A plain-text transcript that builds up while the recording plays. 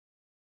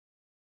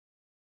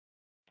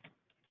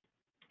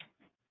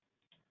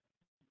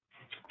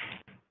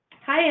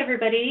Hi,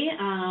 everybody.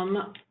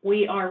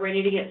 We are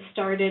ready to get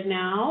started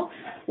now.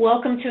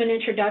 Welcome to an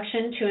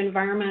introduction to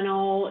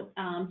environmental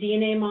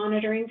DNA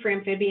monitoring for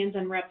amphibians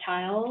and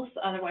reptiles,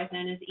 otherwise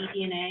known as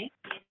eDNA.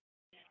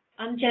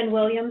 I'm Jen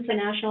Williams, the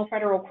National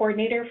Federal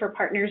Coordinator for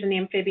Partners in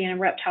Amphibian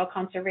and Reptile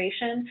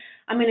Conservation.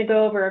 I'm going to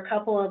go over a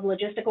couple of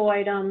logistical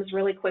items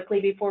really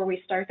quickly before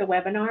we start the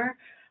webinar.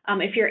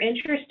 If you're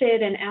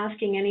interested in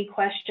asking any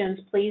questions,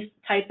 please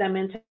type them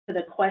into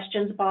the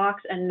questions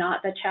box and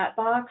not the chat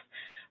box.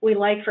 We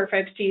like for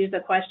folks to use the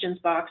questions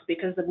box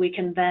because we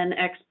can then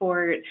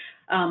export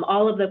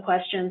all of the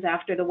questions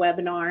after the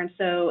webinar. And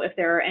so if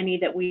there are any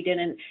that we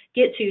didn't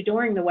get to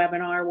during the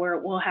webinar,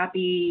 we're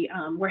happy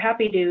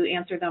to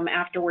answer them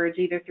afterwards,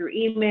 either through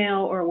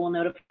email or we'll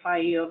notify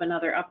you of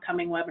another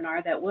upcoming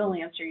webinar that will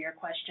answer your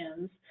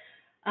questions.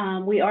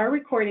 We are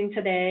recording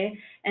today,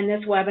 and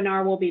this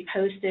webinar will be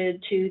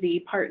posted to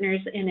the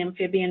Partners in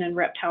Amphibian and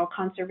Reptile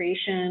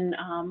Conservation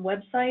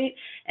website,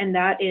 and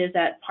that is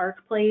at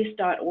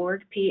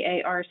parkplace.org,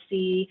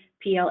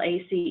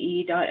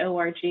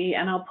 parkplace.org,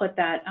 and I'll put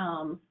that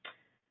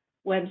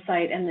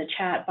website in the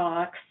chat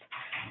box.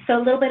 So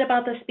a little bit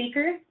about the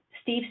speaker.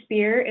 Steve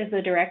Spear is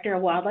the Director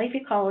of Wildlife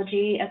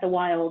Ecology at the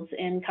Wilds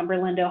in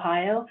Cumberland,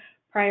 Ohio.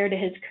 Prior to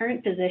his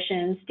current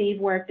position,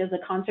 Steve worked as a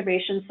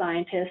conservation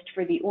scientist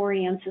for the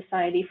Orion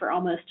Society for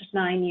almost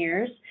 9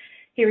 years.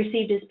 He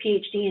received his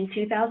PhD in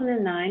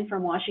 2009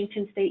 from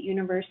Washington State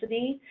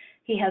University.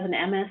 He has an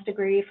MS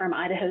degree from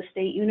Idaho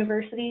State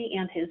University,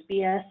 and his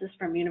BS is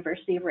from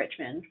University of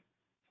Richmond.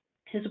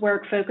 His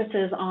work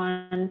focuses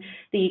on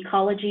the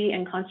ecology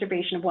and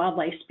conservation of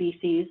wildlife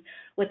species,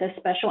 with a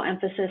special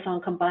emphasis on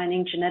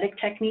combining genetic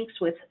techniques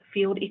with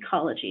field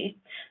ecology.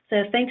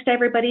 So thanks to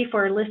everybody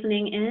for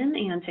listening in,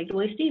 and take it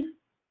away, Steve.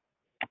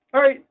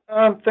 All right,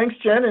 thanks,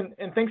 Jen,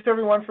 and thanks to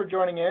everyone for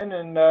joining in.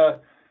 And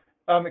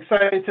I'm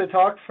excited to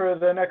talk for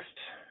the next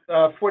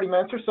 40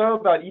 minutes or so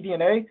about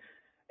eDNA.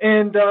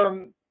 And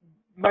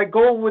my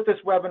goal with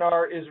this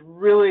webinar is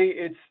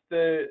really,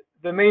 the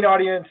main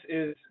audience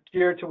is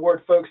geared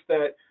toward folks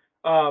that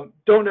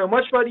don't know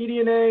much about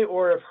eDNA,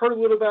 or have heard a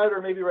little about it,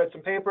 or maybe read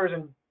some papers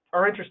and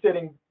are interested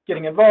in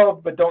getting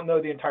involved but don't know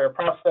the entire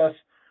process,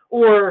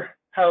 or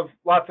have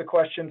lots of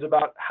questions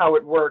about how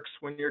it works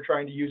when you're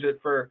trying to use it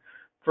for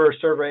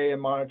survey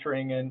and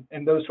monitoring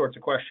and those sorts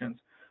of questions.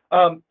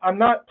 I'm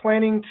not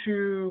planning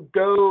to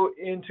go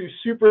into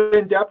super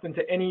in-depth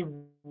into any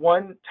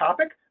one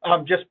topic,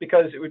 just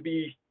because it would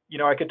be,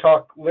 I could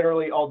talk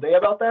literally all day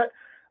about that.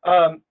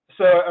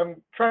 So I'm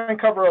trying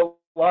to cover a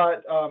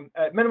lot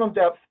at minimum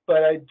depth,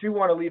 but I do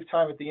want to leave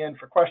time at the end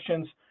for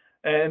questions,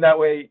 and that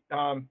way,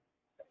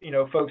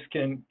 folks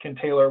can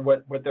tailor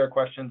what their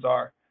questions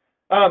are.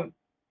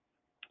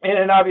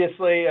 And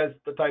obviously, as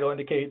the title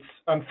indicates,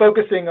 I'm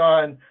focusing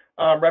on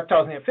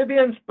reptiles and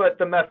amphibians, but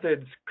the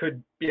methods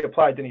could be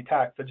applied to any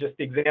tax. So just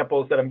the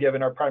examples that I'm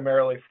given are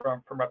primarily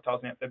from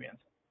reptiles and amphibians.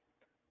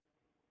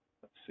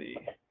 Let's see.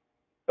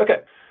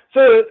 Okay,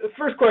 so the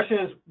first question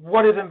is,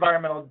 what is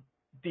environmental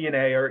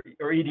DNA, or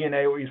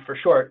eDNA, we use for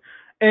short?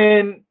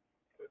 And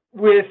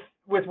with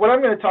what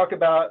I'm going to talk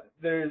about,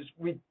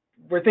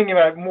 we're thinking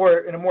about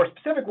it in a more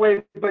specific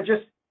way, but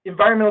just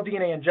environmental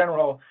DNA in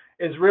general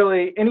is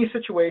really any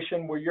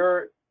situation where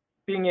you're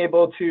being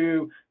able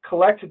to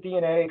collect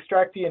DNA,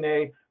 extract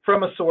DNA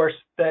from a source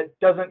that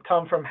doesn't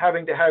come from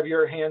having to have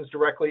your hands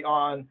directly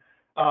on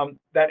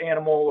that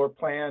animal or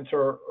plant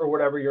or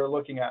whatever you're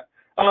looking at.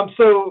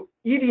 So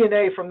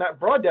eDNA, from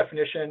that broad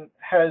definition,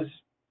 has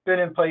been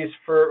in place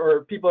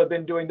or people have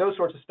been doing those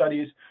sorts of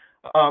studies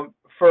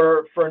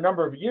for a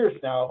number of years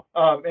now,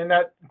 and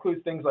that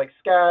includes things like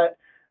scat,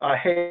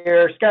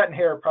 hair. Scat and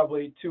hair are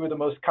probably two of the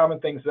most common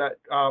things that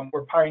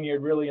were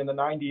pioneered really in the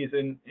 90s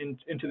and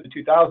into the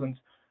 2000s,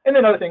 and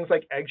then other things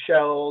like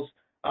eggshells,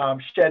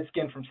 shed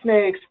skin from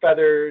snakes,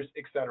 feathers,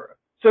 etc.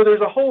 So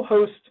there's a whole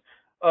host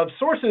of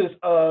sources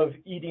of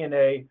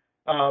eDNA,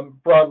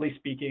 broadly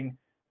speaking,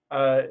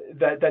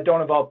 that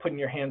don't involve putting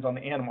your hands on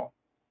the animal.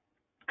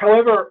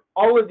 However,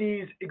 all of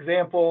these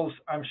examples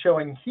I'm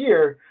showing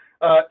here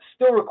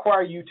still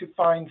require you to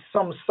find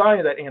some sign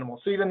of that animal.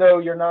 So even though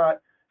you're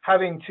not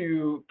having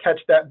to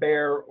catch that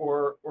bear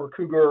or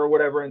cougar or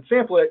whatever and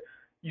sample it,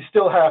 you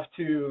still have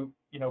to,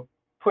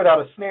 put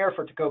out a snare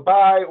for it to go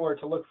by or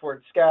to look for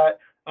its scat.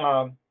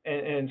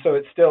 And so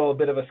it's still a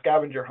bit of a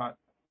scavenger hunt.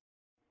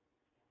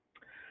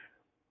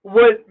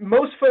 What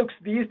most folks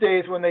these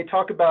days, when they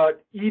talk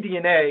about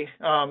eDNA,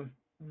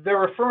 they're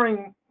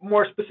referring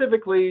more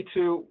specifically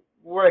to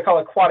what I call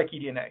aquatic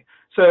eDNA.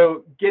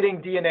 So getting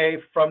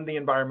DNA from the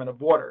environment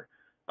of water.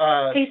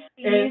 Hey,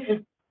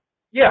 Steve.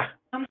 Yeah.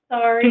 I'm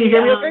sorry. Can you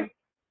hear me okay?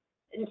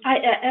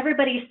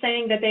 Everybody's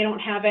saying that they don't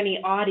have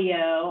any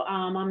audio.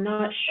 I'm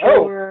not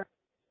sure. Oh.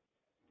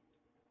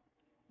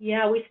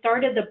 Yeah, we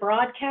started the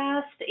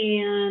broadcast,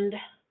 and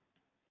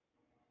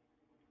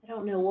I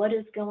don't know what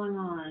is going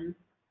on.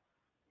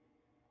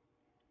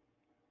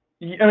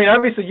 I mean,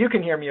 obviously you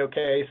can hear me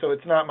okay, so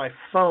it's not my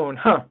phone,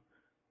 huh?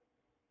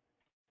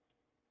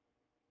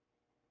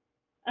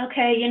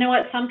 Okay, you know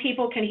what? Some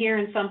people can hear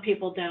and some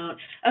people don't.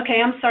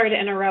 Okay, I'm sorry to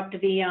interrupt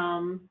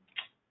the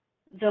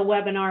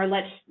webinar.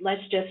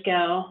 Let's just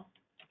go.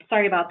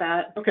 Sorry about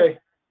that. Okay.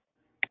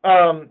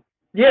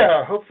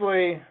 Yeah,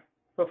 hopefully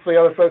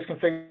other folks can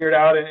figure it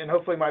out, and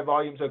hopefully my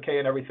volume's okay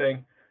and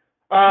everything.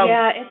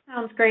 Yeah, it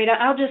sounds great.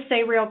 I'll just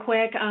say real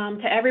quick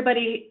to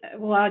everybody,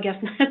 well, I guess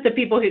the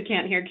people who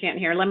can't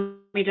hear. Let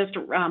me just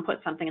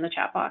put something in the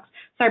chat box.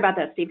 Sorry about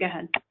that, Steve. Go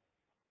ahead.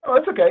 Oh,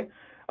 that's okay.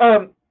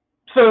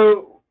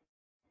 So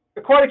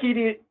aquatic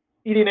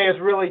eDNA is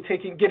really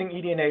getting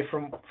eDNA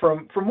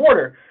from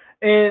water,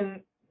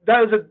 and that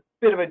was a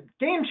bit of a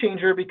game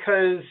changer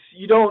because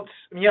you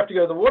have to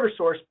go to the water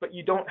source, but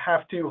you don't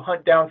have to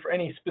hunt down for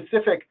any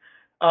specific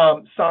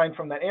sign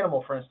from that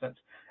animal, for instance.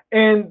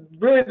 And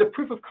really, the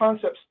proof of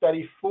concept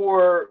study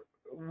for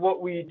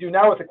what we do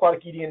now with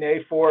aquatic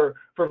eDNA for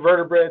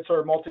vertebrates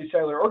or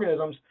multicellular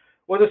organisms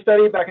was a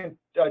study back in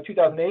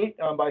 2008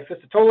 by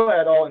Fistatola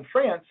et al. In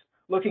France,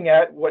 looking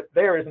at what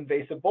there is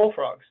invasive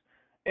bullfrogs.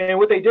 And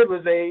what they did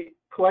was they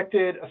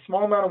collected a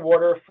small amount of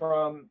water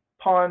from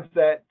ponds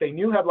that they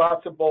knew had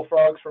lots of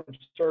bullfrogs from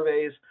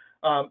surveys,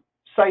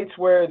 sites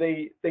where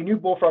they knew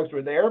bullfrogs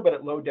were there, but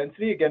at low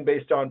density, again,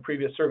 based on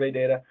previous survey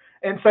data,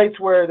 and sites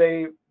where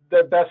the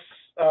best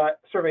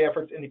survey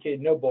efforts indicated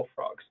no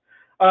bullfrogs.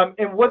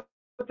 And what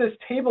this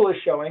table is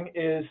showing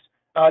is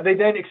they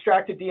then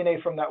extracted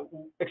DNA from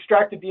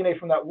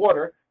that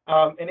water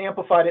and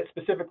amplified it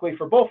specifically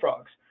for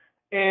bullfrogs.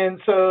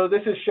 And so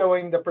this is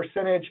showing the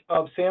percentage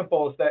of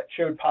samples that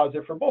showed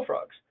positive for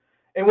bullfrogs.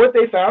 And what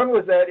they found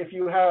was that if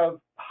you have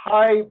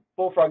high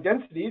bullfrog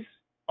densities,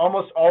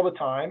 almost all the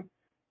time,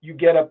 you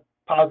get a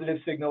positive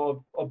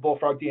signal of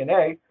bullfrog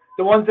DNA.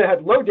 The ones that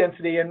had low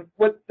density, and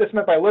what this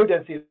meant by low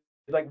density is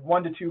like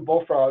 1 to 2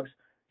 bullfrogs,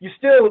 you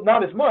still,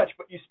 not as much,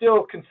 but you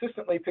still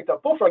consistently picked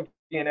up bullfrog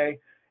DNA.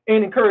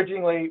 And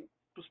encouragingly,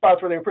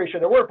 spots where they were pretty sure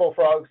there were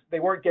bullfrogs, they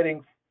weren't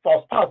getting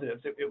false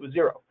positives. It was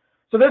 0.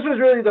 So this was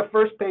really the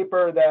first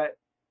paper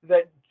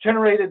that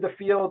generated the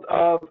field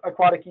of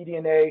aquatic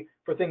eDNA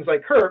for things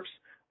like herps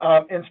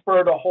and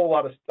spurred a whole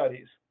lot of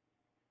studies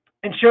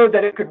and showed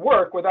that it could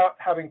work without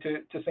having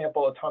to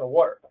sample a ton of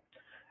water.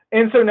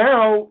 And so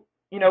now,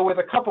 with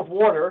a cup of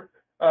water,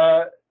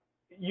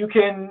 you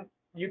can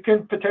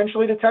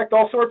potentially detect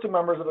all sorts of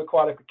members of the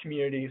aquatic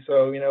community.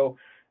 So,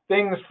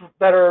 things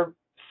that are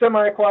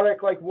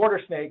semi-aquatic like water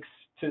snakes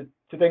to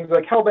things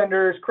like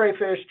hellbenders,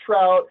 crayfish,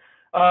 trout.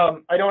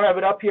 I don't have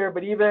it up here,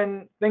 but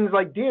even things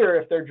like deer,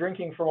 if they're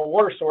drinking from a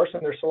water source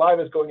and their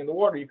saliva is going in the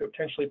water, you could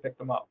potentially pick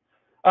them up.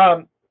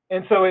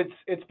 And so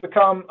it's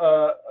become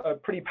a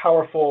pretty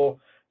powerful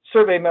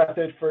survey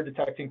method for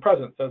detecting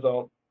presence, as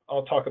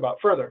I'll talk about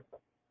further.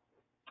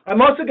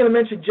 I'm also going to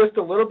mention just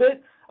a little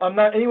bit,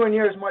 not anywhere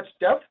near as much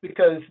depth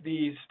because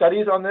the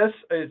studies on this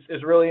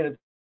is really in its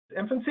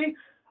infancy,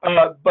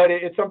 but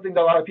it's something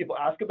that a lot of people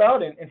ask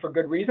about, and for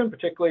good reason,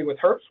 particularly with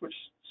herps, which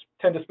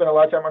tend to spend a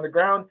lot of time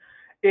underground,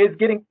 is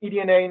getting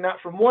eDNA not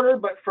from water,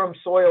 but from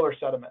soil or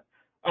sediment.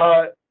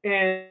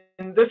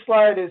 And this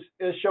slide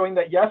is showing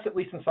that, yes, at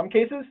least in some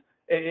cases,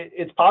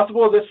 it's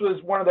possible. This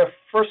was one of the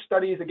first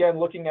studies, again,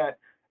 looking at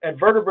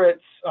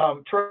vertebrates,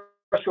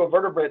 terrestrial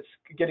vertebrates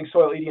getting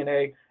soil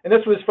eDNA. And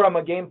this was from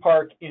a game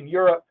park in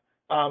Europe,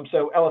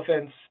 so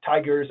elephants,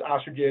 tigers,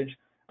 ostriches.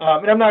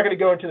 And I'm not going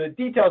to go into the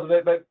details of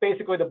it, but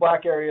basically the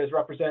black areas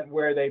represent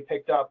where they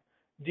picked up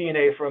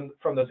DNA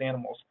from those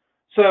animals.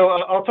 So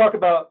I'll talk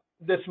about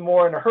this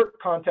more in a herp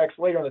context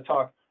later in the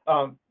talk,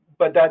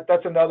 but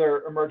that's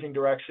another emerging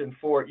direction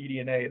for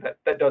eDNA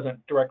that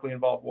doesn't directly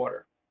involve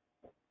water.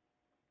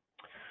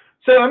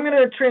 So I'm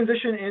going to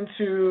transition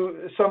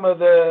into some of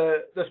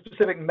the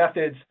specific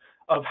methods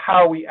of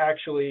how we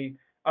actually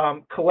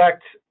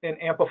collect and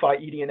amplify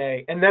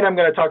eDNA, and then I'm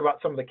going to talk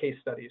about some of the case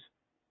studies.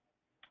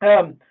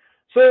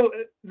 So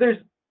the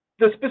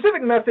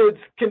specific methods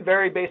can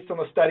vary based on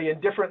the study,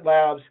 and different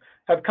labs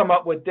have come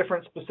up with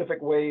different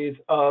specific ways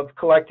of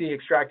collecting,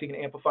 extracting,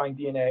 and amplifying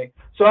DNA.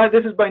 So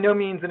this is by no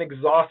means an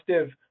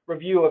exhaustive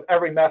review of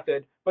every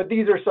method, but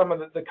these are some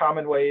of the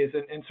common ways,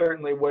 and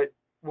certainly what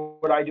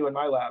I do in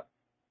my lab.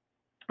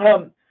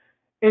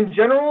 In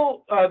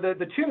general,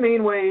 the two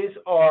main ways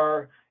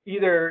are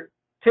either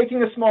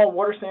taking a small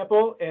water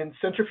sample and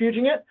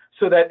centrifuging it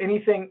so that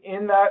anything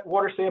in that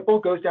water sample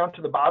goes down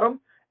to the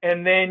bottom,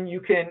 and then you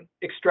can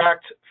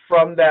extract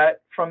from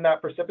that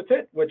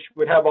precipitate, which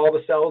would have all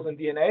the cells and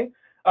DNA.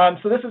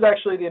 So this is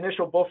actually the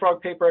initial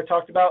bullfrog paper I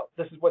talked about.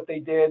 This is what they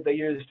did. They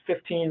used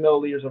 15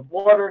 milliliters of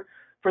water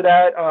for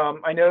that.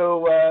 I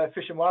know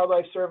Fish and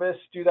Wildlife Service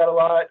do that a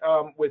lot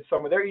with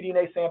some of their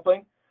eDNA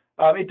sampling.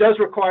 It does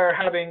require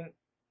having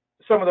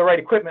some of the right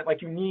equipment,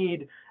 like you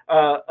need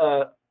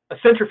a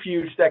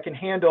centrifuge that can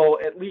handle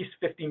at least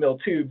 50 mil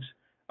tubes,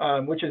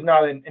 which is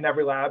not in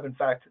every lab, in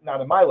fact, not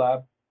in my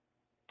lab.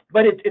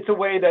 But it's a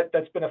way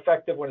that's been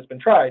effective when it's been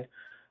tried.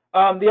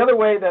 The other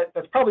way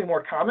that's probably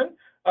more common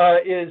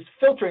is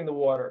filtering the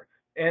water.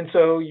 And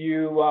so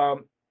you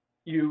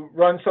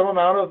run some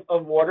amount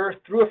of water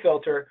through a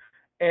filter,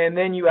 and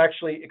then you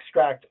actually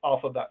extract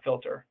off of that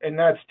filter. And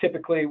that's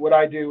typically what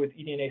I do with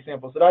eDNA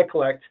samples that I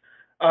collect.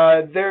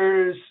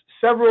 There's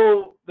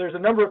a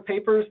number of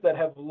papers that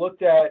have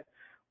looked at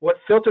what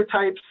filter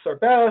types are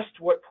best,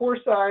 what pore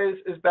size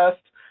is best,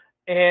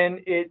 and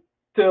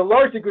to a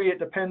large degree, it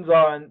depends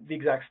on the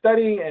exact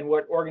study and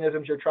what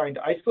organisms you're trying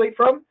to isolate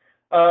from.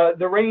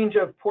 The range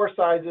of pore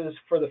sizes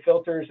for the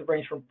filters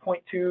range from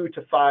 0.2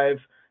 to 5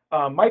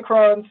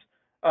 microns.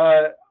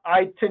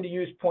 I tend to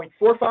use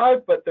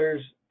 0.45, but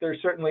there's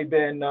certainly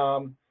been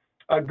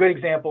good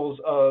examples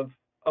of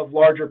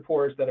larger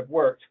pores that have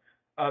worked.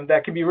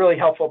 That can be really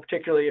helpful,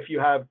 particularly if you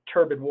have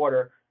turbid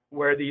water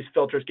where these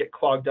filters get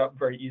clogged up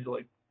very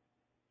easily.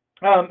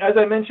 As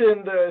I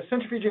mentioned, the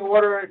centrifuging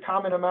water, a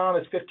common amount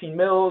is 15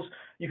 mils.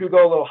 You could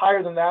go a little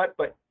higher than that,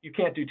 but you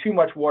can't do too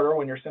much water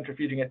when you're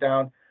centrifuging it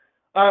down.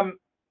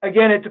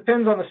 Again, it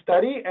depends on the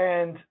study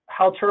and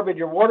how turbid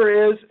your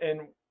water is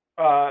and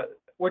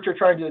what you're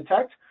trying to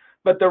detect.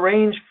 But the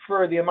range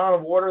for the amount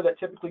of water that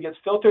typically gets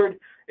filtered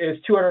is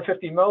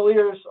 250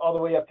 milliliters all the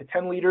way up to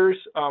 10 liters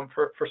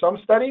for some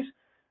studies.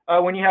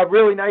 When you have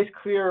really nice,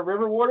 clear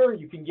river water,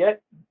 you can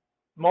get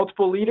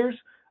multiple liters.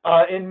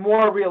 In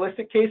more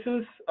realistic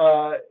cases,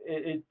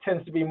 it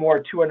tends to be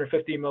more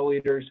 250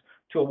 milliliters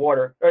to a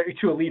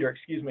liter,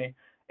 excuse me.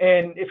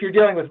 And if you're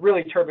dealing with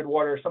really turbid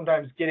water,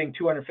 sometimes getting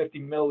 250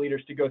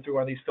 milliliters to go through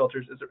one of these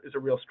filters is a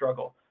real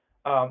struggle.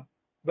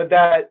 But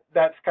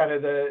that's kind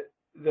of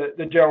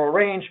the general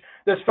range.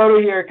 This photo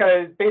here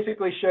kind of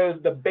basically shows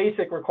the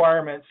basic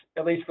requirements,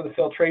 at least for the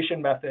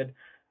filtration method.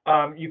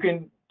 You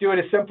can do it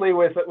as simply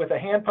with a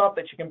hand pump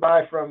that you can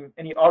buy from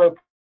any auto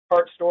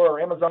parts store or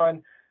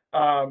Amazon.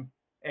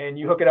 And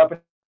you hook it up in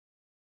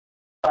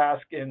a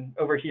flask, and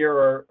over here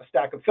are a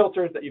stack of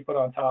filters that you put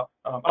on top.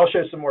 I'll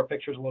show some more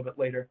pictures a little bit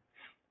later.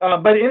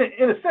 But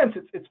in a sense,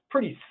 it's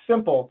pretty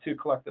simple to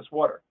collect this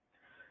water.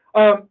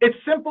 It's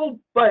simple,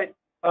 but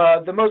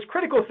the most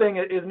critical thing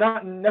is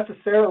not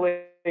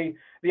necessarily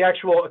the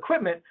actual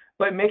equipment,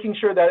 but making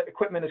sure that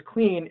equipment is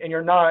clean and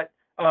you're not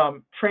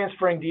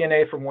transferring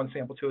DNA from one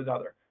sample to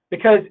another.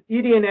 Because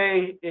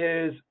eDNA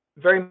is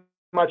very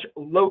much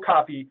low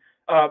copy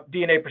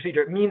DNA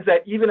procedure. It means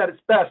that even at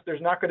its best,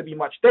 there's not going to be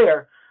much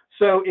there.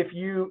 So if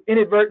you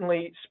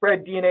inadvertently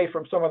spread DNA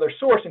from some other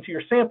source into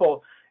your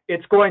sample,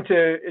 it's going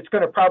to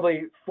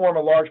probably form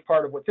a large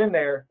part of what's in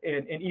there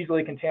and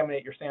easily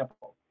contaminate your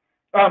sample.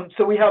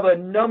 So we have a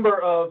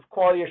number of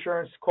quality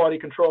assurance, quality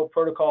control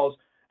protocols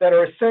that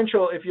are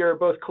essential if you're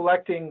both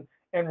collecting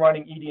and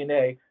running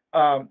eDNA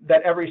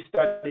that every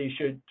study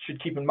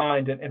should keep in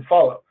mind and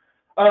follow.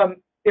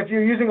 If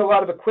you're using a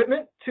lot of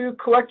equipment to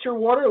collect your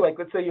water, like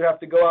let's say you have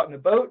to go out in a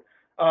boat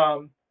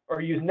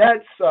or use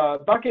nets,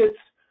 buckets,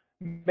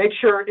 make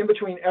sure in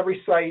between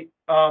every site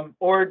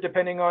or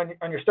depending on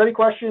your study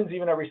questions,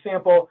 even every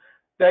sample,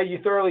 that you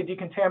thoroughly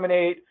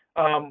decontaminate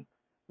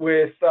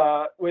with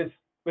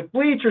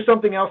bleach or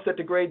something else that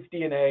degrades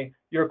DNA,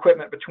 your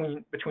equipment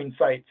between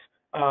sites,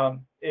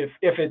 if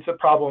it's a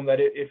problem that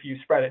if you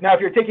spread it. Now,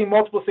 if you're taking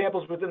multiple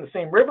samples within the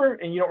same river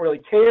and you don't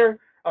really care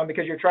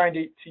because you're trying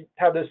to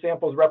have those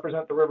samples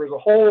represent the river as a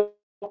whole,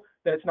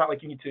 then it's not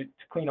like you need to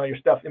clean all your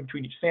stuff in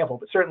between each sample,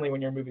 but certainly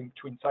when you're moving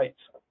between sites.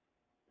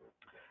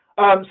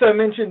 So I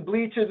mentioned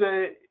bleach is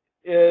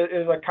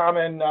a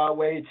common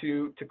way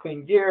to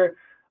clean gear.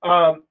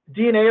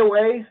 DNA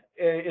away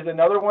is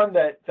another one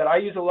that I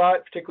use a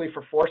lot, particularly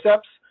for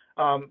forceps,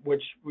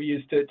 which we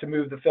use to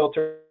move the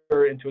filter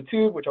into a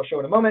tube, which I'll show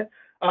in a moment.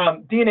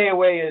 DNA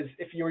away is,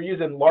 if you were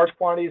using large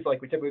quantities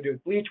like we typically do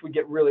with bleach, would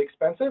get really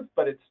expensive,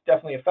 but it's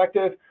definitely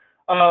effective.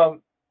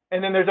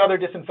 And then there's other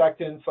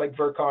disinfectants like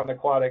Virkon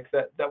Aquatics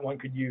that one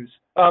could use.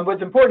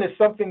 What's important is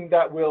something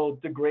that will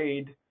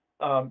degrade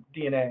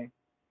DNA.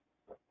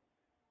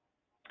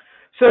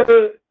 So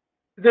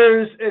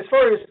as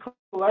far as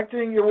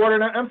collecting your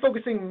water, I'm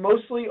focusing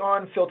mostly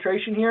on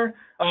filtration here.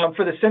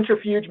 For the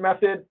centrifuge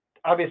method,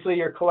 obviously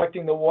you're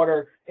collecting the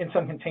water in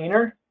some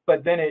container,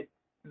 but then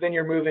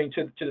you're moving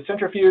to the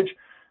centrifuge.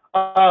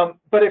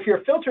 But if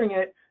you're filtering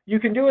it, you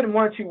can do it in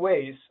one or two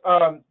ways.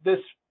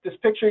 This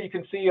picture you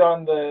can see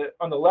on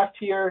the left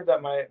here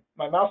that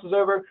my mouse is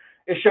over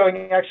is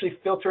showing actually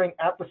filtering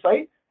at the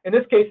site. In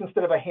this case,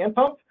 instead of a hand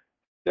pump,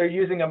 they're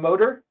using a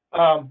motor,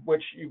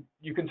 which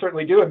you can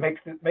certainly do. It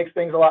makes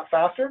things a lot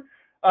faster.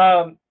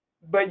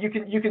 But you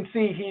can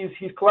see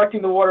he's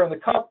collecting the water in the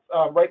cup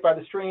right by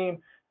the stream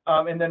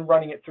and then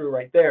running it through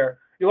right there.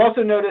 You'll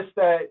also notice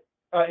that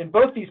in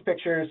both these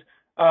pictures,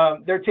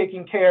 they're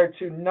taking care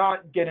to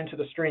not get into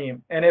the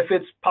stream. And if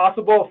it's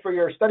possible for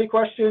your study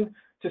question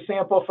to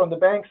sample from the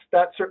banks,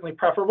 that's certainly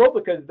preferable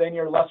because then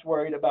you're less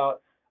worried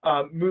about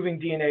moving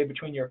DNA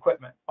between your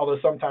equipment, although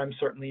sometimes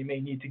certainly you may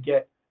need to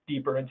get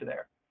deeper into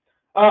there.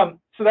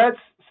 So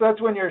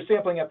that's when you're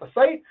sampling at the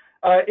site.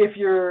 If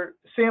you're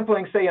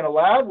sampling, say, in a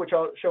lab, which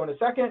I'll show in a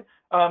second,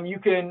 you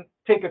can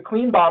take a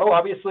clean bottle,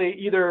 obviously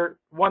either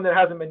one that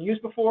hasn't been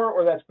used before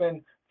or that's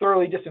been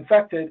thoroughly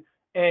disinfected,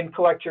 and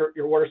collect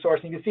your water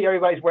source. And you can see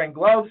everybody's wearing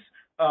gloves.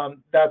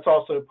 That's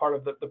also part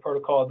of the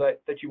protocol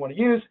that you want to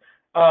use.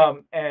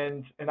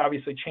 and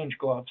obviously change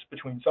gloves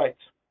between sites.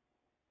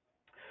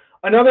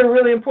 Another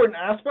really important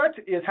aspect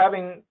is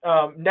having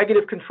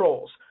negative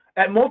controls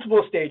at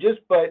multiple stages,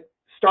 but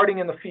starting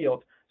in the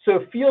field.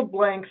 So field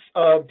blanks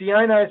of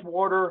deionized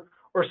water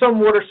or some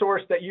water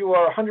source that you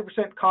are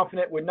 100%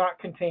 confident would not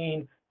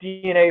contain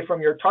DNA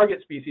from your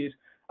target species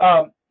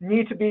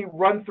need to be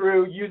run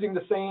through using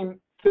the same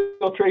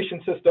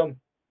filtration system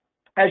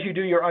as you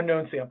do your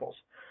unknown samples.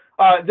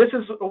 This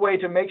is a way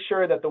to make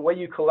sure that the way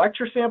you collect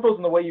your samples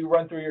and the way you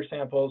run through your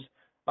samples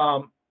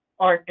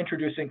aren't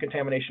introducing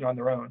contamination on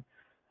their own.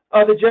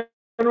 The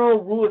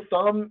general rule of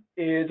thumb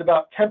is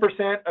about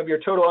 10% of your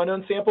total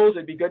unknown samples.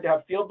 It'd be good to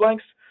have field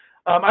blanks.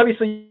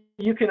 Obviously,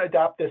 you can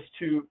adapt this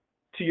to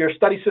your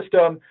study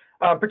system,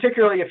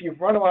 particularly if you've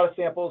run a lot of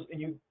samples and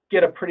you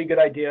get a pretty good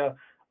idea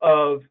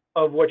of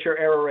what your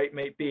error rate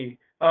may be.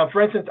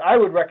 For instance, I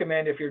would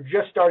recommend, if you're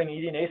just starting an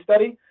eDNA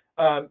study,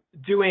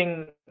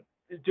 doing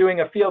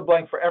a field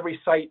blank for every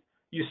site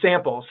you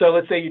sample. So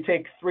let's say you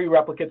take 3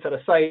 replicates at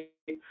a site,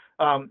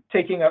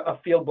 taking a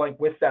field blank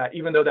with that,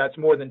 even though that's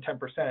more than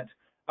 10%,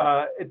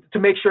 to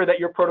make sure that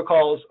your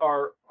protocols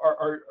are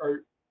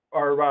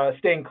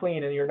staying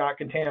clean and you're not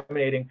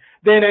contaminating.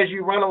 Then as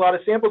you run a lot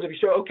of samples, if you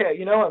show, okay,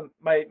 you know,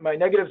 my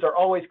negatives are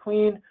always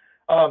clean,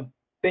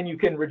 then you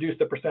can reduce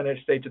the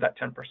percentage, say, to that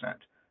 10%.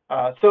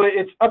 So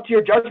it's up to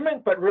your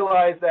judgment, but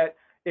realize that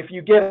if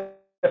you get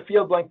a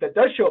field blank that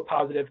does show a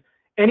positive,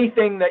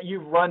 anything that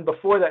you've run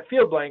before that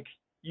field blank,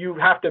 you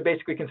have to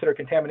basically consider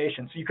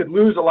contamination. So you could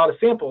lose a lot of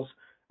samples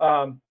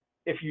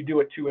if you do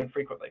it too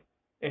infrequently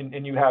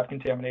and you have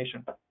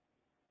contamination.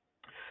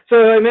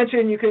 So I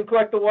mentioned you can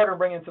collect the water and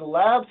bring it into the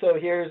lab. So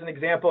here's an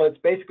example. It's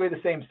basically the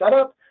same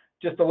setup,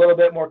 just a little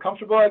bit more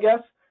comfortable, I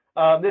guess.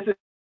 This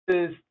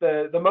is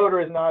the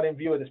motor is not in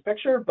view of this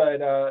picture,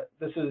 but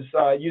this is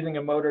using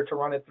a motor to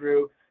run it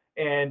through.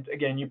 And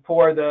again, you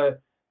pour the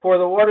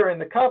water in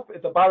the cup.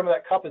 At the bottom of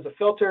that cup is a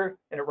filter,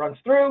 and it runs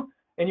through.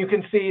 And you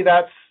can see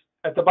that's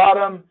at the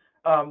bottom.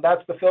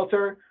 That's the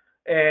filter,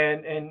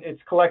 and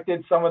it's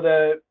collected some of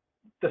the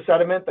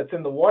sediment that's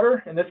in the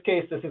water. In this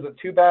case, this isn't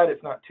too bad.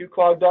 It's not too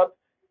clogged up,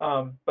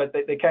 but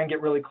they can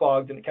get really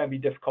clogged, and it can be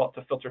difficult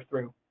to filter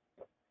through.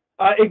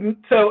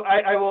 So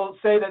I will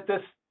say that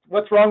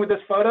what's wrong with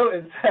this photo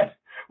is that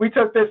we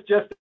took this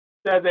just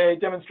as a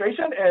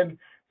demonstration and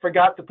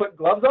forgot to put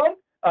gloves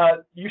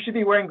on. You should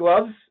be wearing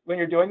gloves when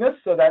you're doing this,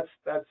 so that's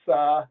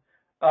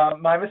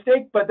my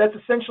mistake. But that's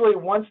essentially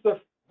once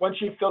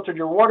you've filtered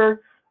your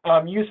water,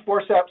 use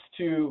forceps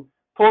to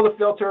pull the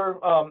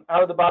filter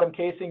out of the bottom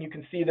casing. You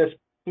can see this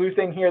blue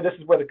thing here. This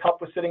is where the cup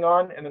was sitting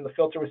on, and then the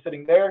filter was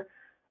sitting there.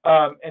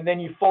 And then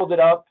you fold it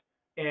up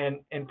and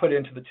put it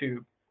into the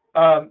tube.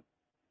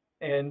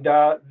 And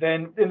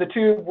then in the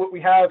tube, what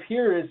we have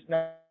here is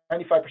 95%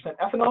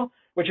 ethanol,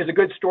 which is a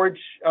good storage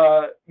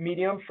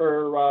medium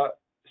for,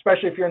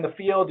 especially if you're in the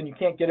field and you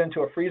can't get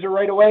into a freezer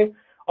right away.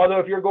 Although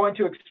if you're going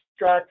to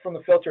extract from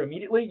the filter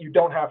immediately, you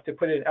don't have to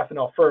put it in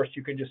ethanol first.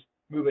 You can just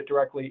move it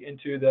directly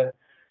into the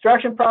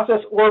extraction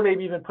process, or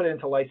maybe even put it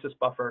into lysis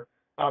buffer,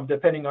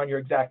 depending on your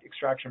exact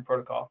extraction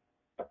protocol.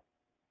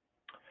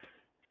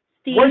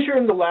 Steve? Once you're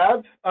in the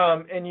lab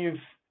and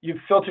you've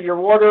filtered your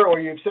water or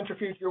you've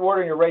centrifuged your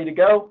water and you're ready to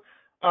go,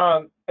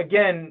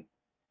 again,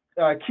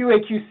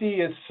 QA/QC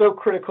is so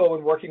critical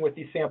in working with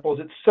these samples.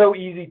 It's so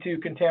easy to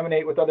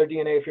contaminate with other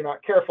DNA if you're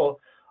not careful.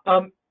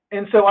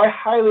 And so I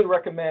highly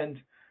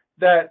recommend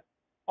that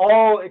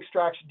all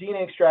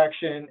DNA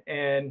extraction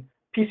and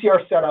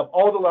PCR setup,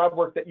 all the lab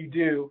work that you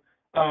do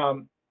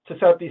to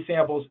set up these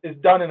samples is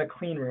done in a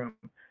clean room.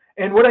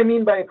 And what I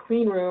mean by a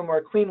clean room or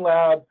a clean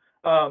lab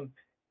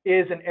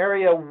is an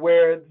area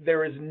where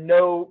there is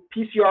no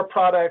PCR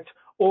product,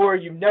 or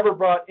you've never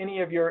brought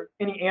any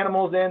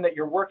animals in that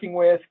you're working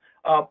with,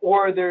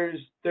 or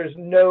there's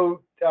no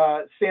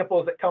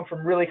samples that come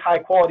from really high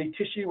quality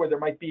tissue where there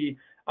might be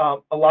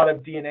a lot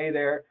of DNA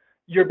there.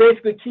 You're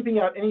basically keeping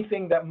out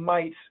anything that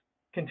might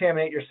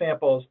contaminate your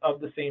samples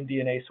of the same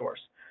DNA source.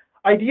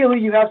 Ideally,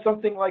 you have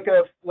something like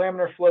a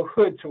laminar flow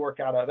hood to work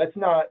out of. That's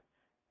not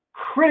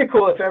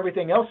critical if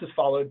everything else is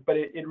followed, but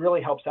it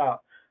really helps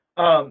out.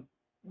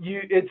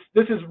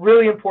 This is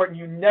really important.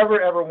 You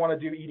never ever want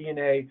to do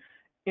eDNA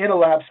in a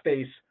lab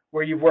space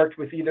where you've worked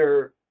with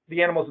either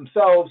the animals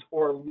themselves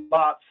or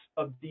lots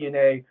of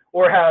DNA,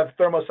 or have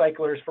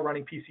thermocyclers for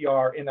running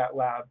PCR in that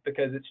lab,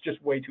 because it's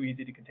just way too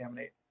easy to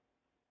contaminate.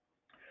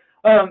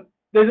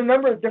 There's a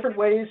number of different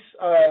ways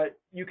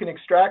you can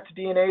extract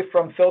DNA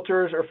from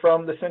filters or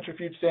from the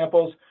centrifuge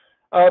samples,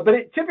 but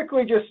it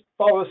typically just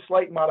follows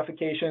slight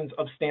modifications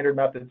of standard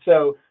methods.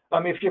 So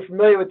if you're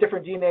familiar with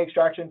different DNA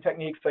extraction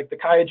techniques like the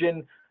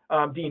QIAGEN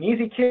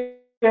D&Easy kit,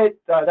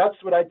 that's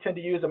what I tend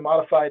to use, a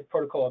modified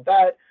protocol of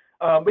that.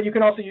 But you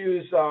can also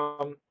use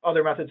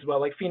other methods as well,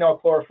 like phenol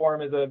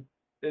chloroform is a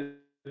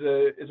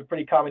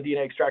pretty common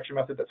DNA extraction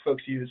method that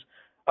folks use.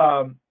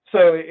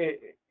 So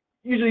it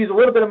usually use a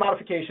little bit of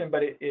modification,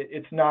 but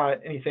it's not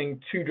anything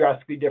too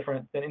drastically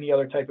different than any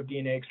other type of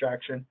DNA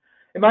extraction.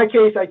 In my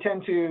case, I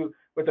tend to,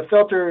 with the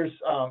filters,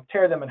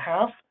 tear them in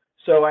half.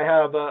 so I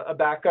have a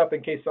backup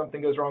in case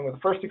something goes wrong with the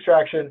first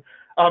extraction.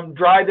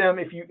 Dry them.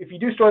 If you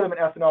do store them in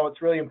ethanol,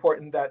 it's really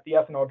important that the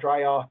ethanol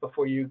dry off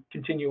before you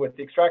continue with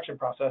the extraction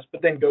process,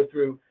 but then go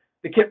through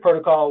the kit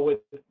protocol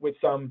with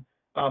some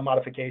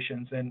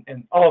modifications.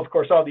 And of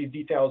course, all these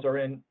details are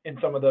in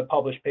some of the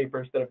published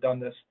papers that have done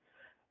this.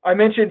 I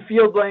mentioned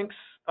field blanks.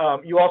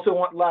 You also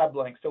want lab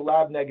blanks, so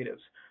lab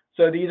negatives.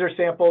 So these are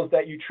samples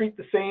that you treat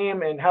the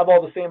same and have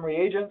all the same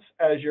reagents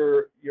as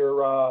your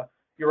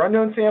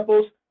unknown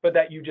samples, but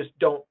that you just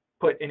don't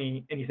put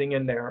anything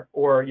in there,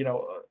 or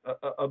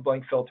a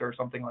blank filter or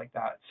something like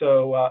that.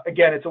 So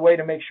again, it's a way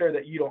to make sure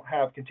that you don't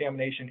have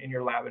contamination in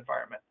your lab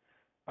environment.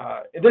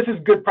 This is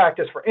good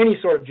practice for any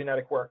sort of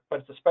genetic work,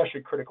 but it's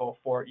especially critical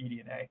for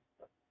eDNA.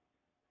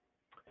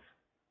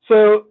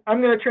 So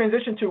I'm going to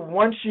transition to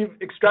once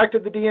you've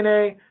extracted the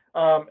DNA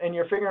and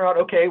you're figuring out,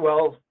 okay,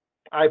 well,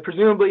 I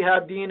presumably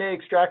have DNA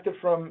extracted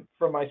from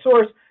my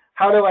source.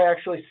 How do I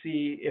actually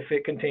see if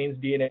it contains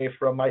DNA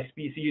from my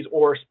species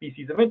or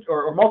species of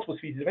or multiple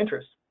species of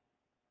interest?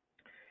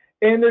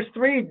 And there's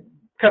three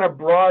kind of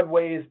broad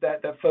ways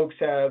that folks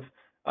have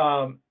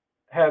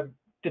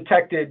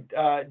detected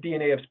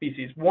DNA of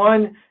species.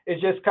 One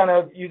is just kind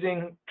of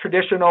using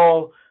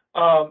traditional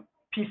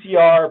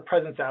PCR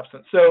presence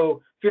absence.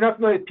 So if you're not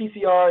familiar with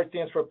PCR, it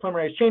stands for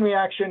polymerase chain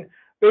reaction.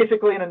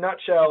 Basically, in a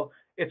nutshell,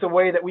 it's a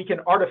way that we can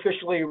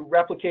artificially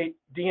replicate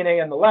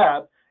DNA in the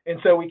lab. And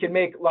so we can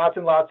make lots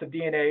and lots of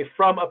DNA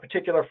from a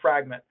particular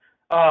fragment.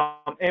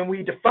 And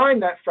we define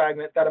that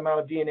fragment, that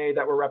amount of DNA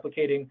that we're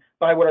replicating,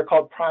 by what are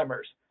called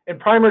primers. And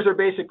primers are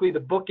basically the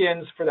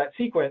bookends for that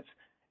sequence.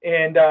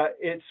 And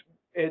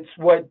it's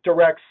what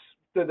directs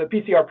the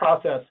PCR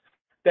process,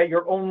 that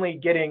you're only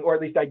getting, or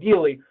at least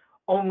ideally,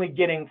 only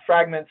getting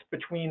fragments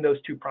between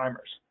those two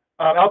primers.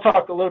 I'll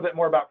talk a little bit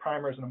more about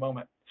primers in a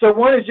moment. So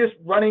one is just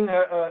running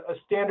a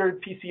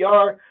standard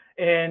PCR,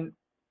 and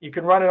you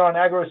can run it on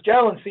agarose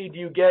gel and see, do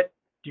you get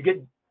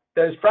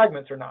those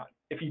fragments or not?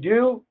 If you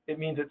do, it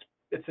means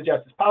it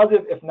suggests it's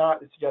positive. If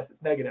not, it suggests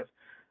it's negative.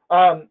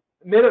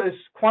 Middle is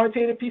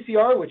quantitative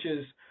PCR, which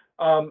is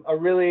a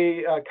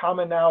really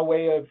common now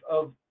way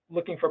of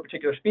looking for a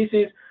particular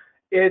species.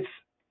 It's,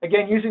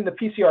 again, using the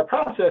PCR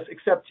process,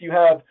 except you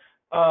have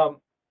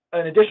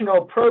an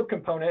additional probe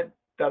component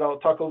that I'll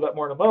talk a little bit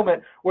more in a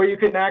moment, where you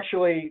can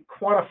actually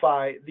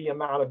quantify the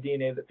amount of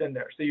DNA that's in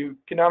there. So you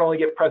can not only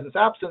get presence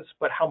absence,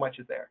 but how much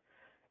is there.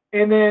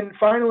 And then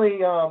finally,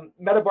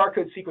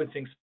 metabarcode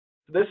sequencing.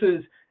 So this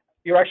is,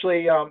 you're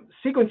actually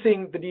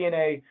sequencing the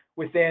DNA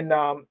within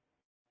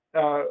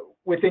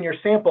your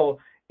sample,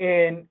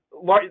 and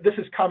this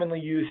is commonly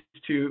used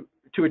to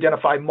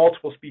identify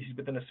multiple species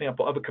within a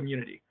sample of a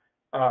community.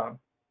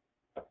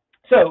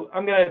 So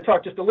I'm going to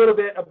talk just a little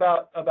bit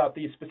about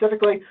these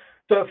specifically.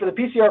 So for the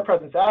PCR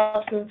presence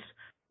absence,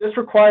 this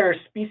requires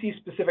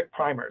species-specific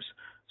primers.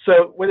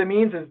 So what it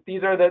means is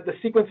these are the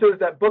sequences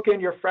that bookend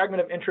your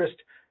fragment of interest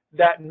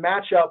that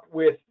match up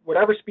with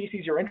whatever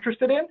species you're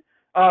interested in,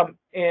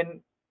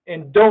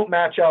 and don't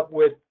match up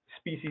with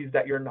species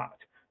that you're not.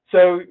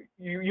 So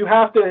you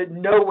have to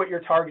know what you're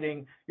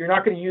targeting. You're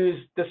not going to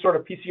use this sort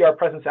of PCR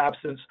presence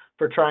absence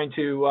for trying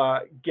to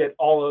get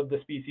all of the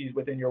species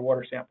within your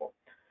water sample.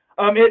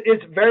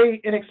 It's very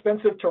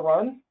inexpensive to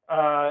run.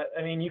 I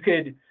mean, you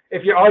could,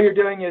 if all you're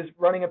doing is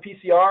running a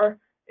PCR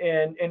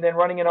and then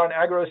running it on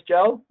agarose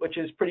gel, which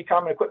is pretty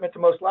common equipment to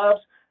most labs,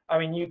 I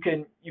mean, you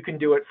can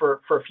do it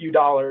for a few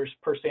dollars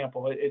per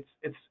sample.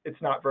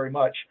 It's not very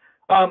much.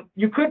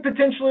 You could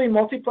potentially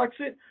multiplex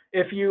it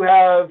if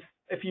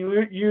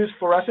you use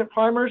fluorescent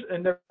primers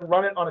and then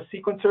run it on a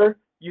sequencer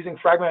using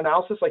fragment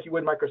analysis like you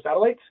would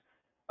microsatellites,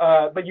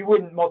 but you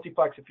wouldn't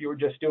multiplex if you were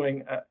just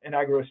doing an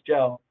agarose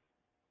gel.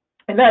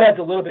 And that adds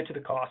a little bit to the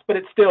cost, but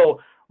it's still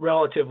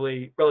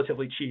relatively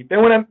cheap.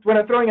 And when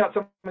I'm throwing out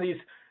some of these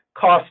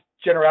cost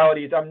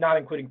generalities, I'm not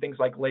including things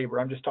like labor.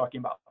 I'm just talking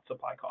about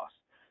supply costs.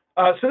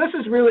 So this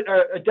is really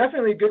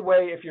definitely a good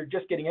way if you're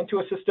just getting into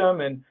a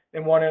system and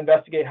want to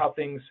investigate how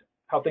things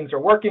are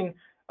working,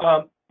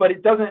 but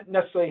it doesn't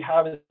necessarily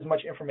have as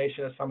much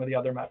information as some of the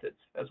other methods,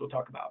 as we'll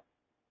talk about.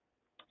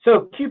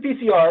 So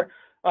qPCR,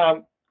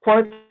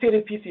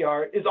 quantitative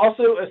PCR, is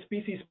also a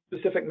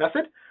species-specific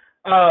method.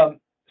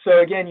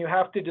 So again, you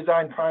have to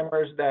design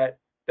primers that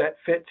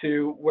fit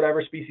to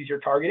whatever species you're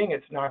targeting.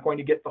 It's not going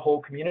to get the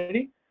whole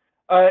community.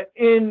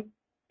 In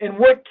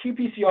what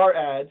qPCR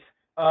adds,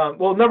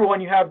 well, number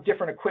one, you have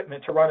different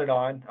equipment to run it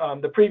on.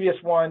 The previous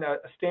one, a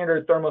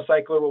standard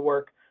thermocycler will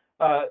work.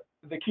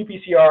 The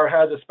qPCR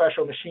has a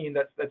special machine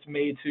that's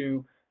made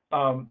to,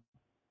 a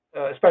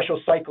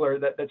special cycler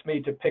that's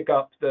made to pick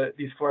up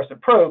these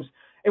fluorescent probes.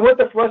 And what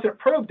the fluorescent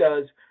probe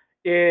does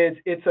is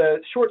it's a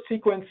short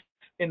sequence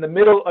in the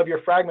middle of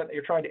your fragment that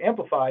you're trying to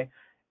amplify.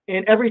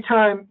 And every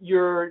time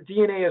your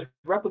DNA is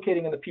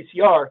replicating in the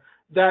PCR,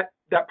 that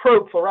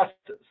probe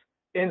fluoresces.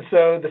 And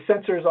so the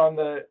sensors on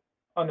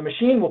the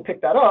machine will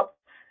pick that up.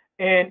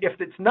 And if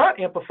it's not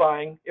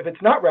amplifying, if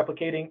it's not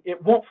replicating,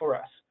 it won't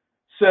fluoresce.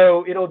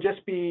 So it'll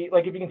just be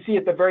like, if you can see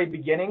at the very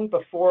beginning,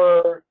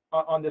 before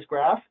on this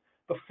graph,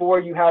 before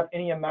you have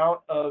any amount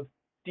of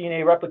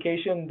DNA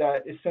replication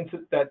that is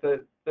that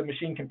the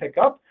machine can pick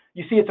up,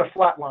 you see it's a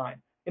flat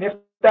line. And if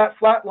that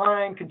flat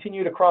line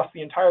continued across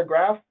the entire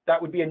graph,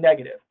 that would be a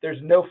negative.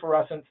 There's no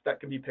fluorescence that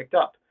can be picked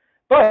up.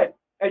 But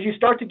as you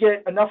start to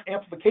get enough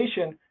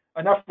amplification,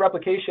 enough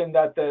replication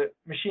that the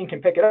machine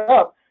can pick it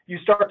up, you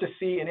start to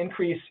see an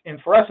increase in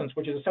fluorescence,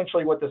 which is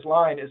essentially what this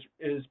line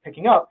is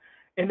picking up.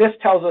 And this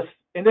tells us,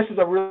 and this is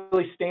a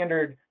really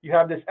standard, you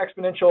have this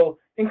exponential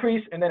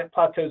increase and then it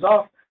plateaus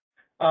off.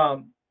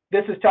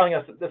 This is telling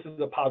us that this is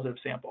a positive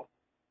sample.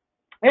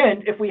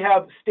 And if we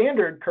have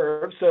standard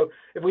curves, so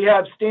if we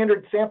have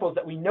standard samples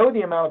that we know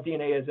the amount of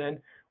DNA is in,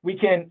 we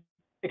can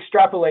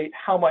extrapolate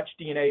how much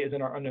DNA is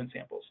in our unknown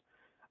samples.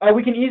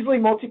 We can easily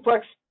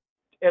multiplex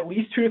at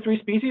least 2 to 3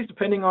 species,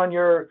 depending on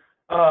your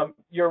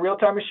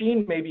real-time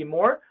machine, maybe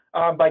more,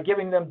 by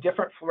giving them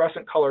different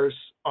fluorescent colors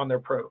on their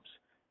probes.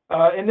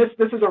 And this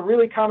is a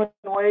really common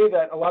way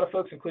that a lot of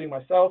folks, including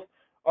myself,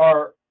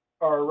 are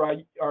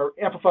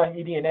amplifying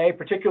eDNA,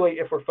 particularly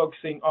if we're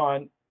focusing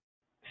on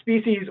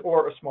species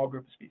or a small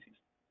group of species.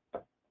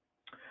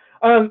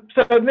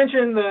 So I've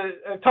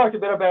talked a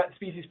bit about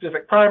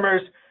species-specific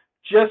primers.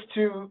 Just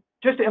to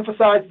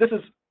emphasize, this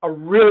is a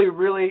really,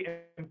 really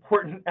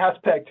important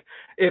aspect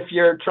if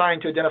you're trying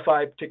to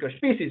identify a particular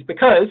species,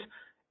 because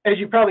as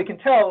you probably can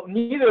tell,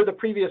 neither of the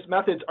previous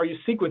methods are you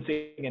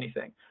sequencing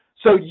anything.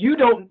 So you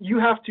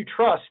have to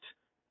trust,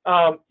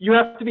 you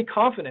have to be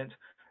confident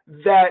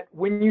that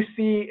when you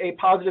see a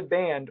positive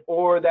band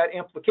or that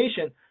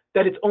amplification,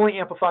 that it's only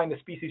amplifying the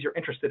species you're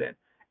interested in.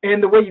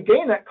 And the way you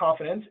gain that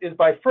confidence is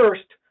by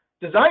first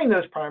designing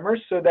those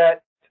primers so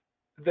that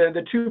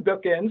the 2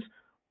 bookends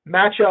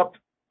match up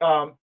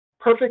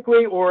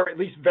perfectly, or at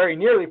least very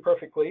nearly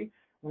perfectly,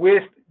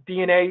 with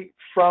DNA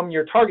from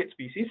your target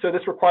species. So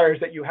this requires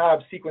that you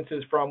have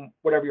sequences from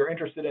whatever you're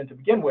interested in to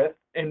begin with.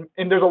 And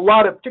there's a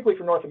lot of, particularly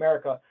for North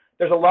America,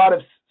 there's a lot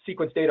of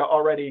sequence data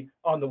already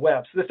on the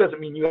web. So this doesn't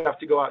mean you have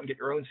to go out and get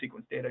your own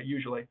sequence data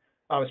usually,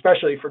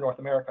 especially for North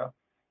America.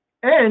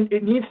 And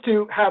it needs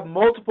to have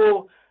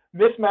multiple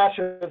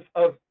mismatches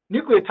of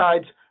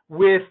nucleotides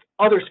with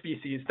other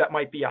species that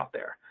might be out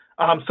there.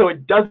 So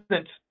it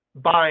doesn't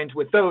bind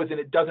with those and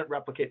it doesn't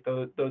replicate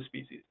those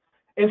species.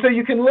 And so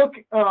you can look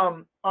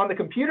on the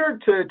computer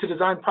to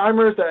design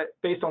primers that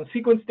based on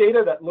sequence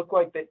data that look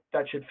like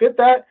that should fit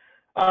that.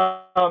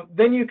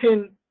 Then you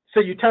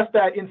test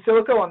that in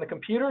silico on the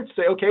computer to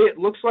say, okay, it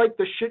looks like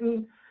they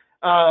shouldn't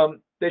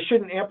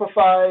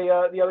amplify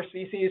the other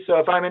species. So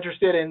if I'm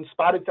interested in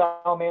spotted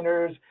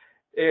salamanders,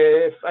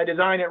 if I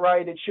design it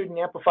right, it shouldn't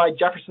amplify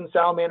Jefferson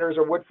salamanders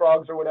or wood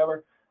frogs or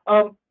whatever.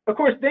 Of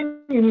course,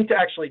 then you need to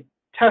actually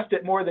test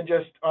it more than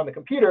just on the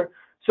computer.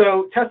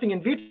 So testing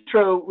in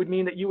vitro would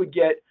mean that you would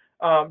get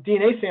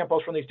DNA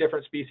samples from these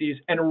different species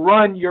and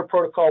run your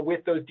protocol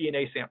with those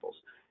DNA samples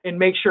and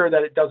make sure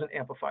that it doesn't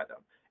amplify them.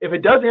 If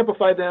it does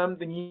amplify them,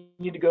 then you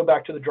need to go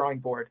back to the drawing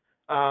board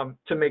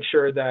to make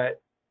sure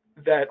that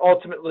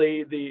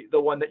ultimately the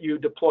one that you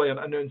deploy on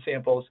unknown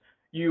samples,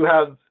 you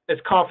have as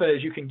confident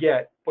as you can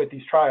get with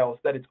these trials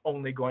that it's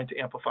only going to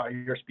amplify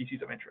your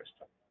species of interest.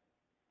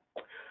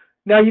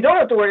 Now, you don't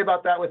have to worry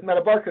about that with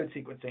metabarcode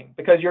sequencing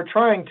because you're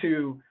trying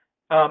to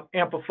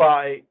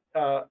amplify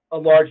a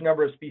large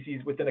number of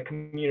species within a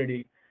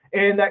community.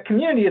 And that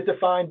community is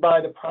defined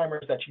by the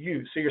primers that you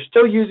use. So you're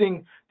still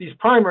using these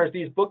primers,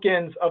 these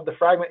bookends of the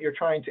fragment you're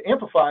trying to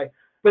amplify.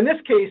 But in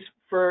this case,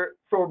 for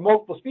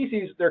multiple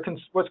species, they're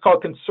what's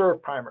called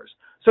conserved primers.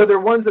 So they're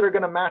ones that are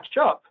going to match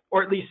up,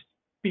 or at least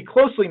be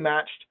closely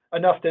matched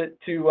enough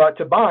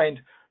to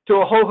bind to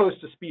a whole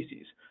host of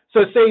species.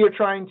 So say you're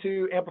trying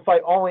to amplify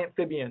all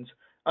amphibians.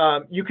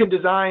 You can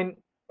design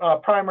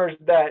primers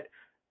that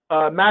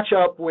match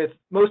up with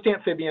most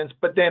amphibians,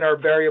 but then are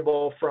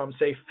variable from,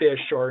 say, fish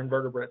or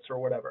invertebrates or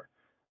whatever.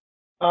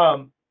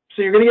 So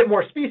you're going to get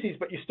more species,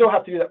 but you still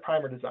have to do that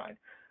primer design.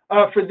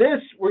 For this,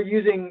 we're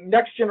using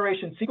next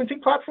generation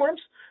sequencing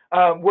platforms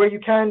where you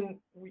can,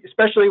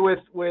 especially with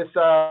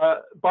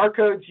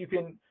barcodes, you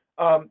can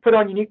put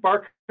on unique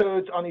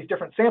barcodes on these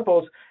different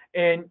samples,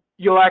 and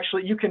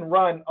you can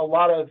run a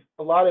lot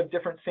of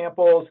different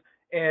samples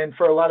and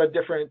for a lot of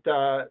different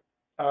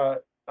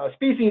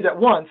species at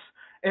once.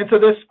 And so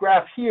this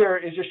graph here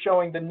is just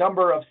showing the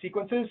number of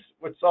sequences,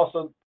 which is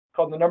also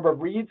called the number of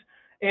reads.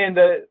 And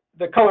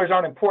the colors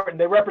aren't important.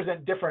 They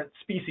represent different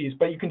species,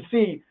 but you can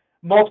see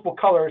multiple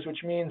colors,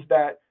 which means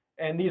that,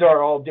 and these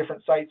are all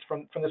different sites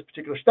from this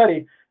particular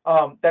study,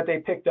 that they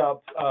picked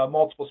up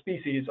multiple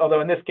species. Although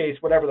in this case,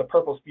 whatever the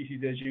purple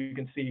species is, you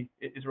can see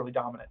it is really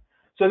dominant.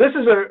 So this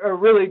is a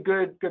really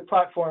good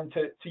platform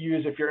to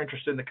use if you're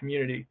interested in the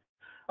community.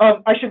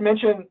 I should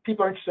mention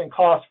people are interested in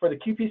cost for the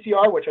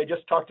qPCR, which I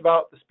just talked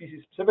about, the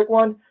species-specific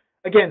one.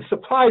 Again,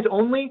 supplies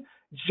only.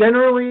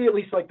 Generally, at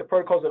least like the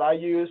protocols that I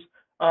use,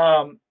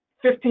 $15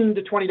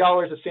 to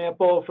 $20 a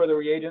sample for the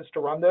reagents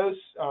to run those,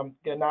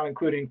 again, not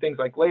including things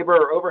like labor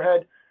or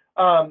overhead.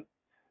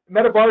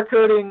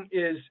 Metabarcoding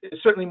is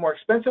certainly more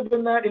expensive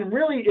than that, and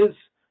really is,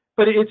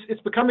 but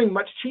it's becoming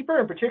much cheaper,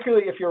 and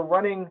particularly if you're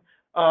running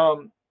a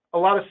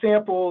lot of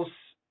samples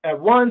at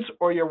once,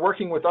 or you're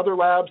working with other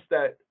labs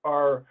that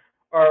are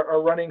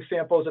running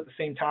samples at the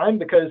same time,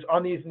 because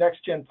on these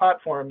next-gen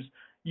platforms,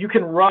 you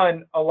can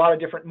run a lot of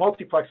different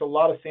multiplex, a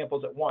lot of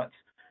samples at once.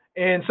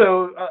 And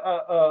so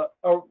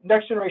a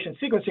next-generation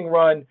sequencing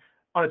run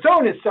on its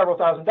own is several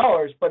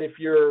 $1,000s, but if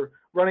you're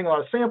running a lot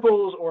of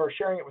samples or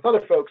sharing it with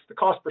other folks, the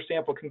cost per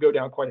sample can go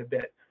down quite a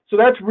bit. So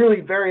that's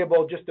really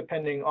variable just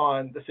depending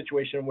on the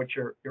situation in which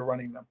you're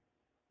running them.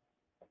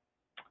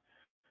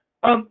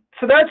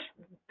 So that's,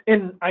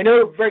 I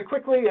know very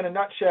quickly in a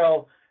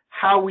nutshell,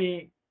 how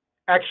we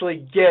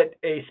actually get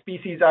a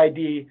species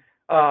ID,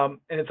 and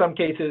in some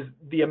cases,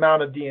 the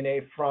amount of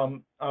DNA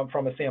from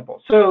a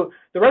sample. So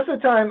the rest of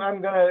the time,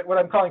 what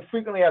I'm calling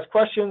frequently asked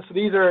questions. So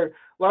a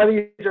lot of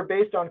these are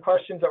based on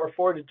questions that were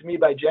forwarded to me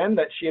by Jen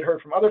that she had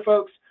heard from other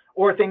folks,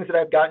 or things that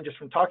I've gotten just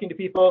from talking to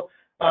people.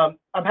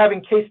 I'm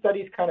having case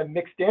studies kind of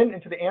mixed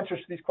into the answers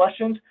to these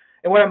questions.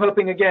 And what I'm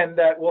hoping, again,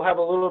 that we'll have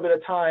a little bit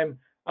of time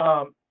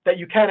that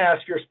you can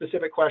ask your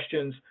specific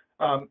questions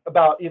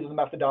about either the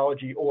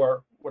methodology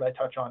or what I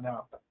touch on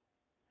now.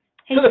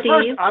 Hey, so the Steve.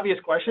 first obvious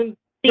question.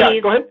 Steve, yeah,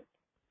 go ahead.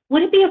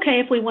 Would it be okay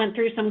if we went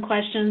through some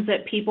questions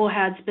that people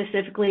had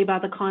specifically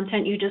about the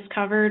content you just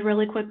covered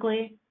really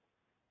quickly?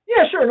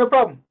 Yeah, sure, no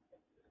problem.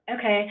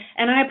 Okay,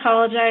 and I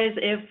apologize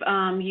if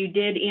you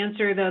did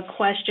answer the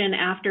question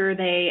after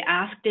they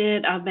asked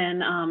it. I've been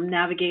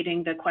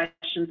navigating the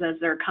questions as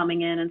they're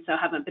coming in, and so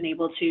haven't been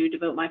able to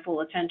devote my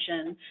full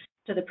attention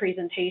to the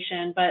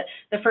presentation. But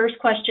the first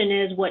question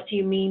is, what do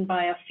you mean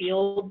by a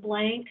field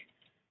blank?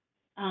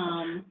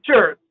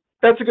 Sure,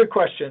 that's a good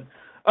question.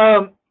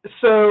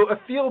 So a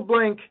field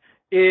blank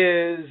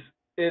is,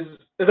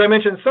 as I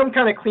mentioned, some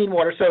kind of clean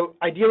water. So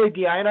ideally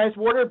deionized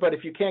water, but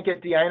if you can't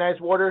get deionized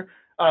water,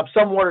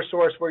 some water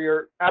source where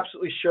you're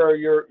absolutely sure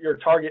your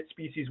target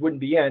species wouldn't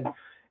be in.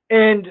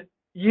 And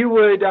you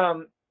would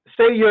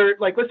say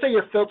let's say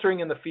you're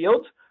filtering in the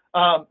field.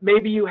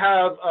 Maybe you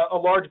have a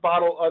large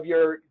bottle of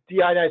your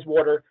deionized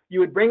water. You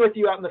would bring with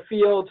you out in the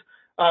field.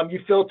 You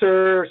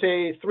filter,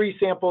 say, 3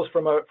 samples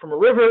from a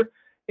river.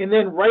 And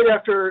then right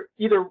after,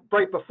 either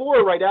right before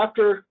or right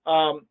after,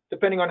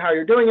 depending on how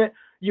you're doing it,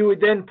 you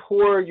would then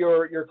pour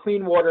your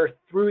clean water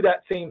through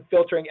that same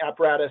filtering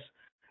apparatus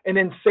and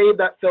then save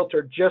that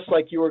filter just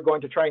like you were going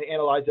to try and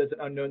analyze as an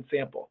unknown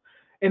sample.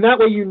 And that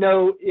way you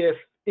know if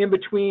in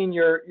between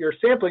your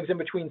samplings, in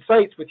between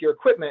sites with your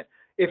equipment,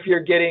 if you're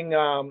getting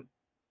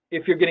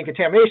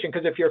contamination.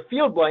 Because if your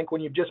field blank,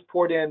 when you've just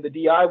poured in the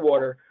DI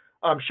water,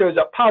 shows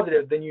up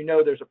positive, then you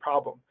know there's a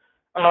problem.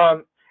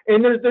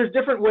 And there's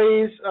different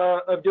ways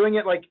of doing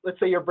it. Like, let's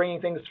say you're bringing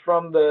things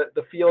from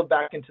the field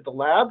back into the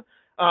lab.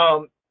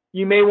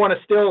 You may want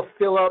to still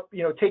fill up,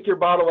 take your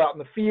bottle out in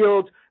the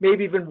field,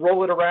 maybe even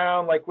roll it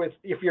around. Like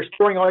if you're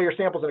storing all your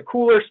samples in a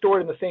cooler, store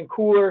it in the same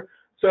cooler.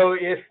 So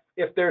if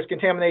there's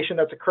contamination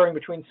that's occurring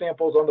between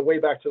samples on the way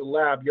back to the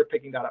lab, you're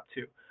picking that up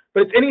too.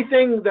 But it's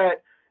anything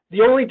that,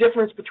 the only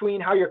difference between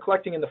how you're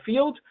collecting in the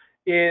field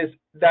is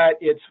that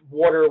it's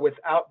water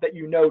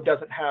that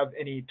doesn't have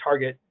any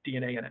target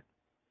DNA in it.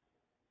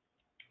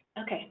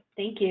 Okay,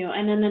 thank you.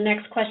 And then the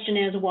next question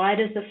is, why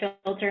does the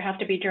filter have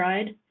to be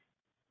dried?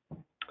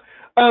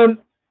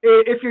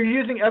 If you're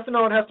using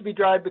ethanol, it has to be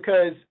dried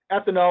because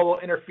ethanol will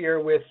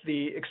interfere with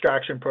the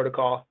extraction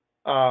protocol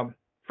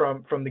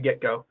from the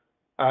get-go.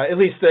 At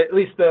least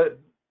the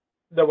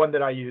one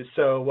that I use.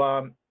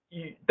 So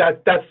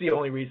that's the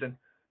only reason.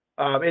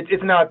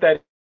 It's not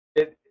that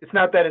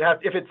it has.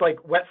 If it's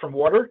like wet from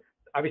water,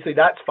 obviously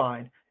that's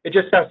fine. It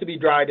just has to be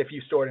dried if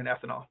you store it in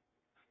ethanol.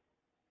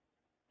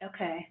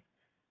 Okay.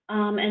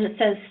 And it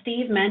says,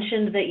 Steve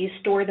mentioned that you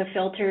store the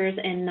filters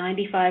in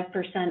 95%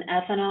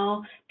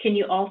 ethanol. Can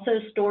you also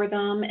store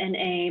them in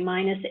a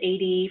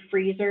 -80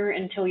 freezer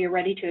until you're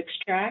ready to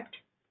extract?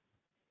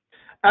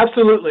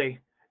 Absolutely.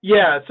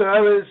 Yeah.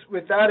 So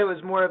with that, it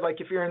was more of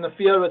like if you're in the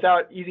field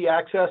without easy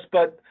access.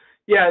 But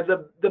yeah,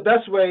 the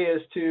best way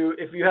is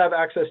if you have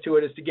access to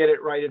it, is to get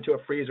it right into a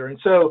freezer. And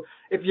so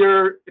if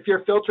you're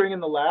filtering in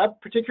the lab,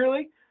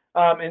 particularly,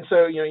 and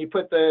so you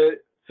put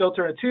the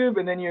filter in a tube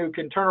and then you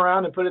can turn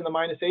around and put it in the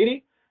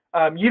 -80.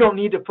 You don't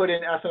need to put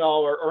in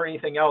ethanol or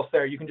anything else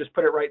there. You can just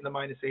put it right in the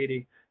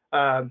 -80.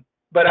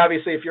 But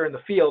obviously, if you're in the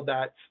field,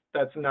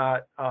 that's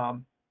not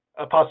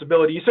a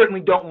possibility. You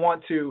certainly don't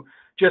want to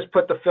just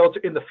put the filter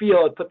in the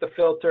field, put the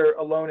filter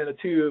alone in a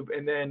tube,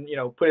 and then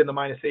put it in the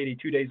 -80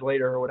 2 days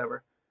later or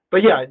whatever.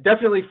 But yeah,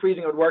 definitely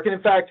freezing would work. And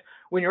in fact,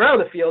 when you're out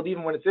of the field,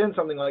 even when it's in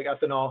something like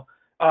ethanol,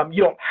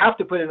 you don't have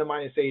to put it in a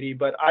 -80,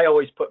 but I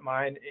always put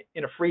mine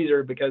in a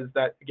freezer because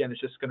that, again, is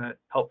just going to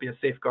help be a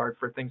safeguard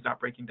for things not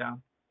breaking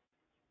down.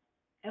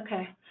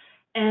 Okay.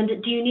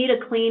 And do you need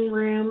a clean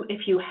room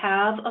if you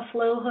have a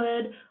flow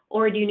hood,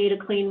 or do you need a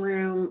clean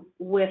room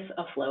with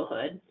a flow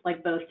hood,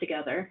 like both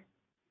together?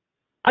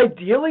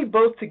 Ideally,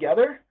 both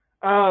together.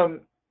 A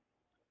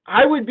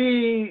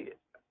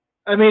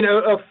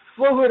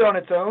flow hood on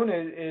its own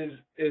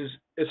is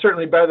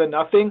certainly better than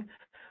nothing.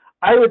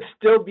 I would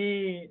still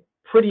be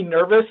pretty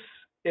nervous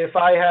if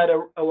I had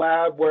a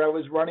lab where I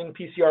was running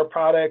PCR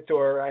product,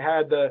 or I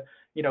had the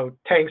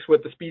tanks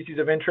with the species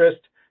of interest.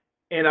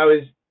 and I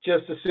was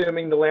just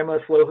assuming the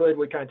laminar flow hood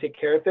would kind of take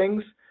care of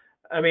things.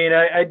 I mean,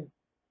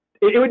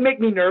 it would make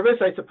me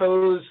nervous, I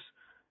suppose,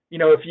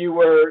 if you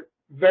were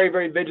very,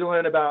 very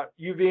vigilant about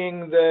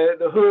UVing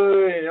the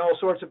hood and all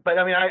sorts of, but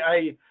I mean,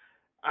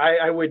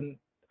 I wouldn't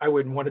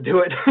want to do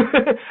it.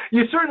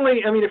 You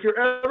certainly, I mean, if you're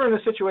ever in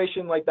a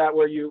situation like that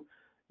where you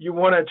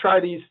want to try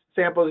these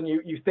samples and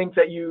you think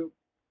that you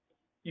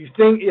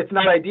think it's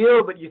not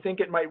ideal, but you think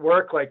it might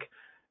work, like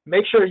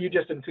make sure you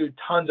just include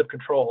tons of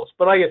controls.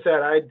 But like I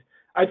said,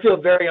 I'd feel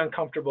very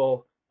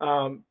uncomfortable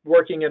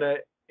working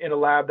in a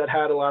lab that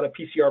had a lot of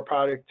PCR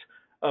product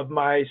of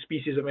my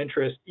species of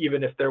interest,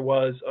 even if there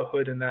was a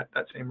hood in that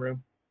same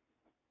room.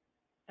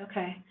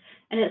 Okay.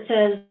 And it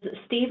says,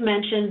 Steve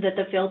mentioned that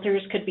the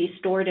filters could be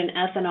stored in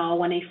ethanol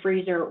when a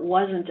freezer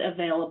wasn't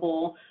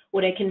available.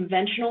 Would a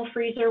conventional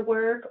freezer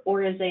work,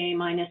 or is a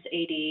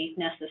 -80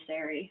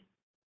 necessary?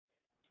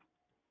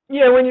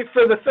 Yeah,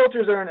 for the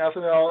filters that are in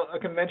ethanol, a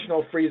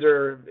conventional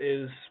freezer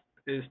is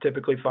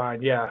typically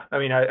fine. Yeah, I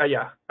mean,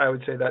 I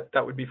would say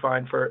that would be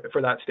fine for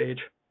that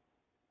stage.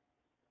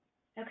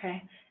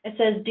 Okay. It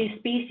says, do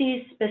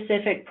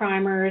species-specific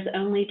primers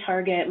only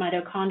target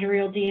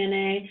mitochondrial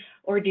DNA,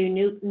 or do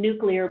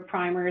nuclear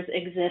primers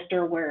exist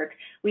or work?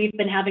 We've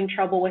been having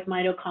trouble with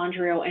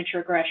mitochondrial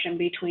introgression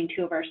between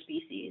two of our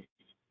species.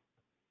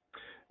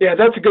 Yeah,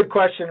 that's a good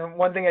question.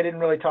 One thing I didn't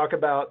really talk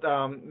about,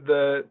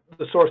 the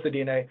source of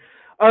DNA.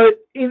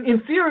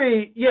 In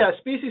theory, yeah,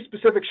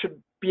 species-specific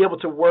should be able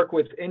to work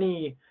with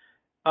any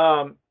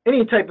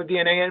type of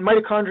DNA, and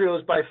mitochondrial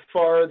is by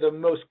far the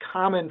most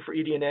common for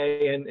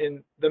eDNA,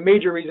 and the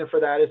major reason for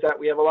that is that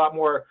we have a lot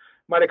more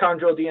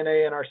mitochondrial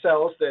DNA in our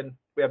cells than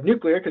we have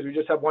nuclear, because we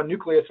just have one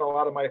nucleus and a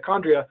lot of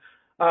mitochondria.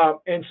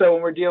 And so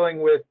when we're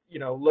dealing with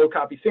low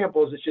copy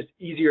samples, it's just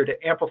easier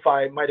to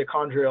amplify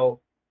mitochondrial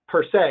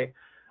per se.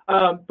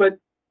 So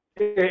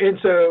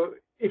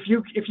if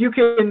you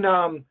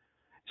can,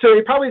 so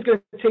it probably is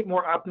going to take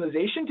more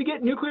optimization to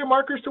get nuclear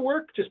markers to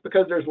work, just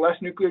because there's less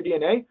nuclear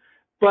DNA.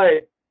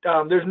 But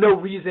there's no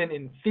reason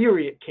in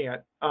theory it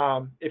can't,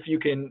 if you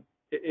can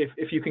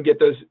get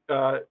those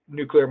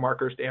nuclear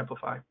markers to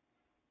amplify.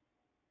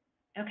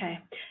 Okay,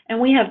 and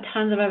we have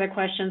tons of other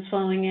questions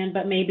flowing in,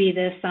 but maybe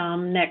this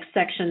next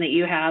section that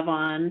you have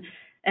on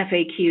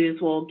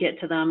FAQs, we'll get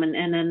to them,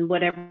 and then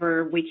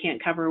whatever we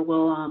can't cover,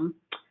 we'll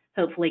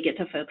hopefully get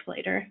to folks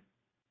later.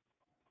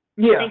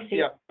 Yeah, Thanks, Steve.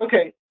 yeah.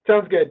 Okay,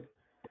 sounds good.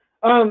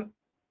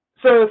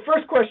 So the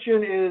first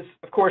question is,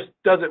 of course,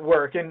 does it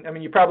work? And I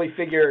mean, you probably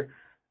figure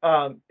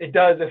it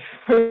does if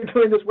we're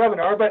doing this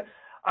webinar, but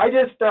I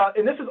just,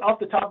 and this is off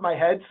the top of my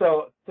head,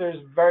 so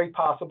there's very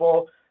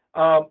possible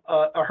a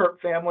herp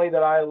family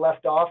that I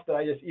left off that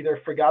I just either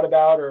forgot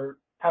about or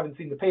haven't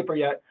seen the paper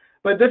yet.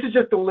 But this is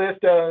just a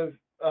list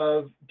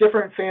of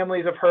different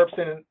families of herps,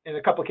 and in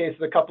a couple of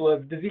cases, a couple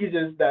of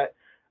diseases that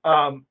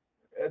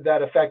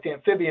affect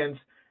amphibians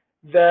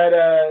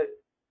that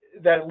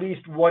at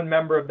least one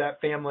member of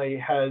that family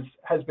has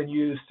been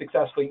used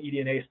successfully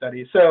in eDNA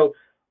studies. So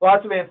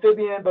lots of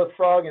amphibian, both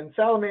frog and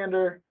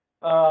salamander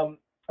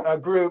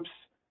groups,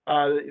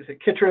 is it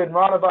chytrid and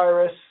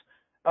ranavirus,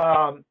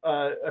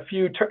 a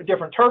few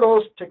different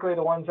turtles, particularly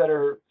the ones that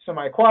are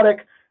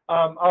semi-aquatic.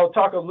 I'll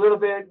talk a little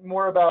bit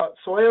more about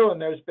soil,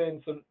 and there's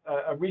been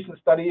a recent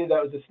study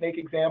that was a snake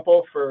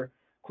example for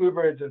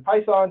clubrids and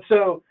pythons.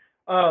 So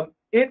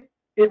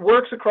it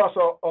works across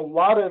a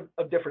lot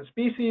of different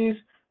species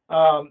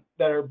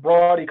that are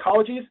broad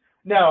ecologies.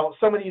 Now,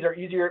 some of these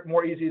are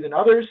more easy than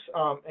others,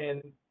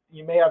 and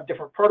you may have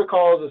different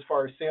protocols as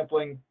far as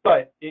sampling,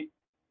 but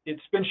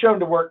it's been shown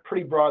to work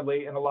pretty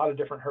broadly in a lot of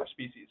different herp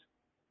species.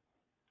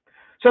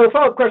 So the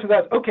follow-up question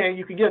is, okay,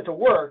 you can get it to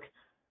work,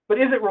 but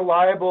is it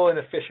reliable and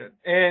efficient?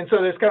 And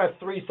so there's kind of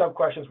three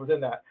sub-questions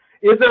within that.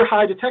 Is there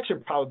high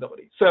detection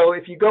probability? So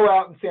if you go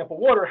out and sample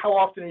water, how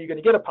often are you going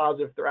to get a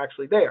positive if they're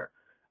actually there?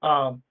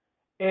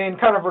 And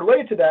kind of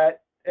related to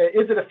that,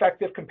 is it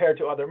effective compared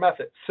to other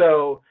methods?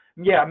 So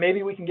yeah,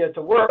 maybe we can get it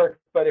to work,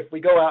 but if we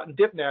go out and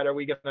dip net, are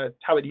we going to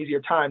have an easier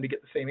time to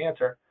get the same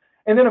answer?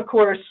 And then of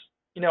course,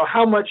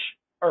 how much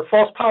are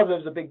false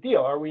positives a big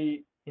deal? Are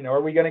we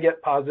going to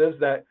get positives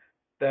that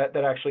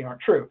actually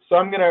aren't true? So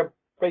I'm going to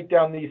break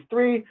down these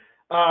three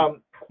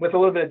with a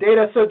little bit of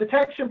data. So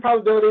detection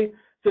probability.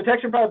 So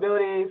detection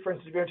probability, for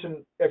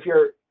instance, if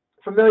you're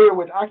familiar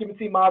with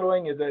occupancy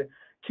modeling, is a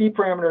key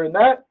parameter in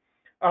that.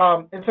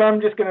 And so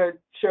I'm just going to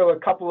show a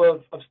couple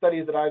of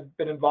studies that I've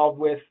been involved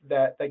with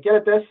that get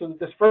at this. So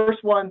this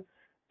first one,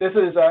 this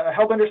is a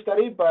Hellbender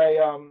study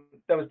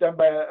that was done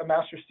by a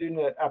master's student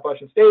at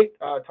Appalachian State,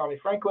 Tommy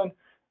Franklin,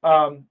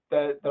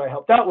 that I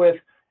helped out with.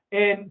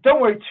 And don't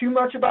worry too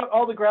much about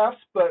all the graphs,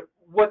 but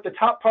what the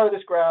top part of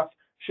this graph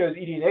shows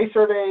eDNA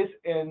surveys,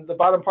 and the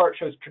bottom part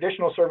shows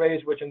traditional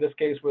surveys, which in this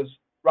case was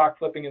rock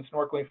flipping and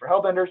snorkeling for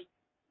hellbenders.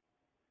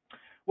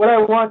 What I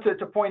want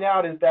to point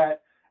out is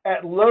that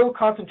at low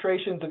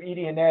concentrations of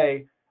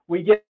eDNA,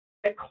 we get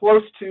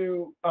close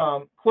to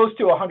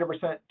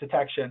 100%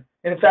 detection.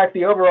 And in fact,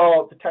 the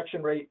overall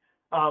detection rate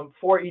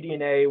for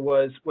eDNA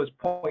was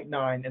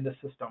 0.9 in the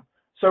system,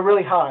 so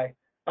really high.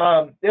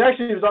 It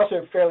actually was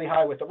also fairly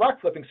high with the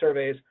rock flipping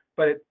surveys,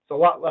 but it's a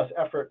lot less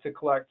effort to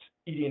collect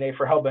eDNA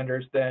for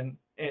hellbenders than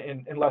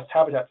in less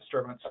habitat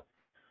disturbance.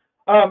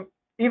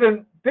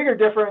 Even bigger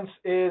difference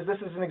is this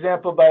is an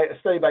example by a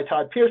study by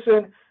Todd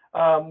Pearson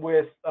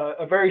with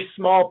a very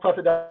small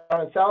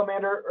plethodonid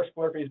salamander,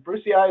 Urspilurpes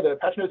brucei, the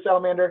patchnose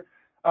salamander,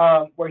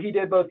 where he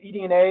did both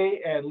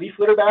eDNA and leaf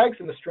litter bags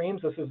in the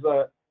streams. This is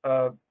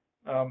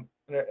an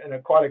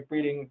aquatic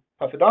breeding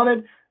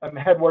plethodonid,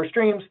 headwater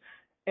streams.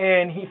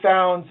 And he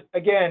found,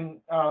 again,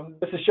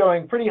 this is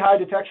showing pretty high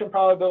detection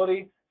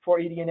probability for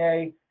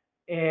eDNA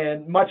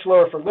and much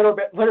lower for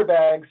litter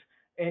bags.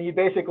 And you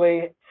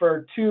basically,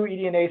 for 2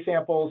 eDNA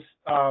samples,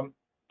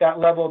 that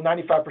level of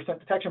 95%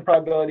 detection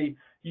probability,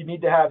 you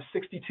need to have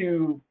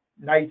 62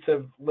 nights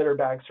of litter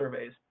bag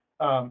surveys.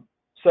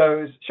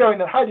 So it's showing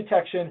that high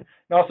detection,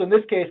 and also in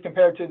this case,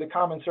 compared to the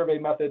common survey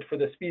method for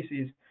the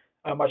species,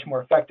 much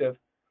more effective.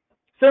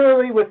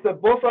 Similarly, with the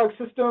bullfrog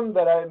system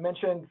that I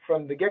mentioned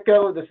from the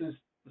get-go, this is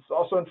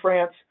also in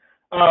France.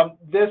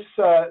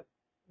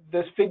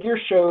 This figure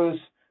shows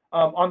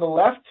on the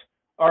left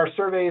are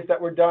surveys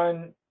that were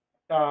done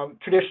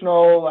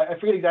traditional, I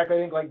forget exactly, I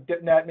think like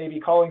DipNet, maybe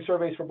calling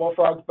surveys for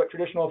bullfrogs, but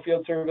traditional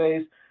field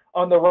surveys.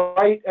 On the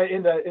right,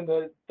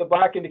 the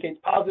black indicates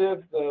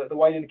positive, the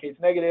white indicates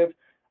negative.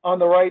 On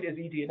the right is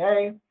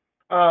eDNA,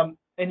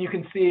 and you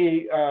can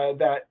see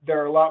that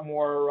there are a lot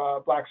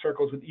more black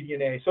circles with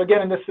eDNA. So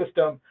again, in this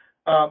system,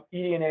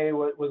 eDNA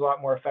was a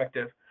lot more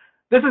effective.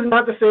 This is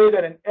not to say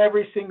that in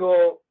every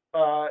single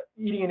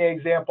eDNA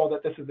example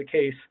that this is the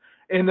case.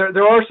 And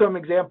there are some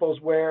examples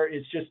where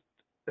it's just,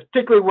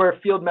 particularly where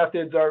field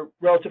methods are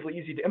relatively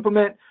easy to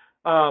implement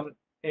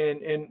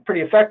and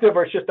pretty effective,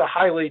 or it's just a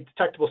highly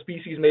detectable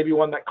species, maybe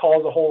one that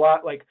calls a whole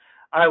lot. Like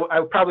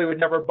I probably would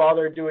never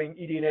bother doing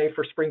eDNA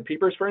for spring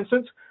peepers, for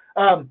instance.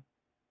 So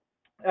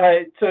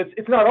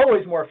it's not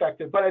always more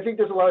effective, but I think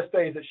there's a lot of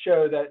studies that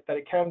show that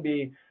it can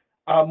be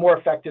more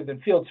effective than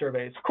field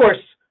surveys. Of course,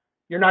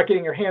 you're not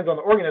getting your hands on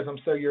the organism,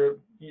 so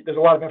there's a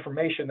lot of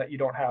information that you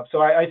don't have.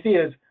 So I see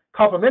it as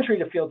complementary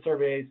to field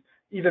surveys,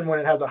 even when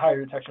it has a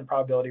higher detection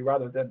probability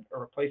rather than a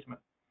replacement.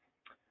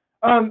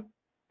 And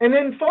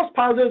then false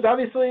positives,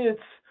 obviously,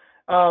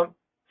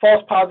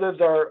 false positives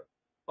are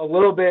a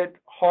little bit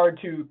hard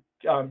to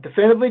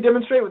definitively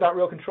demonstrate without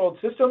real controlled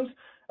systems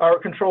or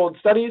controlled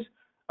studies.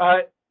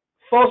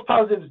 False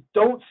positives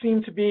don't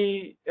seem to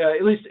be,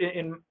 at least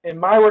in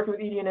my work with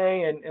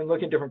eDNA and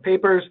looking at different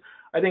papers,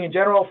 I think in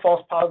general,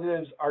 false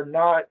positives are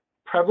not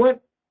prevalent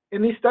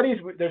in these studies.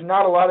 There's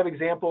not a lot of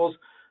examples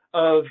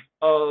of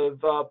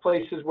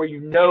places where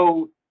you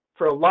know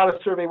for a lot of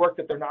survey work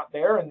that they're not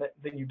there and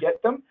then you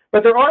get them.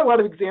 But there are a lot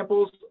of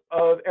examples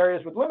of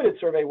areas with limited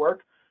survey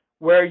work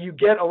where you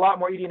get a lot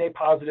more eDNA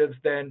positives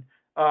than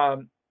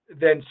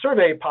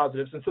survey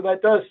positives. And so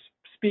that does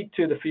speak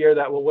to the fear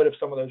that, well, what if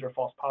some of those are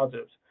false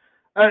positives?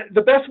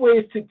 The best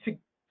way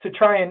to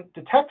try and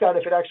detect that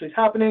if it actually is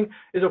happening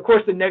is, of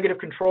course, the negative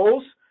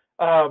controls.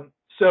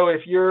 So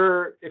if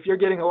you're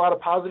getting a lot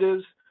of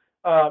positives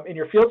in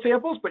your field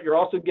samples, but you're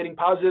also getting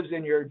positives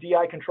in your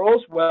DI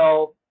controls,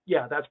 well,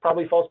 yeah, that's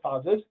probably false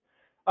positives.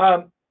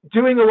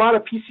 Doing a lot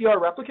of PCR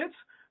replicates.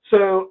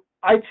 So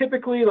I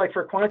typically, like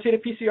for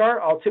quantitative PCR,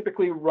 I'll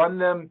typically run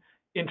them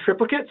in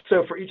triplicates.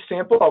 So for each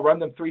sample, I'll run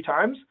them 3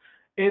 times.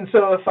 And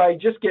so if I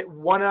just get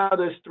 1 out of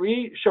those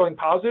 3 showing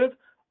positive,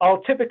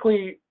 I'll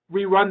typically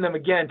rerun them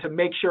again to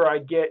make sure I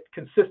get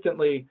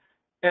consistently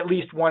at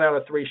least 1 out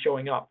of 3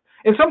 showing up.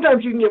 And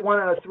sometimes you can get 1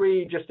 out of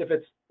 3 just if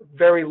it's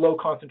very low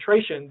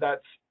concentration.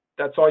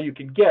 That's all you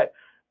can get.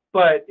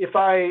 But if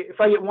I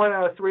get 1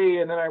 out of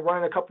 3 and then I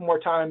run a couple more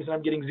times and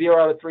I'm getting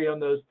 0 out of 3 on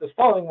those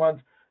following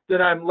ones,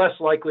 then I'm less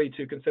likely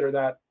to consider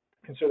that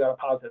a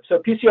positive. So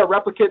PCR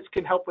replicates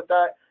can help with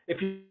that. If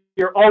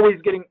you're always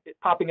getting it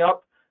popping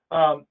up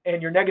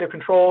and your negative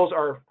controls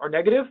are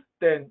negative,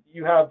 then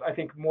you have, I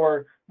think,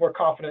 more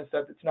confidence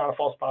that it's not a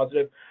false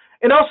positive.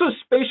 And also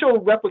spatial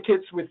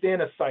replicates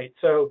within a site.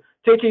 So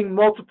taking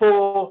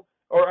multiple,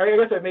 or I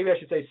guess maybe I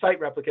should say site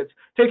replicates,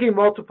 taking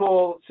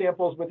multiple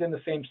samples within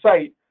the same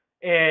site.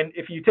 And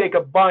if you take a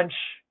bunch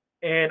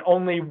and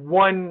only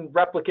 1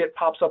 replicate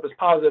pops up as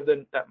positive,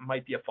 then that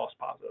might be a false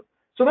positive.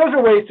 So those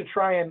are ways to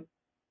try and,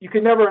 you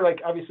can never like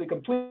obviously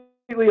completely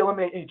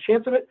eliminate any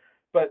chance of it,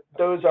 but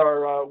those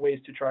are ways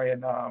to try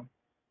and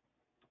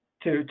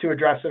to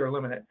address it or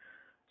eliminate it.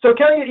 So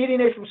can I get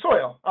eDNA from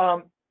soil?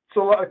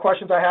 So a lot of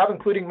questions I have,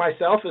 including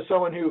myself as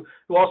someone who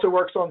also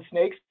works on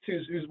snakes,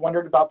 who's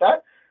wondered about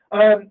that.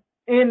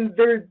 And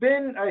there's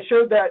been, I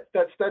showed that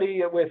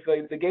study with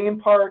the game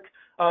park.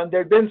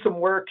 There'd been some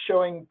work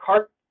showing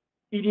carp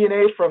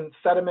eDNA from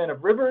sediment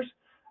of rivers,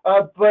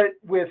 but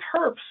with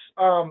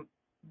herps,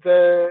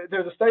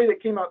 there's a study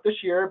that came out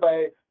this year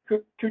by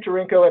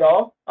Kucharenko et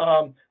al.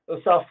 Of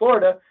South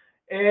Florida,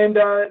 and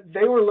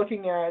they were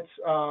looking at,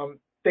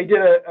 they did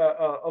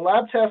a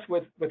lab test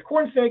with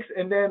corn snakes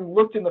and then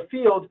looked in the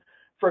field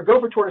for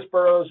gopher tortoise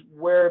burrows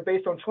where,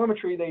 based on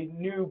telemetry, they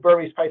knew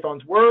Burmese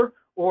pythons were,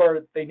 or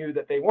they knew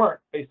that they weren't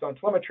based on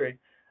telemetry.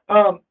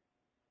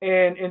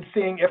 and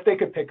seeing if they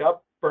could pick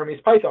up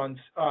Burmese pythons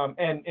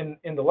and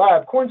in the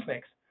lab corn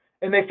snakes.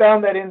 And they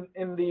found that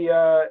in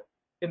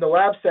the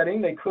lab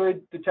setting they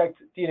could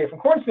detect DNA from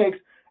corn snakes,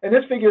 and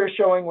this figure is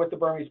showing with the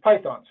Burmese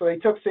python. So they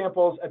took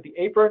samples at the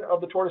apron of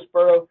the tortoise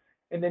burrow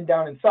and then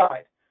down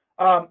inside.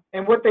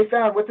 And what they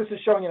found, what this is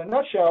showing in a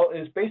nutshell,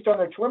 is based on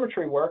their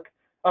telemetry work,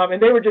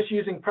 and they were just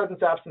using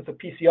presence absence of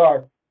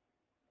PCR.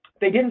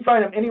 They didn't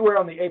find them anywhere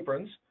on the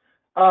aprons,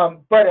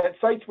 but at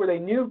sites where they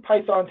knew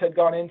pythons had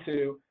gone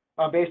into,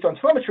 based on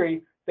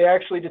telemetry, they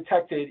actually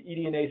detected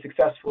eDNA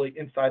successfully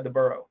inside the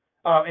burrow.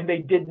 And they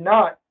did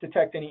not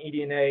detect any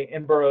eDNA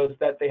in burrows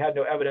that they had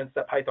no evidence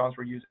that pythons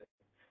were using.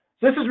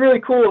 So this is really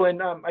cool,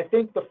 and I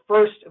think the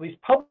first, at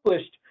least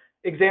published,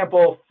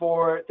 example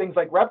for things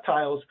like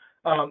reptiles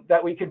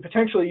that we can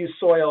potentially use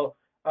soil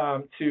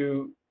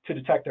to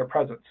detect their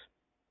presence.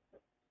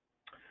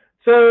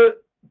 So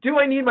do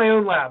I need my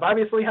own lab?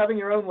 Obviously, having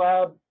your own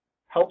lab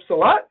helps a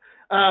lot.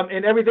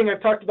 And everything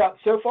I've talked about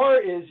so far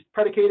is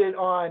predicated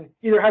on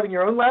either having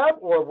your own lab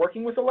or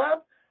working with a lab.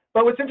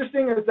 But what's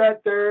interesting is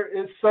that there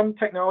is some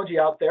technology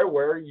out there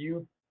where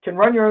you can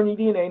run your own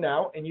eDNA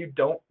now and you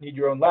don't need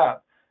your own lab.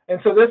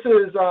 And so this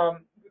is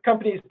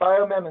companies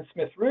Biomem and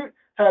Smith Root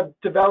have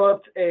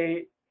developed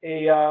a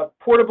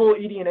portable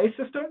eDNA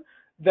system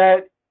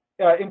that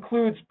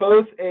includes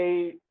both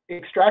a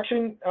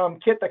extraction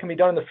kit that can be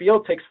done in the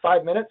field, takes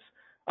 5 minutes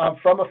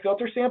from a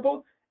filter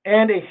sample,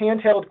 and a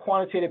handheld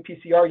quantitative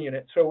PCR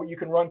unit, so you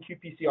can run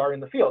qPCR in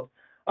the field.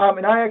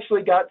 And I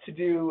actually got to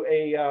do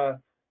a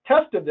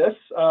test of this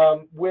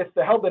with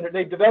the Hellbender.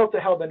 They've developed a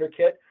Hellbender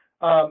kit,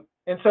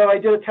 and so I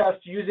did a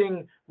test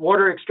using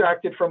water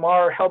extracted from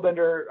our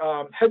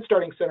Hellbender head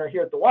starting center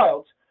here at the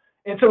Wilds.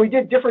 And so we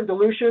did different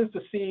dilutions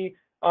to see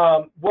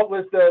what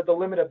was the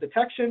limit of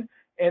detection,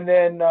 and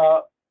then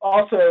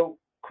also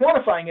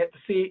quantifying it to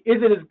see,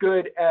 is it as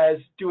good as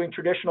doing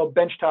traditional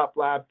benchtop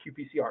lab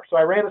qPCR. So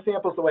I ran the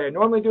samples the way I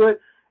normally do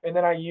it, and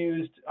then I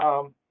used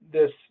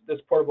this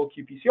portable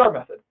qPCR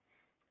method.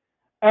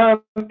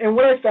 And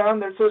what I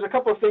found, so there's a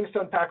couple of things to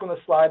unpack on the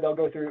slide that I'll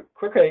go through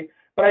quickly,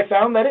 but I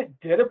found that it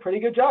did a pretty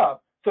good job.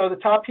 So the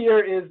top here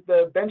is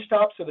the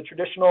benchtop, so the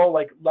traditional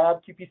like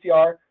lab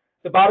qPCR.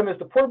 The bottom is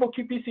the portable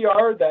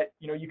qPCR that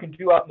you can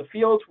do out in the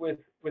field with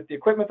the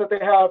equipment that they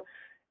have.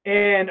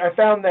 And I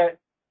found that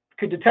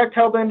could detect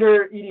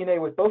Hellbender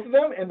eDNA with both of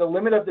them, and the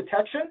limit of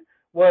detection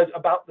was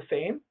about the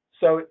same.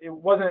 So it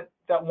wasn't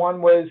that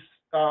one was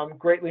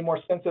greatly more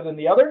sensitive than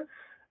the other.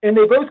 And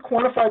they both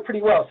quantified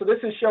pretty well. So this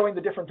is showing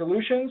the different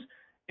dilutions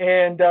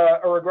and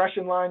a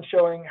regression line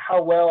showing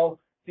how well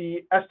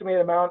the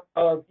estimated amount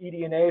of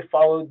eDNA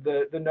followed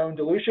the known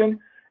dilution.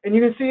 And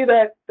you can see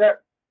that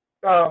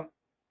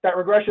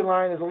regression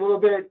line is a little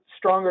bit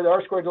stronger. The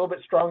R-squared is a little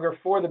bit stronger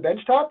for the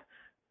benchtop,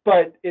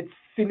 but it's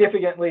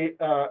significantly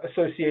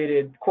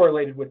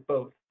correlated with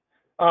both.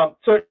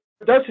 So it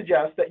does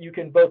suggest that you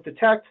can both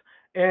detect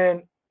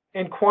and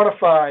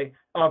quantify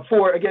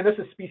for, again, this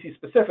is species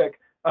specific,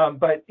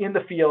 but in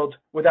the field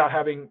without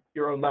having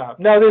your own lab.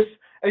 Now this,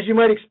 as you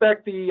might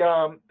expect,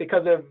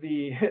 because of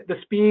the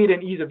speed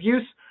and ease of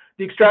use,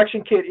 the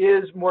extraction kit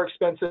is more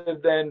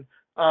expensive than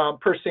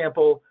per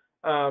sample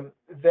than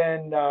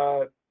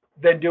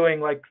doing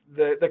like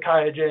the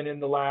QIAGEN in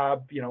the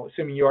lab,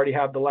 assuming you already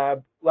have the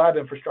lab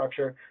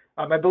infrastructure.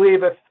 I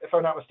believe, if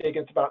I'm not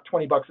mistaken, it's about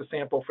 $20 a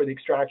sample for the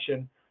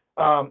extraction.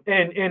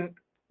 And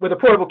with a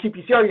portable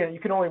qPCR unit, you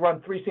can only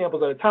run 3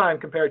 samples at a time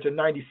compared to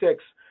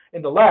 96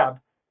 in the lab.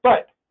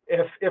 But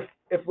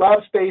if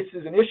lab space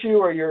is an issue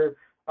or you're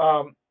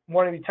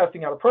wanting to be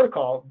testing out a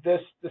protocol,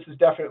 this is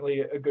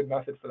definitely a good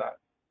method for that.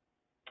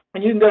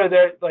 And you can go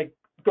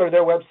to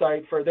their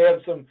website for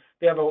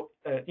they have a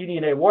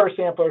eDNA water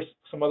sampler,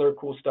 some other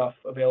cool stuff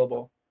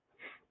available.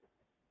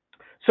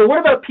 So what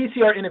about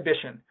PCR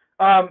inhibition?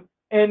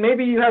 And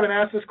maybe you haven't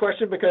asked this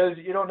question because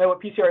you don't know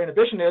what PCR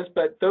inhibition is,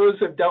 but those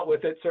who have dealt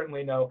with it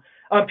certainly know.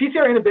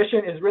 PCR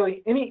inhibition is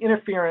really any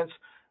interference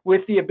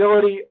with the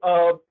ability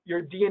of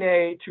your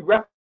DNA to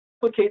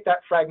replicate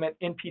that fragment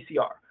in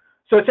PCR.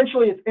 So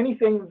essentially, it's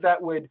anything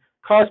that would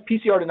cause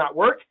PCR to not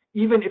work,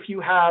 even if you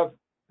have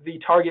the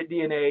target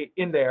DNA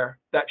in there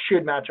that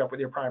should match up with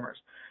your primers.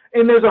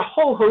 And there's a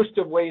whole host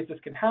of ways this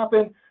can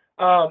happen,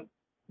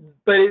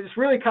 but it's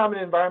really common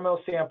in environmental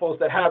samples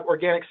that have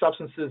organic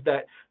substances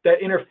that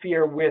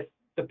interfere with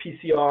the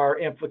PCR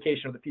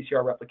amplification of the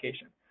PCR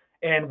replication.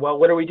 And well,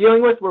 what are we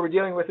dealing with? Well, we're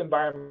dealing with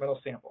environmental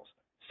samples.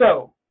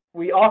 So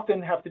we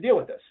often have to deal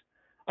with this,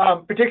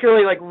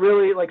 particularly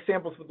really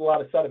samples with a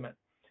lot of sediment.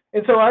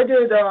 And so I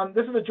did,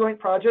 this is a joint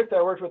project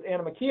I worked with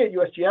Anna McKee at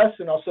USGS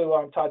and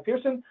also Todd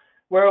Pearson,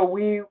 where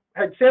we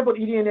had sampled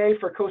eDNA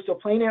for coastal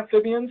plain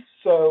amphibians,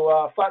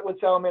 so flatwood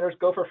salamanders,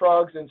 gopher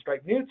frogs, and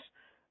striped newts,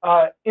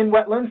 in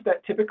wetlands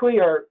that typically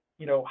are,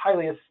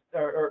 highly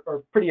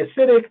or pretty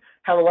acidic,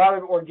 have a lot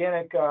of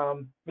organic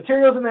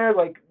materials in there.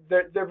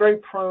 They're very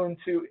prone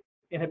to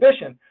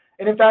inhibition.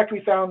 And in fact,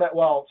 we found that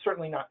while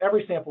certainly not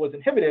every sample was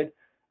inhibited,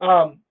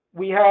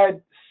 we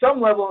had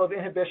some level of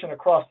inhibition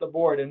across the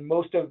board in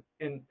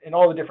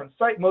all the different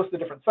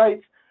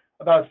sites,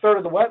 about a third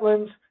of the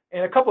wetlands,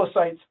 and a couple of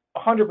sites,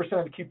 100%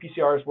 of the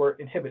qPCRs were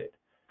inhibited.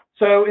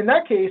 So in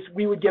that case,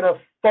 we would get a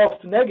false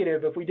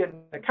negative if we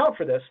didn't account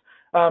for this,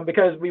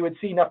 because we would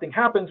see nothing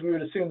happens. We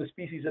would assume the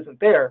species isn't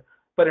there,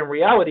 but in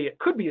reality, it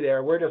could be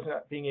there. We're just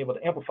not being able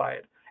to amplify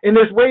it. And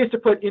there's ways to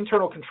put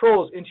internal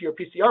controls into your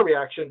PCR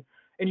reaction,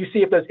 and you see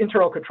if those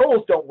internal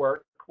controls don't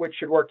work, which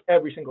should work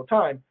every single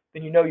time,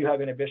 then you know you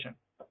have inhibition.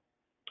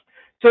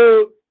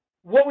 So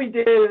what we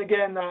did, and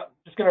again,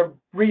 just going to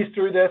breeze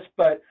through this,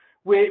 but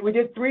we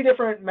did 3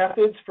 different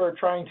methods for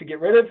trying to get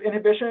rid of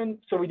inhibition.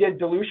 So we did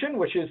dilution,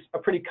 which is a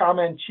pretty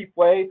common, cheap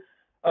way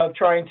of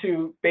trying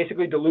to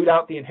basically dilute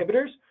out the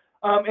inhibitors.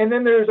 And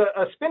then there's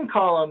a spin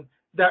column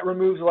that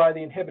removes a lot of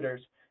the inhibitors.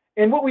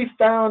 And what we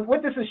found,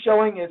 what this is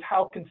showing is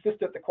how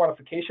consistent the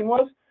quantification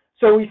was.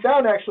 So we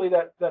found actually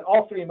that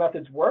all 3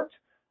 methods worked,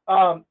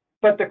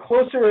 but the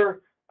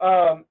closer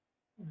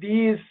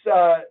these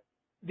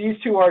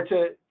 2 are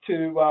to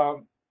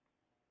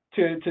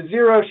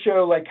 0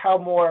 show like how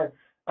more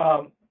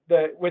on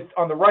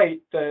the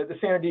right, the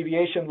standard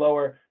deviation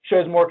lower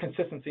shows more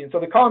consistency. And so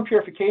the column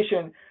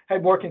purification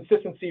had more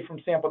consistency from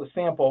sample to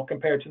sample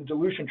compared to the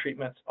dilution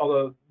treatments,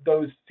 although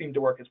those seem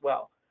to work as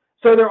well.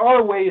 So there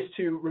are ways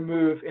to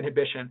remove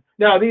inhibition.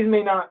 Now, these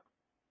may not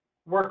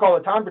work all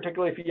the time,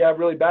 particularly if you have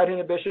really bad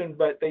inhibition,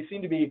 but they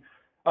seem to be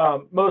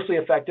mostly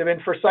effective.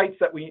 And for studies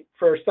that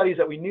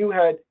we knew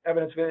had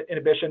evidence of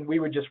inhibition, we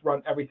would just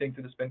run everything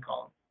through the spin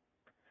column.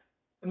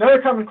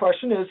 Another common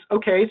question is,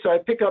 okay, so I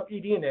pick up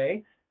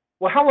eDNA.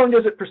 Well, how long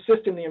does it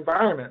persist in the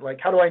environment? Like,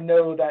 how do I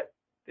know that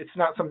it's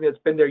not something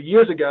that's been there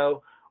years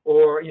ago,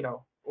 or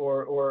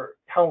or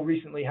how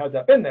recently has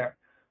that been there?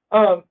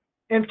 And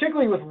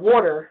particularly with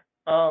water,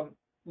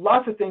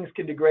 lots of things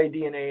can degrade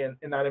DNA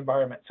in that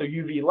environment. So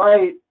UV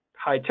light,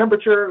 high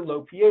temperature,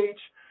 low pH,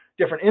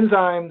 different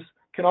enzymes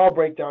can all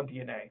break down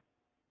DNA.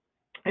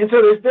 And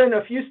so there's been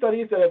a few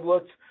studies that have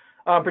looked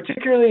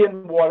particularly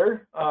in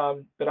water,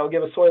 but I'll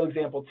give a soil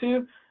example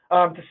too,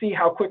 to see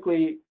how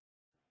quickly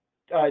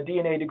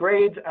DNA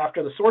degrades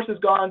after the source is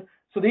gone.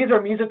 So these are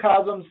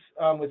mesocosms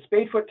with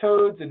spadefoot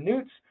toads and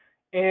newts,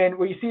 and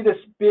where you see this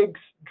big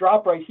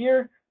drop right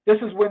here, this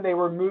is when they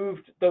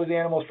removed those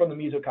animals from the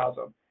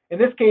mesocosm. In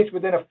this case,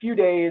 within a few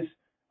days,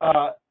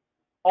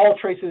 all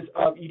traces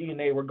of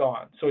eDNA were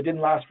gone, so it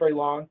didn't last very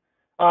long.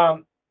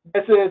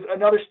 This is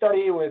another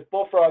study with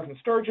bullfrogs and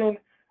sturgeon.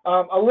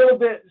 A little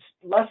bit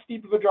less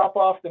steep of a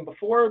drop-off than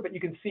before, but you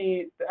can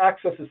see the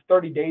axis is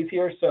 30 days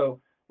here, so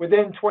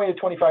within 20 to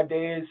 25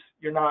 days,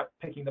 you're not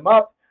picking them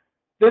up.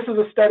 This is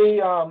a study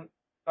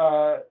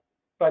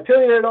by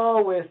Pillier et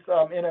al. With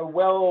in a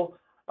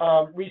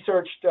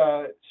well-researched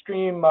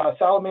stream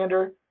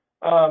salamander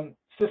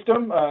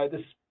system,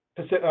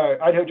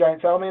 Idaho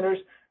giant salamanders.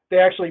 They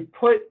actually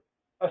put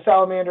a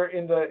salamander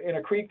in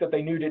a creek that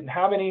they knew didn't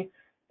have any,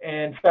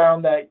 and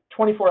found that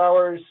 24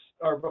 hours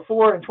or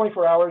before, in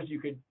 24 hours, you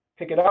could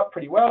pick it up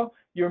pretty well.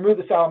 You remove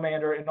the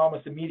salamander, and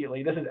almost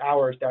immediately, this is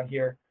hours down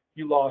here,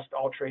 you lost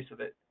all trace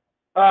of it.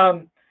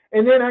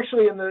 And then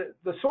actually in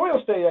the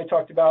soil study I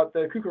talked about,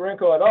 the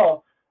Kukurenko et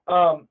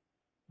al.,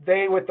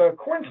 they, with the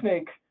corn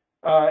snake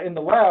in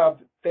the lab,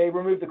 they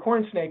removed the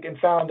corn snake and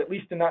found, at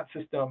least in that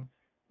system,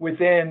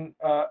 within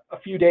a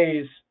few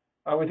days,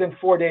 within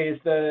 4 days,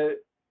 the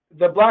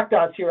black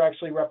dots here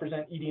actually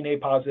represent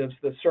eDNA positives.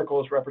 The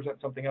circles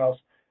represent something else.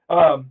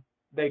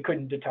 They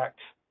couldn't detect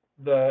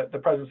the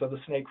presence of the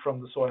snake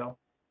from the soil.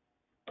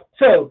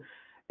 So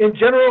in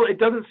general, it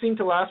doesn't seem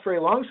to last very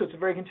long, so it's a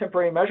very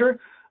contemporary measure.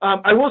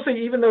 I will say,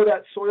 even though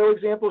that soil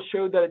example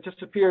showed that it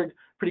disappeared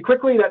pretty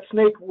quickly, that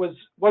snake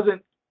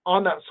wasn't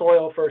on that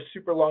soil for a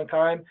super long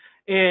time,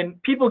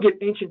 and people get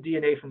ancient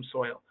DNA from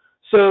soil.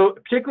 So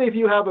particularly if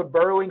you have a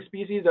burrowing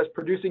species that's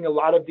producing a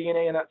lot of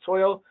DNA in that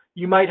soil,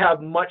 you might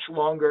have much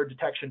longer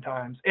detection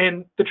times.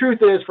 And the truth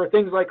is, for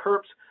things like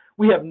herps,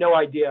 we have no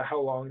idea how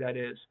long that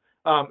is.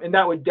 And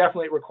that would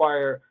definitely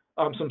require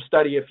some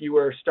study if you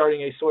were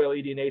starting a soil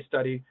eDNA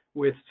study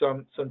with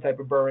some type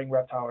of burrowing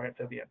reptile or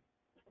amphibian.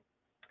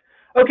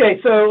 Okay,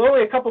 so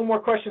only a couple more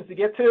questions to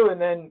get to,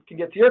 and then can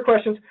get to your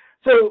questions.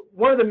 So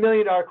one of the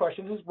million-dollar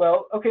questions is,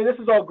 well, okay, this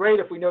is all great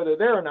if we know they're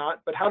there or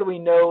not, but how do we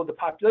know the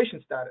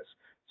population status?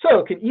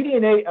 So can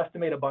eDNA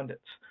estimate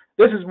abundance?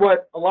 This is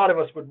what a lot of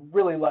us would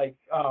really like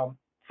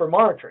for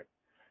monitoring.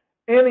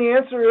 And the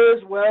answer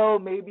is, well,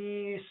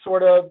 maybe,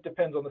 sort of,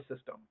 depends on the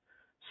system.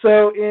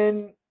 So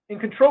in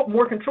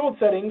more controlled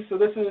settings, so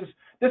this is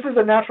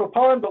a natural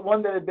pond, but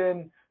one that had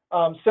been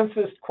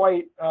censused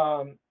quite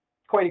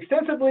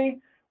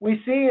extensively. We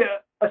see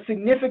a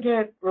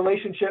significant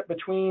relationship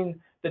between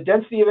the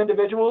density of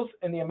individuals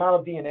and the amount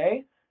of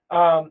DNA.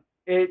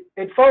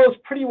 It follows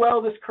pretty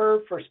well this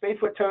curve for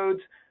spadefoot toads.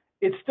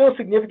 It's still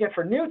significant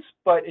for newts,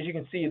 but as you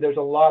can see, there's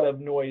a lot of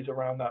noise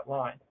around that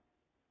line.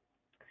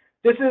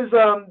 This is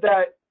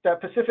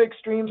that Pacific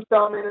stream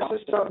salamander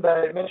system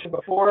that I mentioned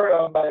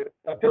before by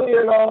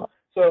Pillier et al.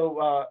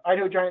 So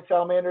Idaho giant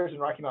salamanders and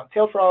Rocky Mountain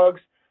tail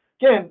frogs.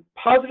 Again,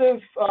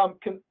 positive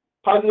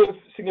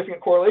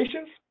significant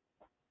correlations.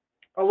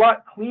 A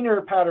lot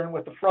cleaner pattern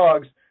with the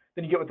frogs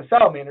than you get with the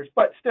salamanders,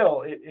 but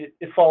still it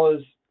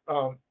follows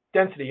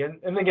density.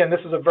 And again,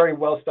 this is a very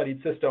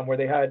well-studied system where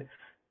they had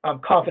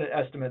confident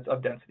estimates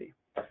of density.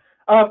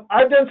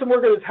 I've done some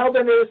work with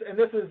hellbenders, and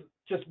this is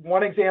just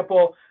one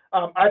example.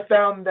 I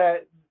found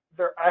that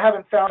I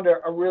haven't found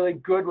a really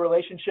good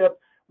relationship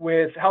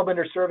with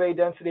hellbender survey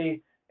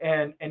density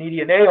and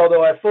eDNA,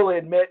 although I fully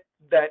admit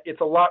that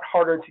it's a lot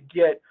harder to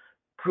get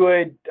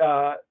good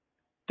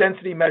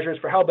density measures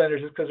for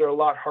hellbenders because they're a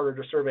lot harder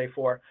to survey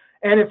for.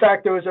 And in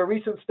fact, there was a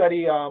recent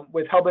study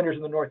with hellbenders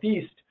in the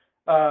Northeast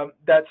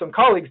that some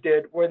colleagues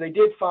did where they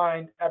did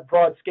find at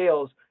broad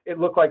scales, it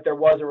looked like there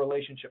was a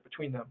relationship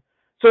between them.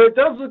 So it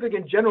does look like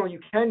in general, you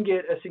can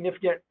get a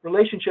significant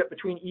relationship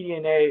between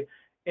eDNA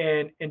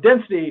and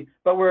density,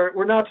 but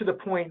we're not to the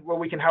point where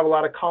we can have a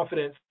lot of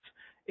confidence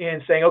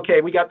in saying,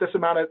 okay, we got this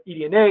amount of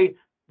eDNA,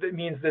 that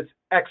means that's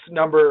X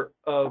number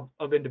of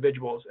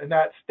individuals. And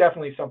that's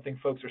definitely something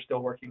folks are still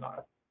working on.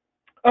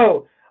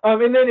 Oh,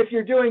 and then if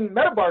you're doing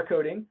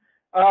metabarcoding,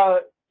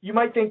 you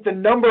might think the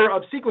number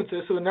of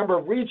sequences, so the number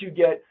of reads you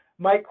get,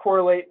 might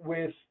correlate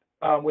with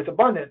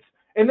abundance.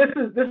 And this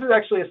is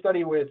actually a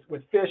study with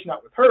fish,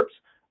 not with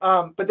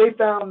herps. But they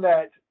found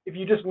that if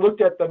you just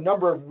looked at the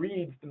number of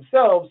reads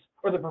themselves,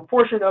 or the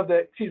proportion of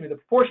the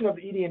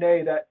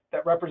eDNA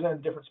that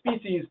represented different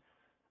species,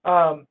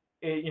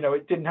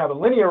 it didn't have a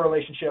linear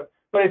relationship.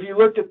 But if you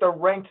looked at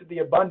the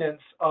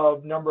abundance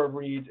of number of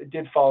reads, it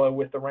did follow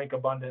with the rank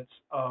abundance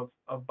of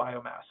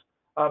biomass.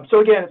 So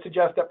again, it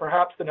suggests that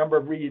perhaps the number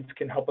of reads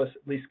can help us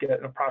at least get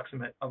an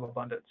approximate of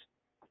abundance.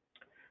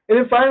 And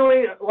then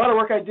finally, a lot of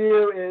work I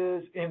do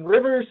is in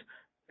rivers.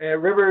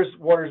 Rivers,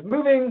 water's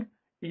moving,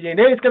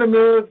 eDNA is going to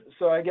move.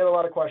 So I get a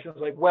lot of questions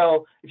like,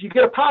 well, if you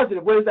get a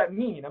positive, what does that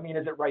mean? I mean,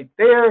 is it right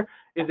there?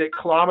 Is it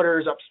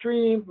kilometers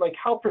upstream? Like,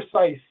 how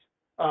precise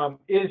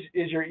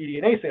is your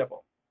eDNA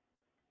sample?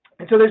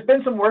 And so there's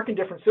been some work in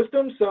different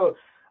systems. So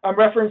I'm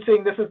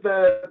referencing, this is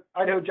the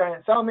Idaho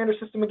giant salamander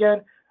system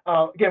again.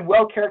 Again,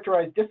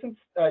 well-characterized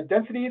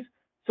densities.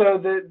 So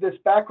this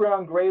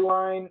background gray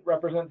line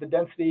represents the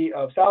density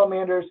of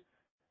salamanders.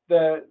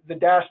 The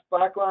dashed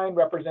black line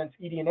represents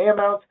eDNA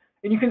amounts.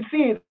 And you can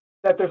see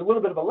that there's a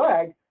little bit of a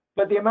lag,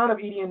 but the amount of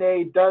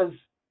eDNA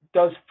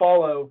does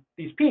follow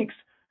these peaks.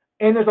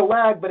 And there's a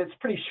lag, but it's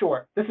pretty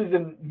short. This is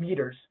in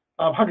meters,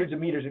 hundreds of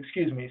meters,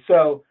 excuse me.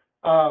 So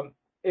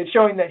it's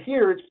showing that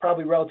here it's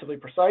probably relatively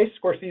precise.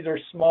 Of course, these are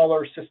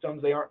smaller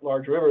systems. They aren't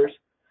large rivers.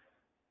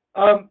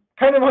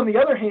 Kind of on the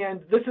other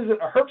hand, this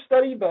isn't a herp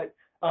study, but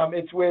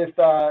it's with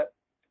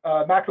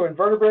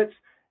macroinvertebrates.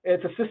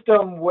 It's a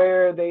system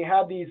where they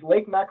have these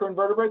lake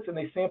macroinvertebrates and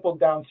they sampled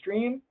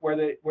downstream where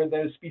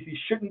those species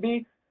shouldn't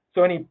be.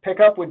 So any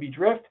pickup would be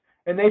drift.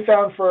 And they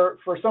found for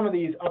some of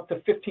these up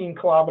to 15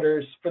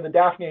 kilometers, for the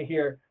Daphnia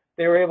here,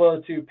 they were able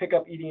to pick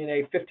up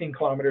eDNA 15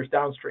 kilometers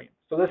downstream.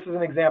 So this is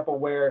an example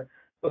where it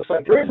looks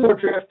like there is no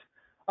drift.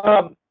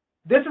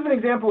 This is an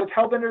example with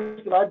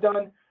hellbenders that I've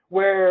done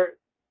where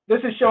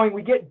this is showing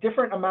we get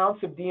different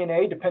amounts of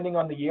DNA depending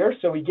on the year.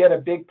 So we get a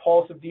big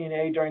pulse of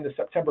DNA during the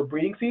September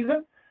breeding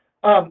season.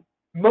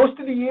 Most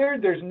of the year,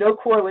 there's no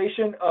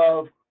correlation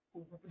of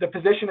the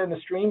position in the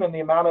stream and the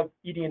amount of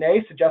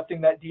eDNA,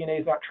 suggesting that DNA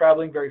is not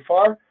traveling very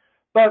far.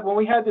 But when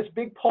we had this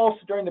big pulse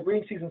during the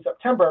breeding season in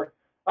September,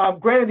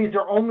 granted, these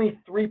are only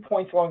 3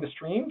 points along the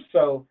stream,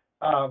 so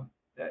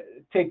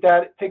take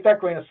that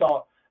grain of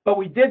salt. But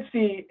we did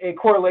see a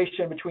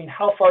correlation between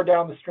how far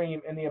down the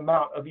stream and the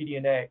amount of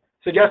eDNA,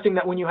 suggesting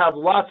that when you have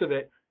lots of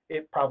it,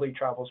 it probably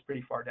travels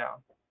pretty far down.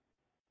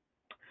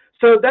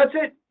 So that's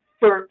it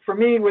for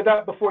me with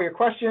that before your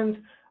questions.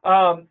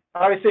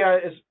 Obviously,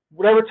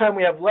 whatever time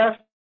we have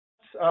left,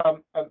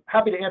 I'm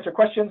happy to answer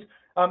questions.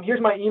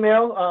 Here's my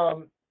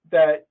email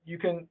that you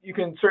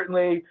can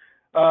certainly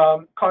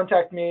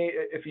contact me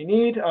if you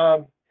need.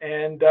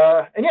 And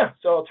yeah,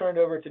 so I'll turn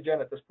it over to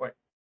Jen at this point.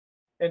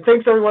 And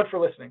thanks everyone for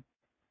listening.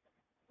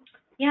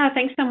 Yeah,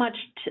 thanks so much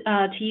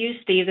to you,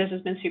 Steve. This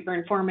has been super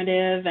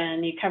informative,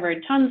 and you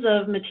covered tons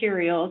of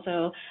material.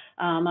 So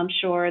I'm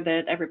sure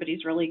that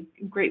everybody's really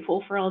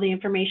grateful for all the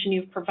information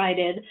you've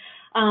provided.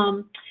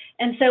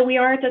 And so we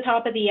are at the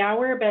top of the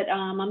hour, but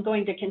I'm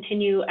going to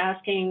continue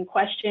asking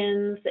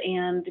questions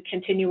and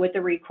continue with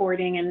the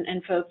recording,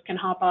 and folks can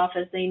hop off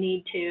as they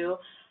need to.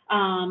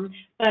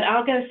 But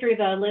I'll go through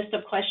the list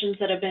of questions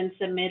that have been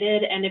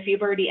submitted, and if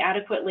you've already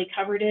adequately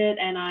covered it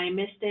and I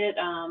missed it,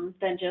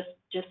 then just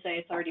say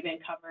it's already been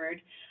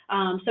covered.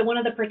 So one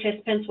of the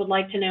participants would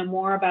like to know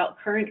more about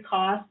current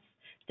costs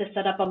to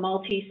set up a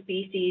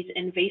multi-species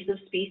invasive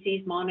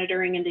species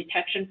monitoring and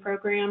detection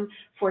program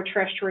for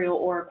terrestrial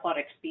or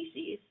aquatic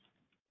species.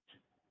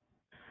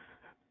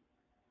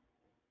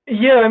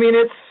 Yeah, I mean,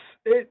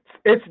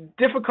 it's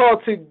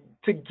difficult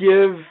to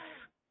give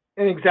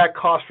an exact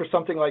cost for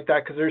something like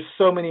that because there's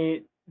so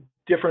many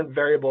different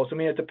variables. I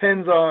mean, it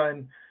depends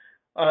on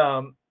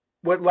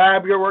what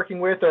lab you're working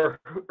with or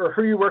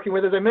who you're working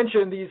with. As I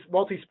mentioned, these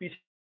multi-species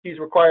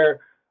require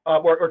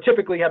or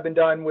typically have been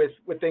done with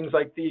things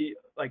like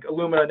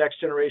Illumina next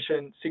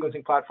generation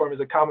sequencing platform is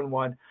a common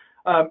one.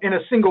 In a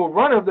single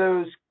run of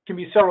those can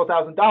be several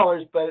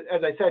 $1,000s, but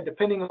as I said,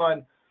 depending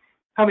on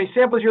how many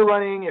samples you're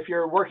running. If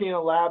you're working in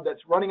a lab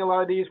that's running a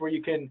lot of these, where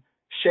you can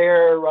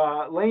share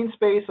lane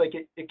space, like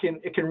it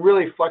can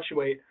really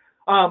fluctuate.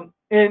 And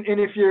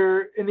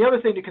the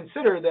other thing to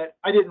consider that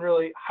I didn't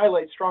really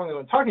highlight strongly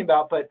when talking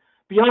about, but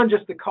beyond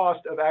just the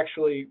cost of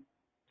actually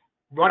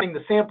running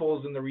the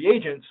samples and the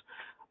reagents,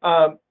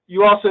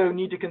 you also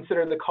need to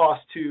consider the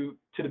cost to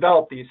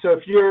develop these. So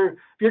if you're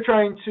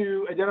trying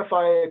to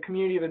identify a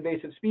community of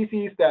invasive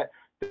species that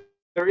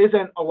there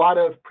isn't a lot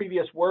of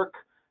previous work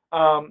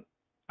done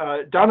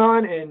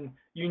on, and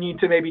you need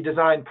to maybe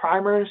design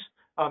primers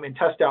and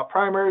test out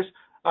primers,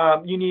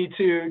 you need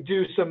to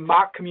do some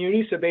mock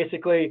communities. So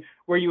basically,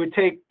 where you would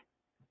take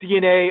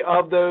DNA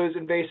of those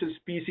invasive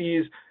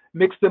species,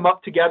 mix them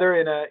up together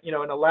in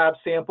a lab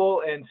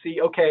sample, and see,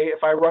 okay,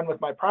 if I run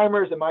with my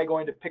primers, am I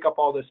going to pick up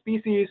all the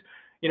species?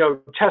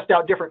 Test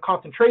out different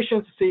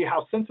concentrations to see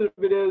how sensitive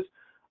it is.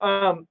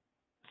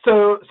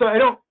 So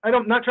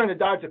I'm not trying to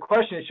dodge the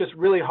question. It's just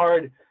really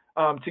hard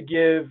to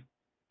give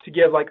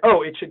like,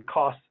 oh, it should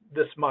cost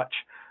this much.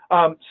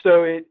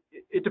 So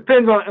it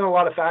depends on a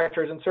lot of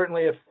factors, and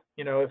certainly if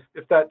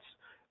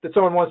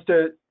someone wants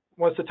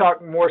to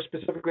talk more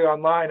specifically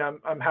online,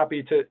 I'm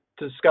happy to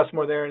discuss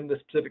more there in the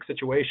specific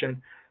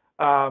situation.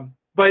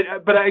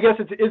 But I guess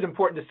it is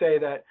important to say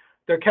that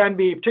there can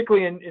be,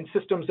 particularly in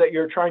systems that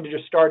you're trying to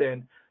just start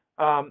in,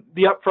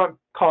 the upfront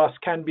costs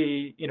can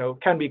be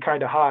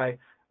kind of high,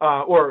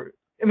 or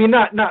I mean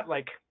not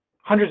like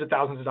hundreds of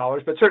thousands of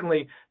dollars, but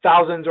certainly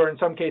thousands, or in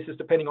some cases,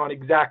 depending on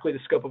exactly the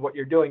scope of what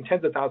you're doing,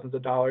 tens of thousands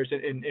of dollars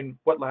in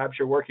what labs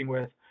you're working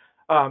with.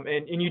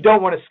 And you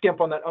don't want to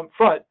skimp on that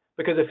upfront,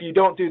 because if you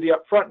don't do the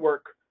upfront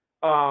work,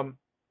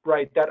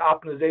 right, that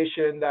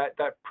optimization,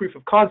 that proof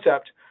of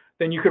concept,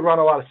 then you could run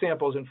a lot of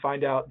samples and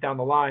find out down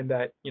the line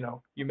that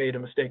you made a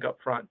mistake up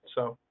front.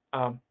 So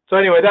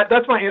anyway,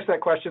 that's my answer to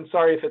that question.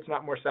 Sorry if it's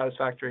not more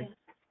satisfactory.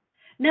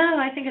 No,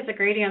 I think it's a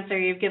great answer.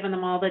 You've given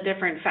them all the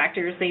different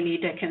factors they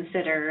need to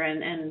consider,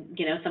 and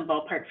some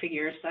ballpark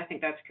figures. So I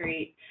think that's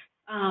great.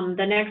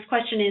 The next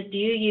question is, do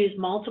you use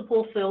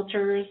multiple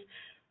filters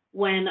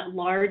when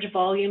large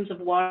volumes of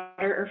water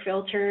are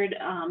filtered,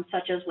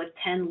 such as with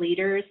 10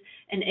 liters?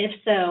 And if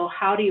so,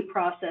 how do you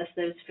process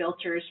those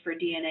filters for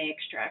DNA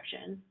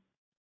extraction?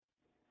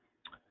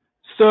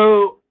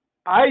 So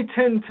I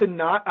tend to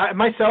not,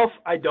 myself,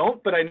 I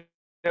don't, but I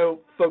know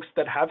folks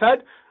that have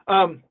had.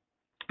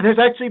 There's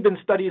actually been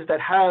studies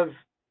that have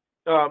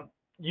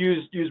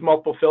used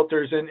multiple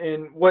filters,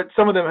 and what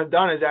some of them have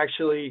done is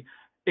actually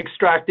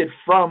extracted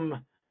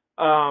from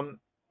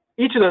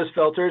each of those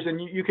filters, and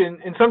you can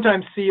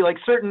sometimes see like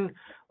certain,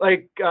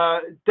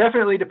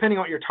 definitely depending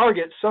on what your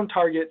targets, some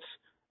targets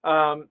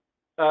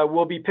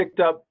will be picked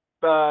up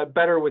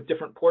better with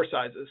different pore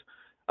sizes.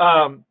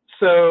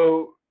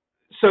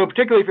 So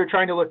particularly if you're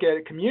trying to look at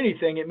a community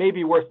thing, it may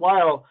be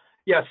worthwhile,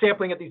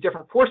 sampling at these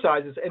different pore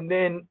sizes and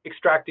then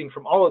extracting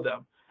from all of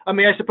them. I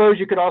mean, I suppose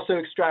you could also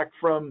extract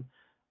from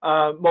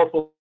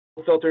multiple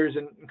filters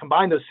and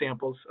combine those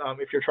samples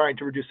if you're trying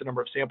to reduce the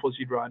number of samples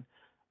you'd run.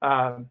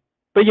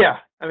 But yeah,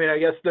 I mean, I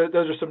guess those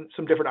are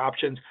some different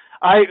options.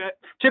 I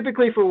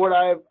typically, for what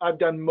I've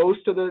done,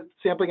 most of the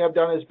sampling I've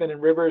done has been in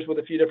rivers with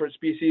a few different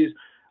species.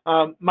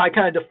 My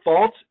kind of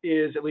default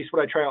is, at least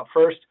what I try out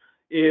first,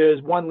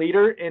 is 1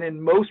 liter, and in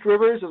most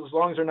rivers, as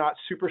long as they're not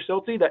super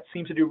silty, that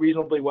seems to do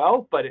reasonably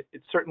well. But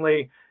it's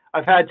certainly,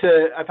 I've had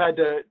to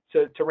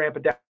ramp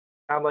it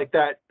down like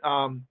that.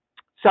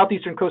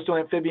 Southeastern coastal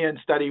amphibian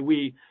study,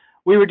 we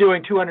were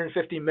doing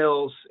 250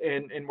 mils,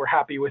 and we're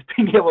happy with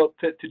being able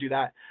to do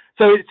that.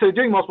 So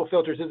doing multiple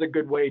filters is a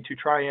good way to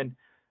try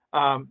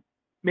and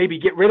maybe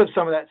get rid of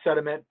some of that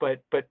sediment,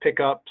 but pick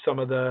up some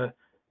of the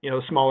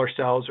smaller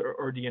cells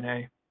or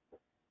DNA.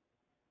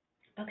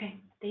 Okay,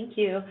 thank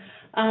you.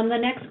 The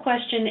next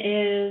question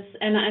is,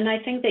 and I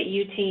think that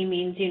UT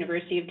means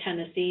University of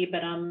Tennessee,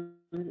 but I'm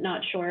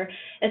not sure.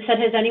 It said,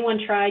 has anyone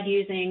tried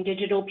using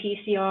digital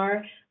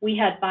PCR? We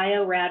had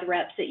BioRad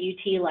reps at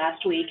UT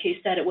last week who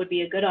said it would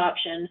be a good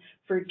option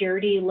for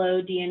dirty,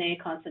 low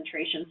DNA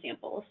concentration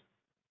samples.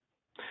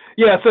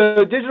 Yeah,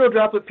 so digital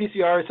droplet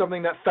PCR is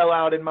something that fell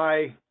out in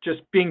my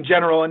just being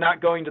general and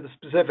not going to the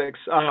specifics.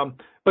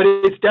 But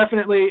it's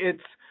definitely,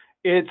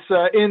 it's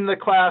in the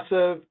class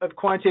of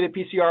quantitative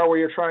PCR, where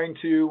you're trying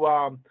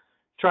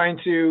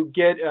to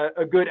get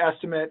a good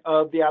estimate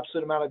of the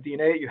absolute amount of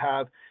DNA that you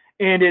have,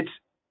 and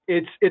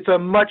it's a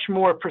much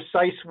more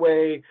precise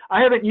way.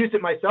 I haven't used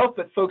it myself,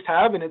 but folks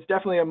have, and it's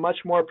definitely a much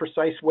more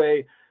precise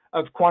way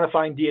of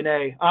quantifying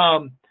DNA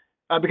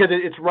because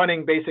it's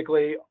running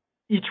basically,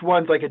 each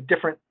one's like a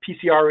different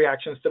PCR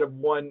reaction instead of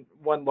one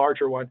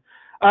larger one.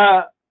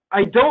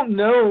 I don't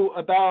know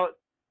about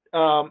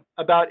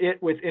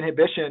it with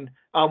inhibition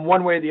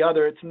one way or the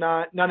other. It's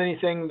not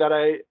anything that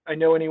I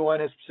know anyone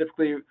has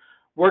specifically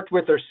worked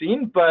with or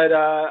seen, but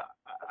I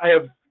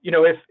have,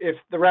 if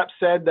the rep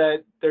said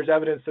that there's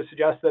evidence to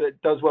suggest that it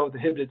does well with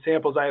inhibited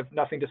samples, I have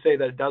nothing to say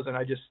that it doesn't.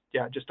 I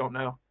just don't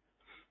know.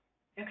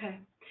 Okay.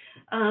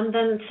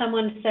 Then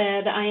someone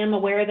said, I am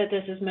aware that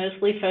this is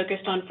mostly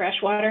focused on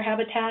freshwater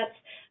habitats,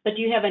 but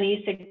do you have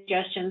any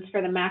suggestions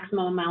for the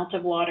maximum amount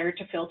of water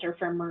to filter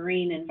for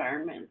marine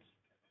environments?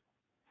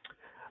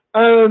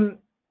 I'm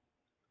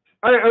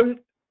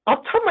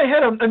off the top of my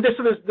head,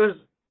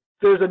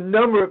 there's a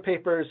number of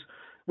papers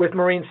with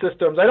marine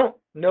systems. I don't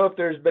know if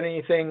there's been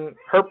anything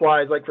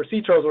herp-wise, like for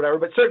sea turtles or whatever,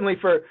 but certainly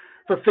for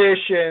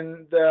fish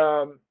and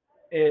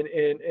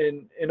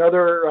in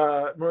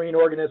other marine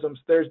organisms,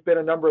 there's been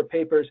a number of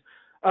papers.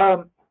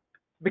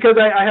 Because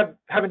I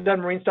haven't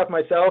done marine stuff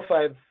myself,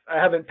 I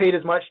haven't paid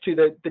as much to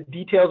the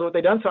details of what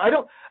they've done, so I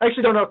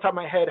actually don't know off the top of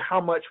my head how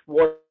much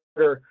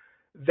water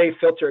they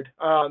filtered.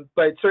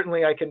 But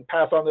certainly I can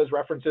pass on those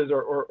references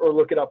or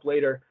look it up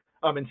later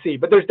and see.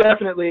 But there's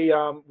definitely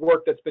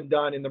work that's been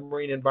done in the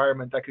marine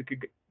environment that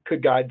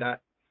could guide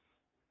that.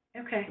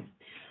 Okay.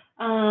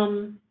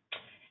 And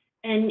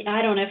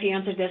I don't know if you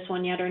answered this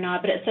one yet or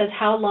not, but it says,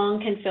 how long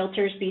can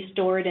filters be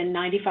stored in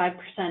 95%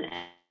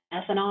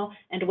 ethanol,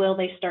 and will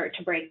they start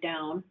to break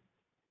down?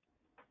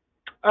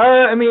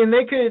 I mean,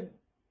 they could,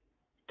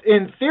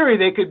 in theory,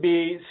 they could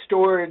be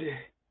stored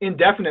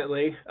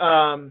indefinitely.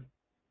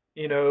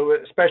 You know,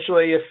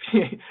 especially if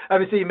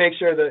obviously you make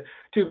sure the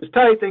tube is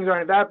tight, things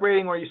aren't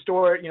evaporating, or you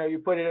store it, you know, you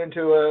put it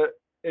into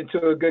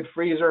a good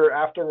freezer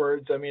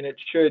afterwards. I mean, it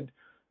shouldn't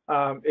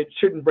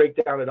break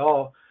down at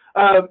all.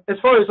 As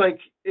far as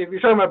like, if you're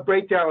talking about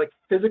breakdown, like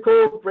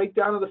physical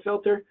breakdown of the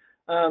filter,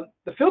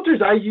 the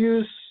filters I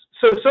use,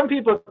 so some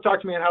people have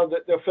talked to me on how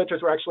the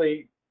filters were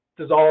actually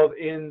dissolved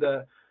in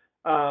the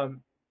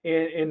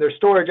in their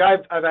storage.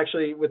 I've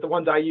actually, with the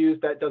ones I use,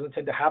 that doesn't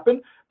tend to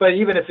happen. But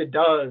even if it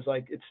does,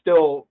 like, it's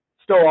still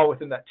all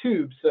within that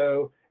tube.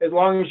 So as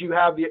long as you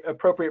have the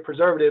appropriate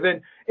preservative,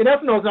 and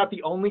ethanol is not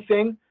the only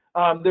thing.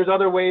 There's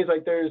other ways,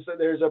 like there's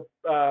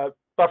a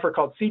buffer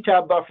called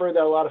CTAB buffer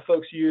that a lot of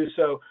folks use.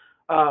 So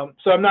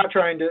I'm not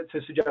trying to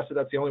suggest that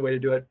that's the only way to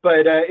do it,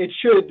 but it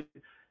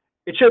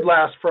should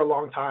last for a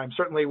long time,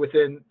 certainly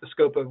within the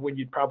scope of when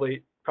you'd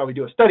probably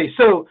do a study.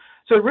 So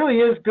it really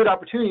is good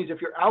opportunities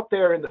if you're out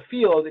there in the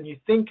field and you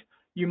think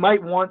you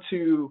might want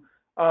to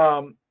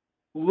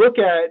look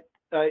at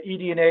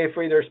eDNA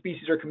for either a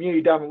species or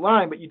community down the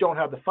line, but you don't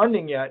have the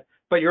funding yet,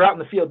 but you're out in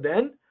the field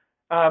then,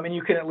 and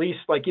you can at least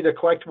like either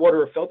collect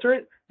water or filter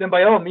it, then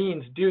by all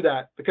means do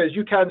that, because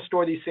you can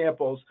store these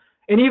samples.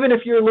 And even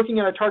if you're looking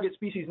at a target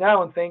species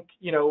now and think,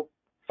 you know,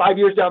 5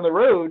 years down the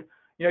road,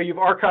 you know, you've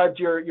archived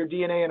your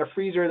DNA in a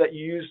freezer that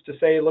you use to,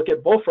 say, look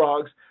at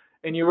bullfrogs,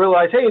 and you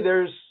realize, hey,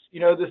 there's,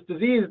 you know, this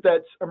disease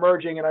that's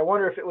emerging, and I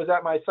wonder if it was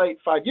at my site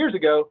 5 years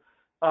ago,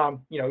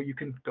 you know, you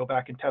can go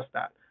back and test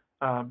that.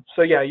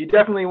 So yeah, you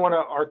definitely want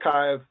to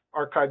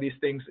archive these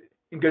things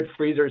in good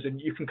freezers, and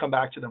you can come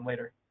back to them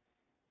later.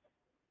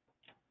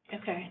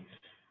 Okay.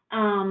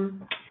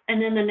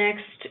 And then the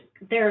next,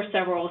 there are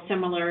several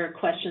similar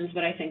questions,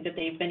 but I think that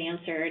they've been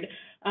answered.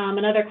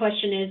 Another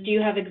question is, do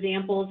you have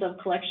examples of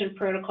collection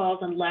protocols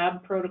and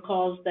lab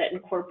protocols that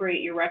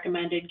incorporate your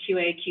recommended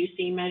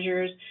QA/QC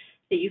measures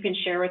that you can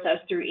share with us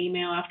through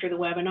email after the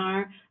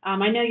webinar?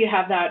 I know you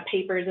have that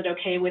paper. Is it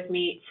okay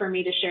for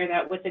me to share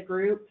that with the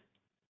group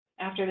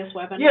after this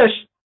webinar? Yes,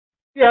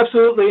 yeah,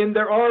 absolutely. And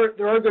there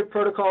are good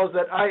protocols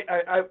that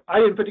I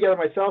didn't put together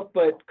myself,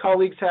 but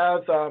colleagues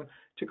have,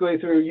 particularly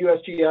through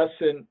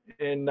USGS,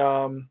 and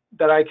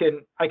that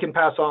I can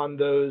pass on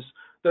those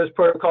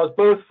protocols,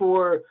 both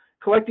for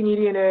collecting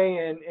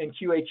eDNA and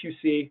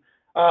QA/QC.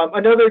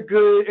 Another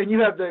good, and you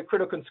have the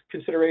critical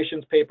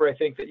considerations paper, I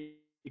think, that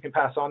you can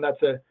pass on.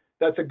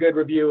 That's a good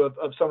review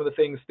of some of the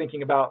things,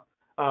 thinking about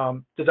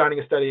designing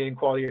a study and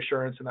quality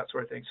assurance and that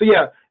sort of thing. So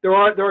yeah, there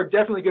are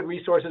definitely good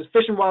resources.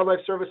 Fish and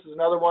Wildlife Service is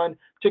another one,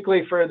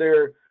 particularly for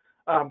their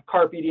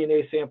carp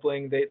eDNA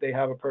sampling. They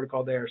have a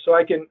protocol there, so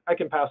I can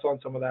pass on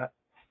some of that.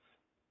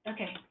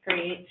 Okay,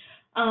 great.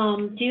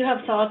 Do you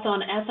have thoughts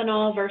on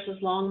ethanol versus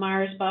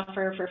Longmire's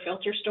buffer for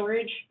filter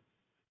storage?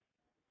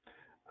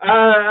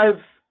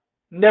 I've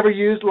never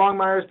used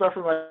Longmire's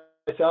buffer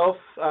myself.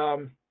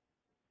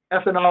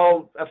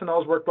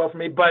 Ethanol's worked well for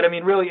me, but I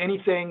mean, really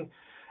anything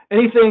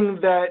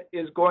that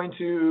is going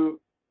to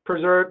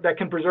that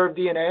can preserve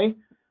DNA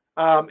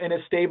and is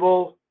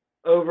stable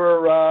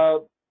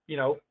over, you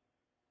know,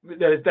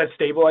 that's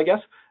stable, I guess,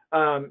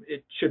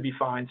 it should be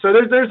fine. So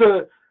there's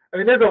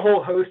a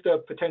whole host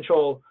of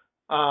potential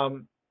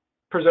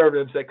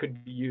preservatives that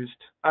could be used.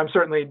 I'm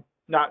certainly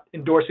not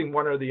endorsing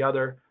one or the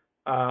other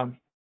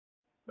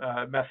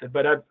method,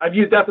 but I've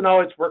used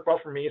ethanol. It's worked well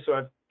for me, so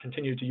I've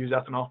continued to use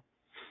ethanol.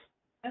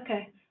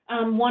 Okay.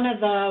 One of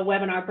the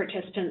webinar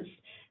participants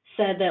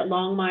said that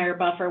Longmire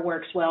buffer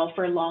works well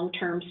for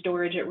long-term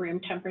storage at room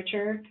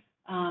temperature.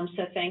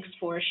 So thanks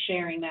for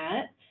sharing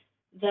that.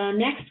 The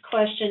next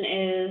question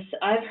is,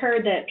 I've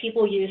heard that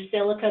people use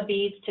silica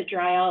beads to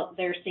dry out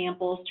their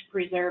samples to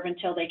preserve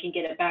until they can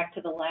get it back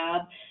to the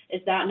lab.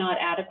 Is that not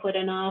adequate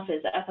enough?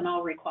 Is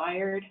ethanol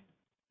required?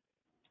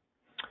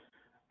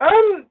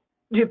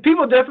 Yeah,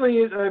 people definitely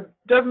use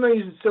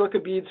silica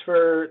beads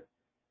for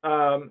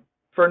a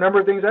number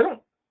of things.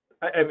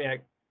 I mean,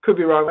 could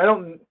be wrong. I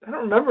don't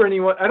remember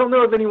anyone. I don't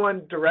know of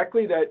anyone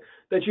directly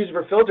that's used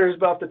for filters,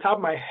 but off the top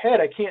of my head,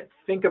 I can't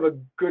think of a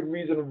good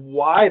reason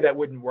why that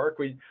wouldn't work.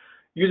 We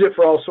use it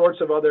for all sorts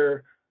of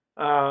other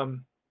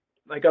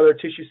like other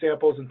tissue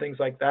samples and things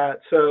like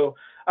that. So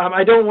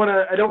I don't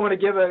want to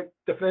give a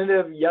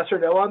definitive yes or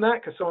no on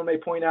that, because someone may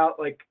point out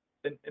like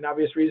an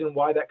obvious reason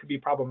why that could be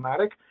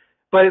problematic.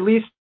 But at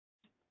least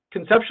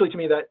conceptually, to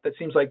me, that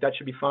seems like that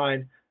should be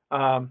fine.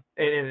 And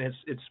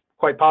it's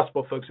quite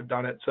possible folks have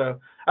done it. So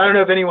I don't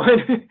know if anyone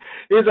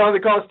is on the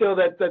call still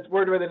that's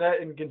worked with it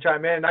and can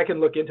chime in, and I can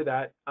look into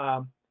that.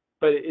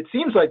 But it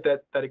seems like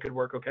that it could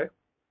work okay.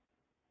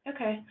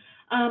 Okay.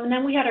 And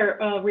then we had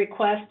a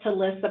request to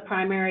list the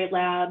primary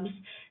labs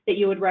that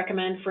you would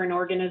recommend for an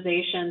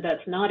organization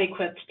that's not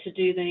equipped to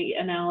do the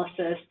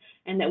analysis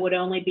and that would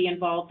only be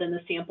involved in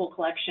the sample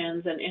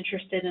collections and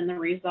interested in the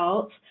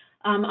results.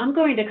 I'm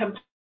going to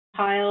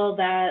compile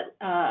that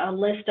a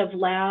list of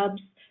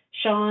labs,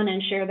 Sean,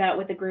 and share that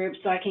with the group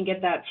so I can get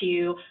that to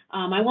you.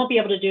 I won't be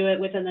able to do it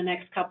within the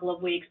next couple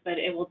of weeks, but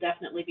it will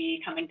definitely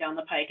be coming down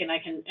the pike, and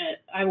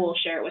I will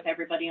share it with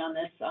everybody on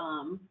this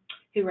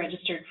who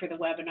registered for the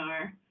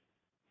webinar.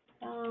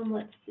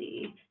 Let's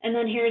see. And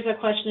then here's a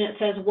question. It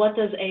says, what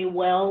does a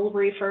well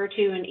refer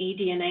to in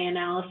eDNA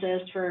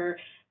analysis for,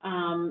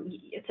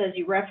 it says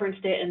you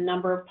referenced it in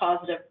number of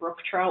positive brook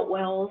trout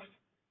wells.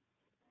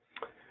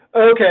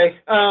 Okay.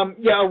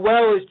 Yeah, a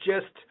well is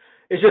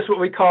just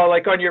what we call,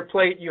 like on your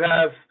plate, you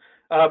have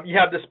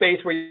the space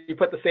where you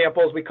put the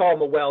samples. We call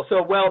them a well. So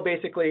a well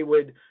basically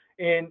would,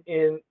 in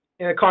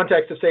a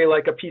context of say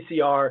like a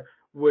PCR,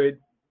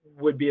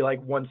 would be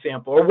like one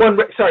sample, or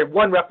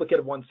one replicate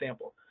of one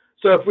sample.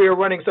 So if we were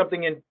running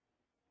something in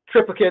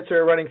triplicates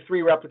or running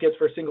 3 replicates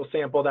for a single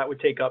sample, that would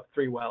take up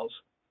 3 wells.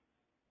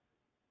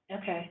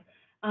 Okay.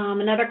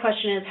 Another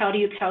question is, how do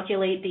you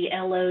calculate the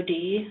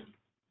LOD?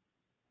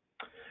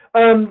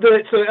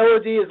 So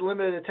LOD is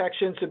limited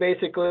detection. So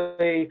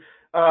basically,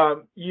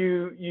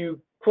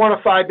 you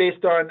quantify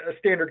based on a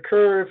standard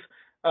curve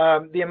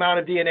the amount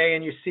of DNA,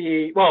 and you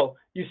see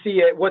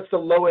what's the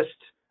lowest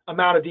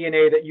amount of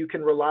DNA that you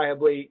can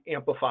reliably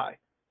amplify.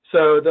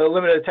 So the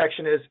limited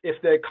detection is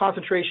if the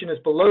concentration is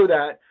below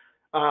that,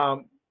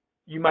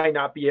 you might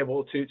not be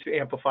able to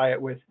amplify it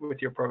with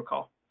your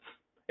protocol.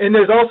 And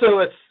there's also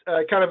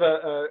a kind of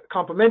a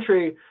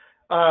complementary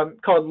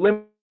called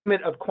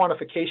limit of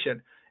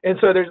quantification. And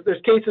so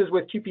there's cases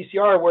with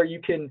qPCR where you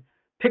can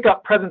pick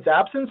up presence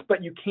absence,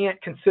 but you can't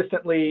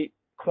consistently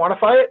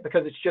quantify it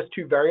because it's just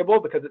too variable,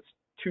 because it's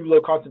too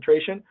low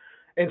concentration.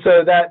 And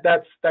so that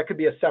could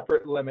be a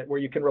separate limit where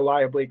you can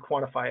reliably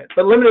quantify it.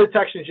 But limited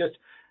detection is just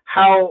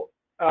how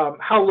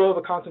low of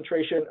a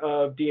concentration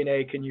of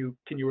DNA can you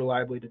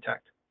reliably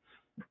detect.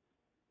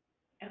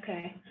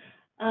 Okay.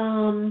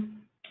 And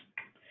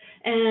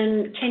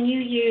can you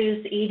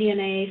use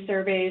eDNA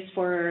surveys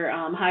for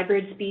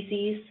hybrid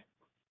species?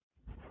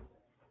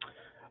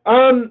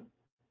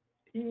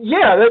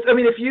 Yeah,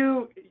 if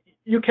you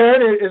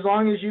can, as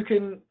long as you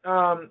can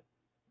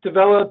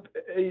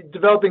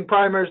developing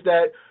primers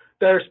that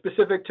are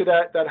specific to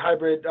that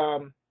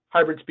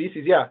hybrid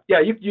species. Yeah,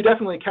 you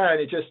definitely can.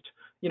 It just,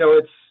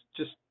 it's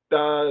just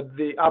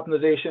the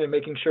optimization and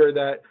making sure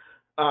that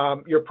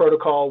your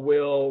protocol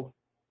will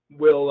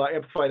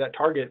amplify that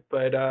target.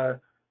 But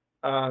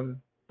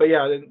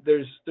yeah,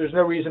 there's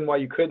no reason why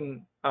you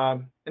couldn't.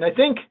 And I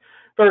think,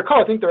 if I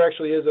recall, there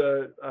actually is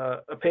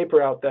a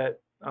paper out that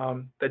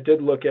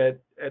did look at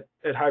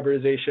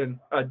hybridization,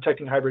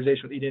 detecting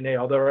hybridization with eDNA.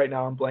 Although right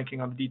now I'm blanking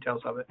on the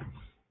details of it,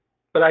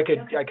 but I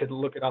could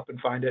look it up and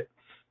find it.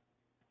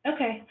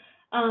 Okay.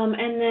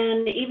 And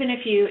then even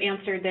if you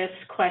answered this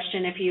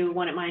question, if you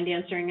wouldn't mind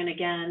answering it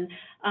again,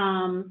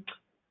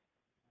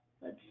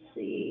 let's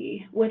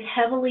see. With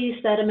heavily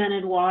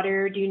sedimented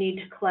water, do you need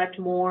to collect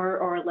more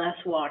or less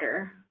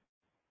water?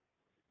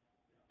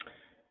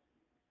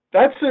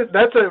 That's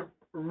a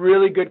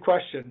really good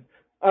question.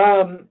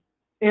 And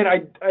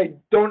I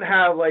don't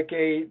have like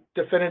a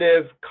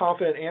definitive,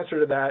 confident answer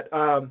to that.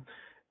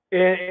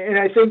 And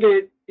I think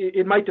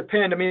it might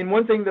depend. I mean,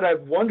 one thing that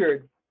I've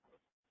wondered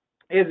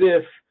is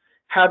if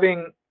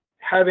having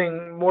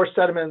more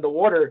sediment in the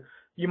water,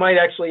 you might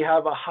actually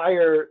have a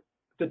higher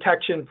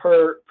detection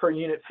per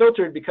unit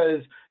filtered,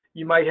 because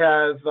you might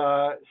have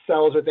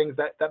cells or things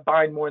that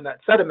bind more in that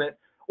sediment.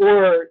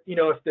 Or,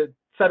 if the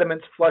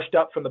sediment's flushed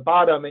up from the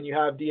bottom and you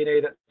have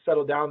DNA that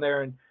settled down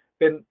there and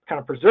been kind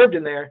of preserved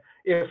in there,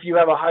 if you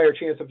have a higher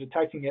chance of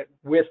detecting it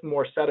with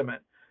more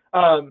sediment.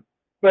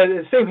 But at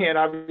the same hand,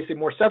 obviously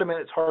more sediment,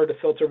 it's hard to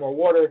filter more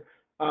water,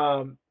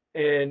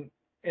 and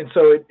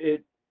so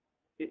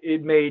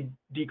it may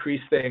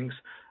decrease things.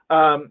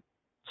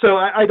 So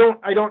I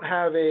don't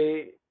have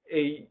a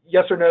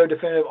yes or no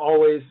definitive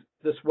always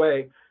this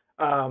way.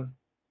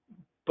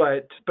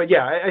 But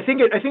yeah, I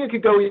think it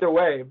could go either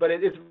way. But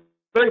it's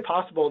very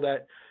possible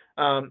that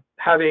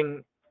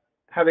having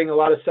a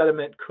lot of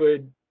sediment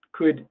could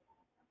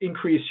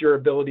increase your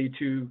ability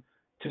to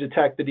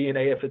detect the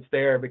DNA if it's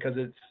there, because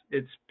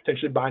it's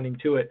potentially binding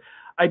to it.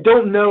 I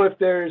don't know if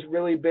there's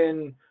really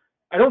been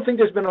I don't think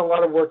there's been a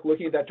lot of work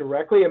looking at that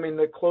directly. I mean,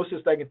 the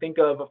closest I can think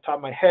of off the top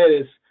of my head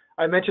is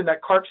I mentioned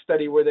that carp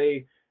study where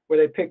they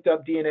picked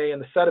up DNA in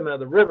the sediment of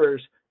the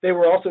rivers. They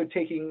were also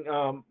taking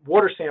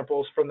water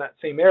samples from that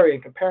same area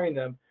and comparing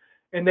them,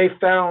 and they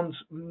found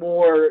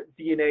more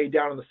DNA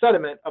down in the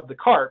sediment of the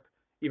carp,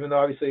 even though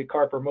obviously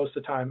carp are most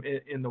of the time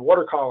in the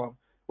water column,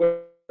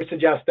 which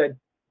suggests that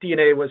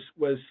DNA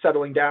was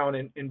settling down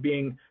and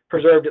being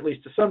preserved at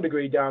least to some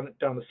degree down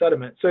the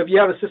sediment. So if you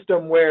have a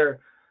system where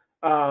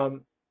a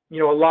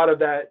lot of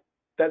that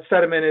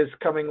sediment is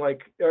coming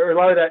or a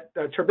lot of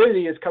that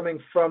turbidity is coming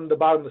from the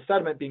bottom of the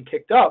sediment being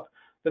kicked up,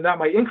 then that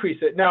might increase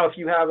it. Now, if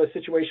you have a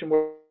situation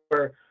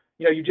where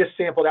you just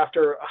sampled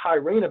after a high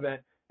rain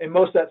event and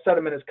most of that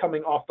sediment is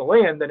coming off the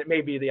land, then it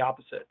may be the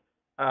opposite.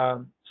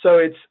 So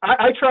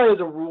I try as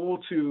a rule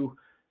to,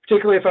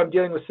 particularly if I'm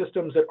dealing with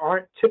systems that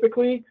aren't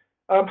typically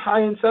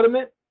high in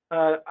sediment,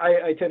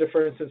 I tend to,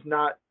 for instance,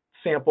 not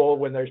sample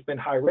when there's been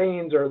high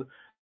rains or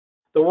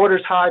the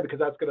water's high, because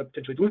that's going to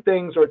potentially dilute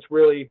things, or it's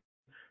really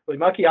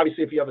mucky.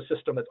 Obviously, if you have a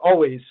system that's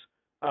always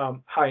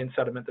high in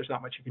sediment, there's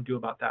not much you can do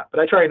about that.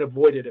 But I try and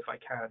avoid it if I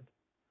can.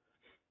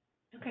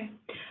 Okay.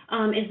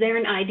 Is there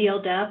an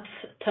ideal depth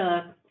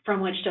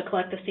from which to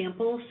collect the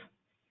samples?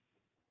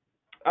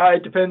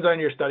 It depends on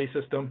your study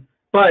system,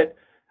 but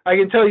I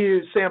can tell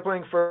you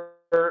sampling for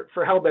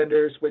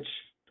hellbenders, which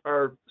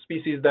are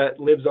species that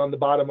lives on the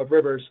bottom of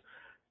rivers,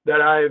 that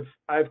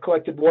I've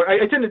collected water.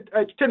 I tend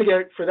to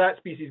get it for that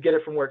species, get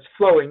it from where it's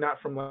flowing,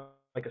 not from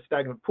like a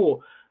stagnant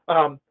pool.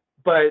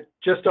 But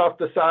just off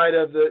the side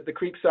of the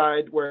creek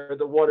side where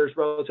the water is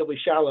relatively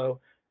shallow,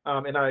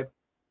 and I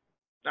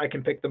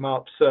can pick them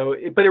up. So,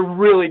 but it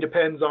really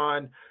depends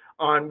on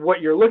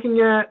what you're looking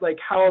at, like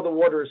how the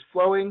water is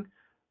flowing,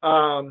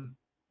 for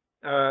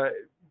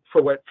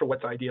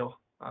what's ideal.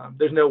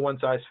 There's no one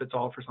size fits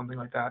all for something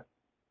like that.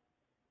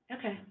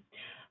 Okay.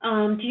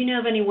 Do you know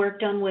of any work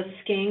done with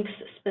skinks,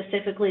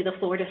 specifically the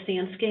Florida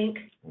sand skink?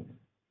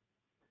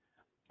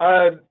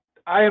 I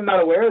am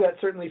not aware. That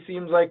certainly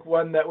seems like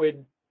one that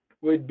would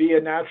be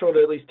a natural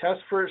to at least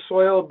test for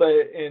soil,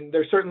 and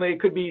there certainly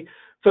could be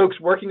folks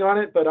working on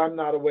it, but I'm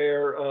not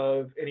aware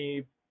of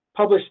any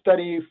published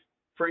study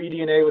for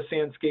eDNA with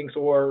sand skinks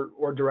or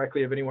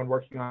directly of anyone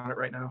working on it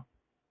right now.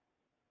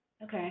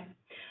 Okay.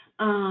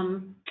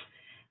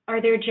 Are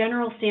there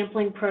general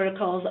sampling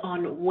protocols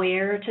on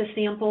where to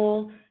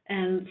sample?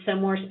 And so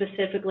more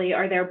specifically,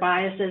 are there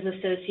biases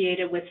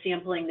associated with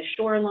sampling the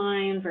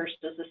shoreline versus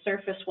the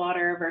surface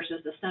water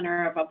versus the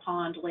center of a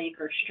pond, lake,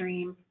 or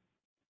stream?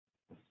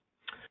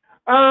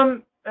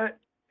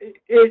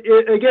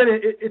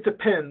 It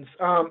depends.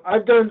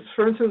 I've done,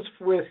 for instance,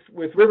 with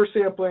river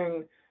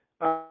sampling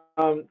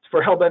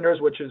for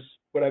hellbenders, which is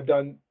what I've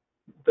done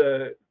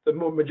the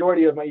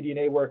majority of my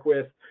eDNA work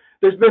with.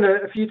 There's been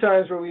a few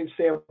times where we've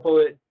sampled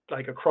it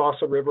like across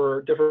a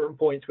river, different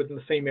points within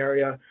the same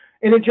area.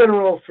 And in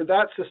general, for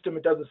that system,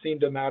 it doesn't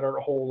seem to matter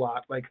a whole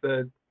lot. Like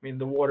the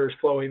water's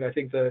flowing. I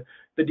think the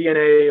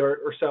DNA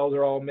or cells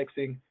are all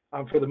mixing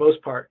for the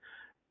most part.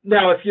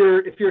 Now, if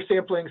you're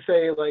sampling,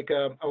 say, like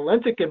a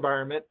lentic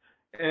environment,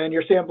 and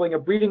you're sampling a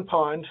breeding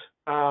pond,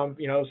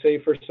 say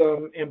for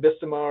some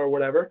ambystoma or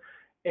whatever,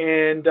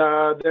 and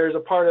there's a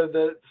part of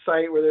the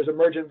site where there's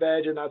emergent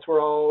veg, and that's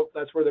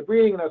where they're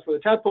breeding, and that's where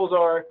the tadpoles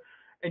are,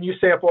 and you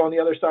sample on the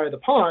other side of the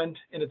pond,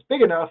 and it's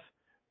big enough,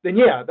 then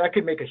yeah, that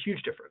could make a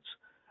huge difference.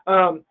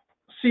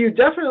 So you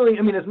definitely,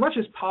 as much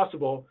as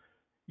possible,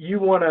 you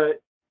want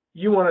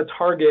to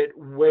target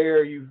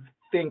where you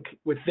think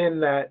within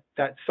that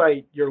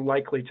site you're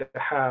likely to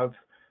have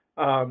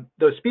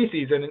those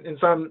species. And in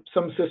some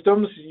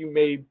systems, you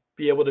may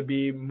be able to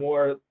be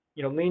more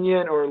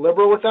lenient or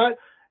liberal with that.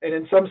 And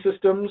in some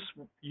systems,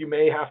 you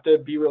may have to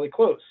be really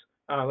close.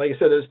 Like I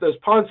said, there's those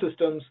pond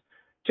systems,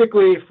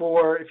 particularly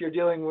for if you're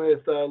dealing with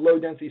low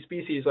density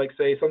species, like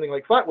say something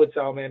like flatwood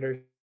salamanders.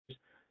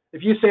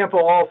 If you sample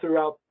all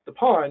throughout the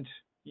pond,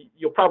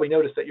 you'll probably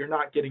notice that you're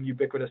not getting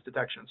ubiquitous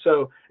detection.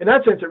 So in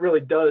that sense, it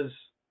really does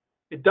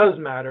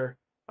matter,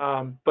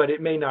 but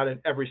it may not in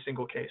every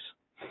single case.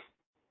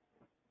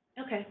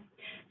 Okay.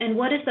 And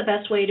what is the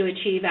best way to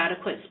achieve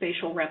adequate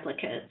spatial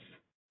replicates?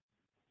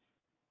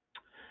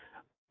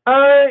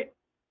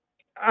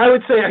 I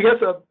would say, I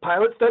guess, a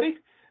pilot study.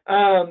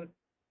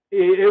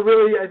 It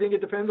really, I think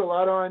it depends a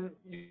lot on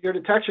your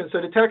detection. So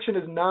detection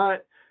is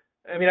not,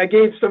 I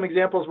gave some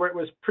examples where it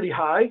was pretty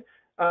high,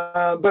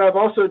 but I've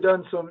also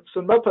done some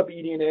mud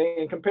puppy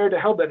eDNA, and compared to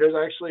hellbenders,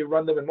 I actually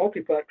run them in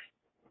multiplex.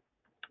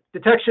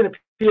 Detection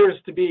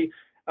appears to be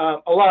a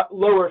lot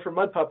lower for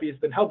mud puppies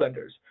than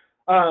hellbenders.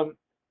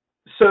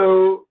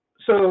 So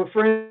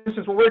for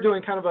instance, when we're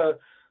doing kind of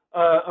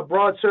a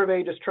broad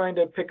survey, just trying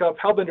to pick up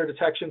hellbender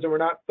detections, and we're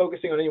not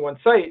focusing on any one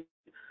site,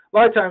 a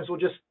lot of times we'll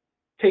just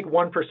take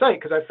one per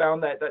site, because I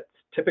found that that's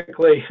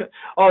typically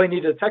all I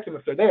need to detect them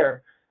if they're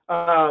there.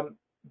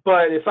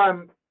 But if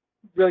I'm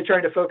really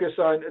trying to focus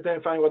on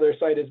identifying whether a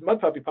site is mud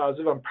puppy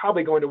positive, I'm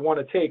probably going to want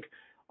to take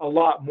a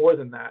lot more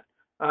than that.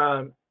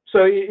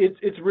 So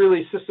it's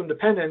really system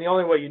dependent. And the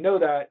only way you know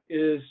that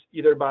is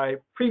either by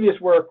previous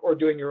work or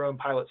doing your own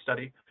pilot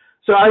study.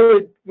 So I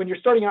would, when you're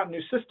starting out a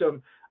new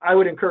system, I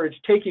would encourage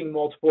taking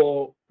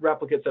multiple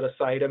replicates at a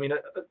site. I mean,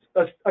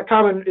 a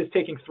common is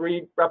taking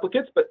 3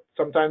 replicates, but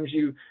sometimes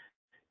you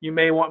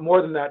may want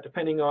more than that,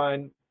 depending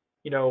on,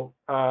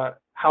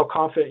 how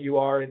confident you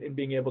are in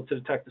being able to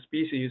detect the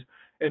species.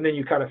 And then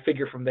you kind of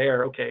figure from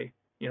there, okay,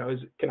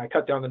 can I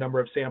cut down the number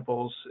of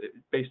samples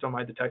based on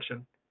my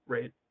detection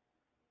rate?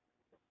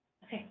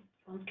 Okay,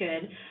 sounds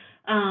good.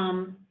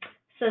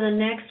 So the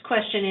next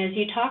question is,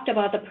 you talked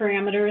about the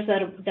parameters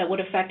that would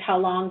affect how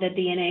long the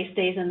DNA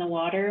stays in the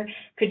water.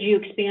 Could you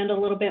expand a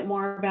little bit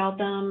more about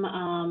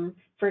them?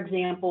 For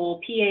example,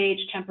 pH,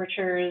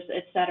 temperatures,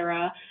 et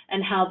cetera,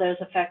 and how those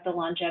affect the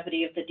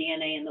longevity of the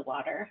DNA in the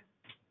water?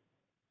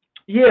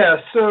 Yeah,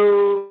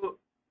 so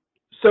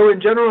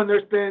in general, and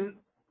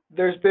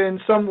there's been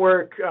some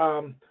work,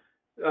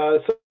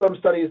 some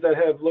studies that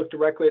have looked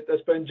directly at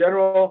this, but in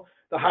general,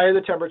 the higher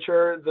the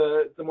temperature,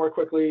 the more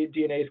quickly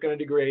DNA is going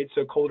to degrade.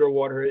 So colder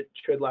water, it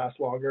should last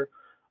longer.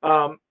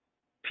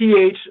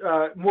 pH,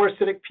 more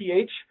acidic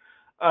pH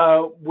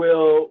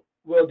will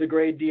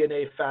degrade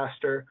DNA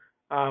faster.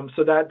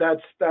 So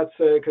that's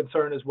a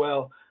concern as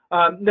well.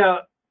 Now,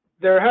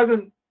 there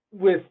hasn't,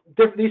 with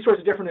these sorts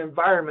of different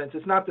environments,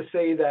 it's not to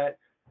say that,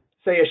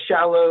 say, a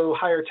shallow,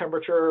 higher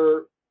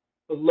temperature,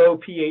 low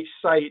pH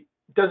site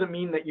doesn't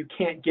mean that you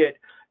can't get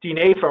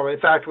DNA from it. In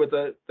fact, with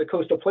the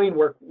coastal plain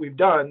work we've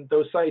done,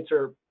 those sites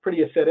are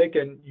pretty acidic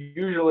and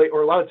usually,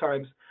 or a lot of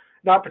times,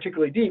 not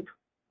particularly deep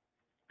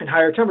and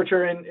higher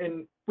temperature,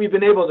 and we've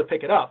been able to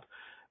pick it up.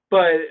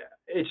 But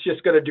it's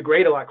just going to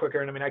degrade a lot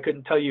quicker. And I mean, I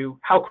couldn't tell you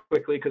how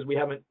quickly because we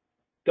haven't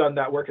done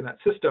that work in that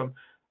system.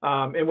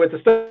 And with the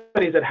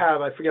studies that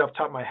have, I forget off the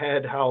top of my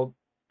head how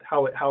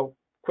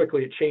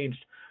quickly it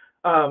changed.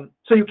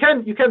 So you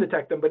can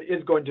detect them, but it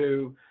is going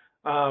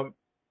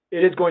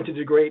to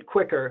degrade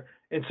quicker,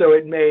 and so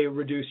it may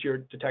reduce your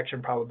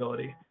detection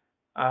probability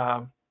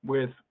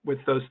with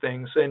those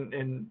things.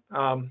 And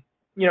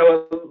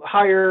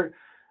higher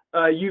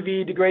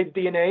UV degrades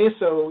DNA.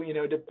 So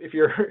if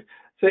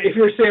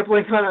you're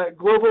sampling on a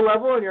global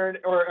level and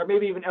or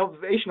maybe even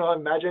elevational,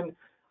 imagine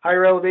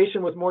higher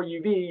elevation with more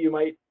UV, you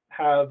might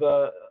have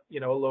a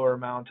lower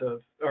amount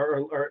of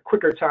or a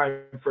quicker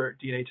time for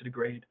DNA to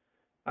degrade.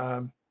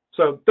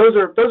 So those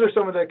are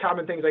some of the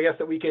common things, I guess,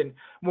 that we can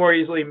more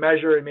easily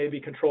measure and maybe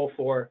control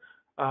for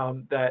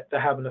that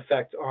have an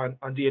effect on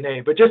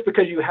DNA. But just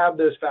because you have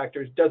those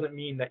factors doesn't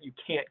mean that you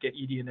can't get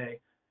eDNA.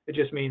 It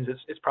just means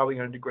it's probably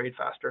going to degrade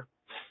faster.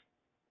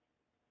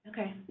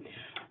 Okay.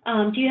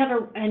 Do you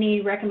have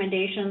any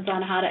recommendations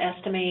on how to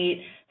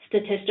estimate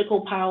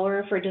statistical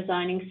power for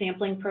designing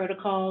sampling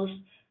protocols,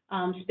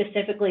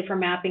 specifically for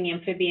mapping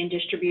amphibian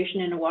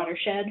distribution in a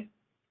watershed?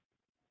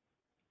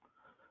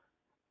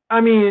 I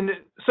mean,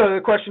 so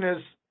the question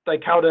is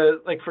how to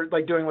for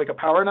doing a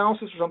power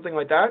analysis or something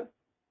like that?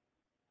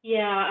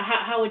 Yeah,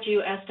 how would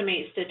you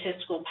estimate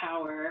statistical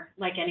power?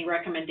 Any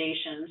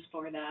recommendations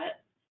for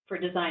that, for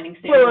designing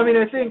sampling? Well, I mean,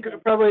 I think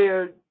probably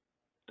a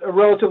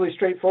relatively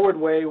straightforward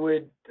way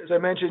would, as I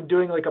mentioned,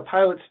 doing a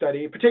pilot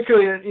study,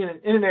 particularly in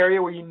an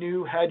area where you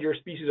knew had your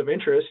species of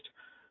interest.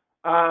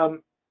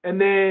 And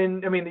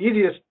then, I mean, the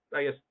easiest,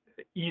 I guess,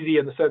 easy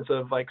in the sense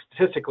of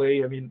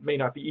statistically, I mean, may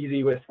not be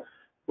easy with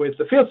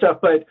the field stuff,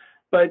 but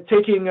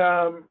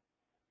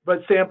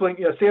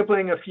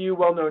sampling a few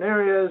well-known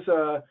areas,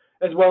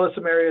 as well as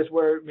some areas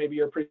where maybe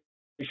you're pretty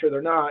sure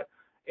they're not,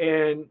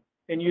 and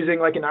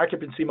using an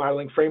occupancy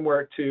modeling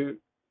framework to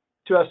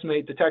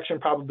estimate detection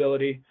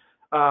probability,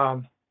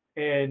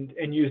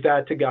 and use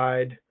that to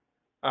guide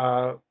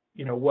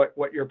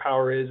what your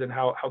power is and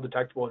how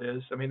detectable it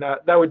is. I mean,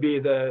 that would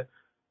be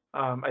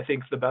I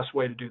think the best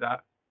way to do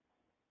that.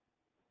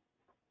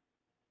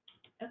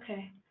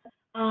 Okay.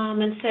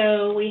 And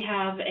so we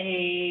have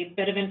a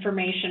bit of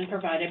information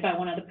provided by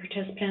one of the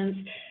participants.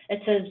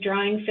 It says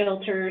drying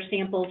filter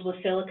samples with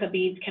silica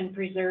beads can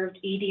preserve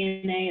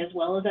eDNA as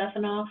well as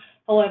ethanol.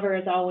 However,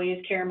 as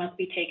always, care must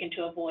be taken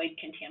to avoid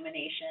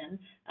contamination.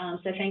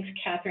 So thanks,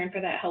 Catherine,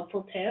 for that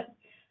helpful tip.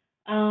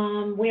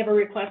 We have a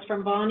request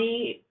from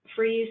Bonnie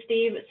for you,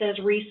 Steve. It says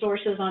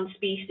resources on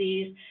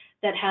species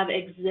that have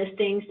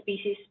existing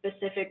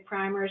species-specific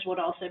primers would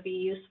also be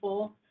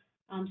useful.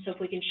 So if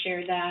we can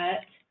share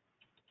that.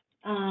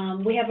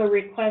 We have a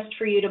request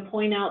for you to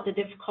point out the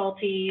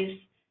difficulties,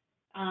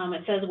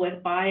 it says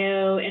with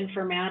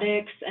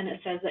bioinformatics, and it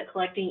says that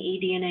collecting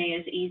eDNA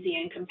is easy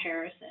in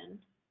comparison.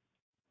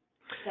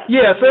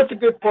 Yeah, so that's a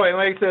good point.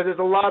 Like I said, there's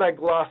a lot I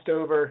glossed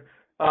over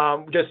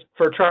just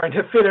for trying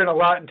to fit in a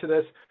lot into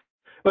this.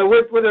 But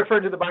what they're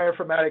referring to the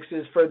bioinformatics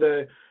is for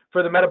the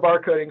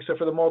metabarcoding, so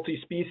for the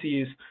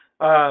multi-species.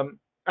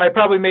 I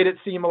probably made it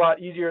seem a lot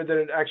easier than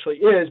it actually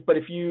is, but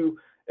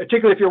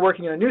particularly if you're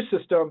working in a new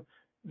system,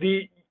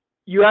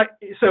 you have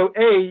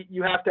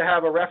to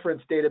have a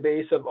reference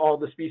database of all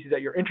the species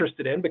that you're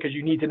interested in because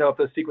you need to know if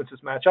those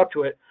sequences match up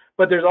to it.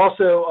 But there's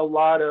also a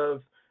lot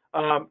of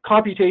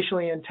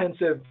computationally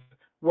intensive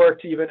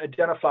work to even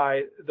identify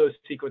those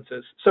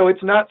sequences. So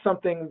it's not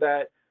something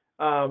that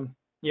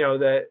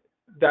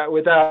that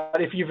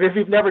without, if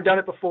you've never done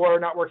it before,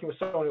 not working with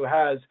someone who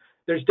has,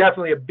 there's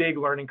definitely a big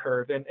learning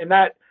curve, and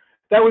that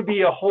would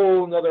be a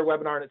whole nother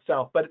webinar in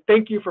itself. But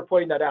thank you for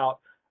pointing that out.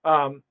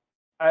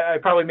 I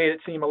probably made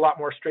it seem a lot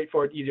more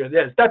straightforward, easier than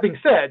it is. That being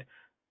said,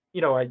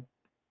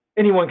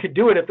 anyone could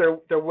do it if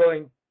they're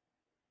willing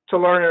to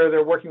learn, or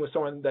they're working with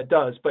someone that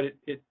does. But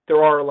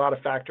there are a lot of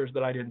factors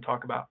that I didn't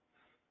talk about.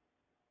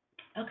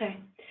 Okay.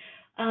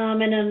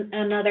 And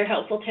another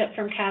helpful tip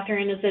from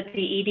Catherine is that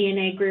the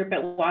eDNA group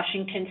at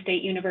Washington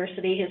State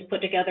University has put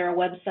together a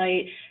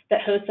website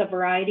that hosts a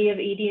variety of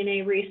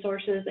eDNA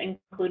resources,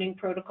 including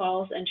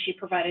protocols, and she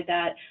provided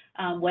that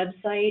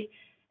website.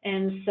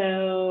 And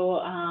so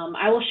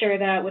I will share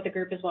that with the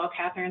group as well,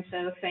 Catherine.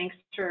 So thanks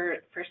for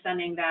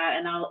sending that,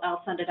 and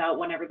I'll send it out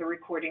whenever the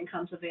recording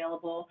comes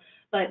available.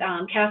 But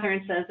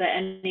Catherine says that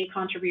any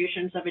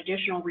contributions of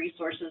additional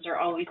resources are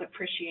always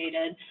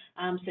appreciated.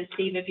 So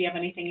Steve, if you have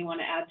anything you want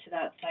to add to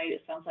that site,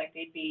 it sounds like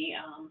they'd be,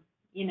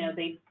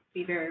 they'd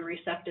be very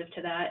receptive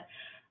to that.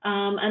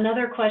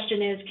 Another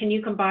question is, can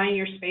you combine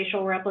your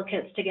spatial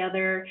replicates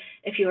together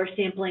if you are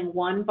sampling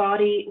one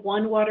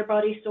water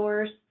body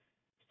source,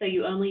 so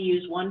you only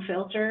use one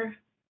filter?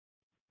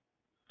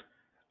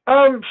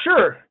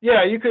 Sure.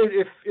 Yeah, you could,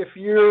 if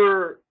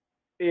you're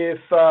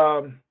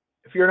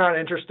not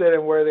interested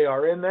in where they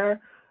are in there,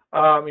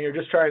 and you're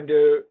just trying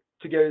to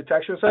get a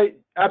detection site,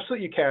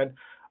 absolutely you can.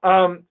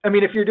 I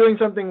mean, if you're doing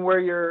something where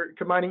you're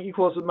combining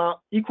equal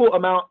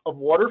amount of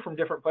water from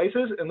different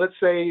places, and let's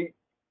say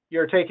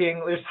you're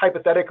taking, just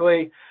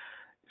hypothetically,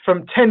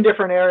 from 10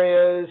 different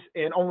areas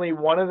and only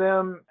one of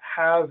them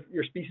have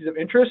your species of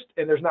interest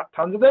and there's not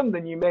tons of them,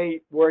 then you may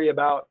worry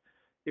about,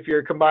 if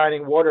you're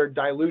combining water,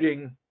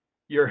 diluting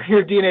your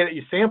DNA that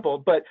you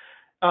sampled. But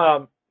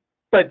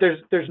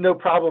there's no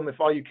problem if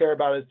all you care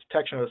about is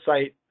detection of the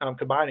site,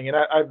 combining. And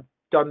I've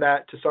done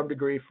that to some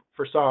degree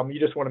for some. You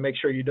just want to make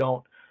sure you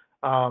don't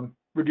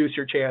reduce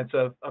your chance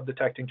of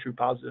detecting true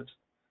positives.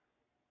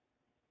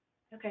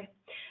 Okay.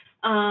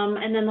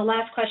 And then the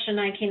last question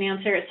I can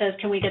answer, it says,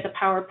 can we get the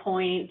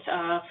PowerPoint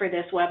for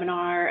this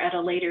webinar at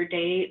a later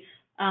date?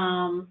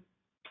 Well,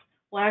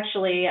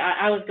 actually,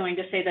 I was going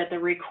to say that the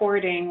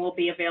recording will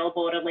be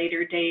available at a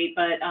later date,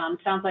 but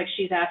sounds like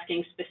she's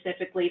asking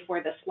specifically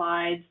for the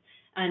slides.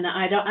 And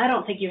I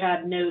don't think you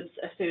had notes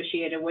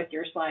associated with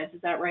your slides.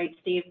 Is that right,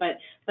 Steve? But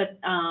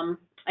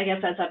I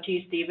guess that's up to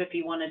you, Steve, if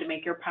you wanted to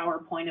make your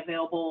PowerPoint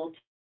available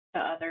to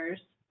others.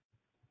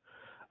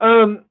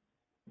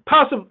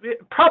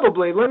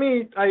 Probably.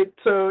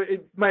 So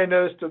it might have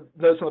noticed on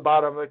the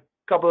bottom, a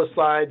couple of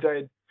slides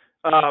I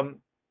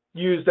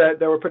used that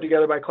were put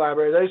together by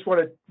collaborators. I just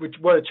want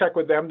to check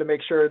with them to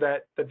make sure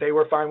that they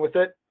were fine with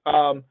it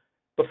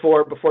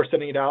before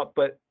sending it out.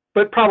 But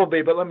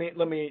probably. But let me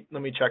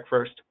check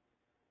first.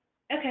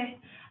 Okay.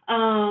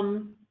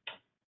 And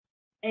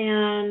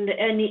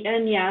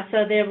yeah,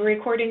 so the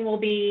recording will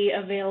be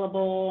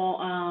available.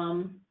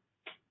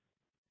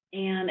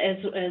 And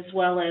as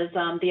well as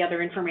the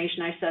other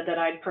information I said that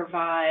I'd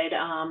provide,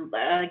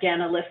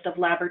 again, a list of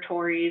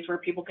laboratories where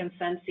people can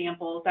send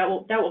samples. That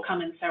will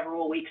come in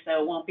several weeks,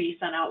 so it won't be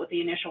sent out with the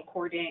initial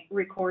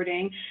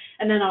recording.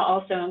 And then I'll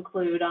also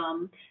include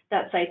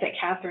that site that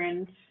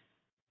Catherine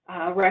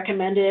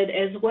recommended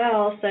as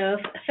well. So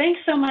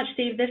thanks so much,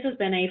 Steve. This has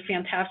been a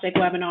fantastic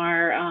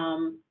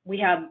webinar. We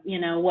have,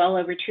 well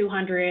over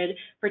 200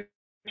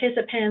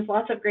 participants,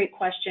 lots of great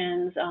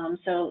questions.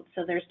 So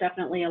there's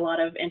definitely a lot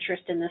of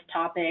interest in this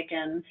topic,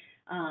 and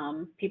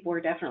people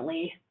were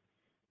definitely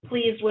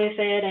pleased with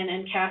it.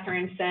 And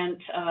Catherine sent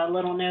a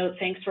little note,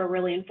 thanks for a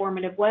really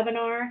informative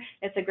webinar.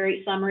 It's a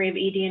great summary of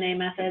eDNA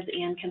methods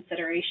and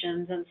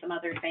considerations, and some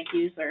other thank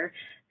yous are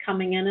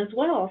coming in as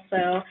well.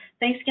 So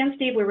thanks again,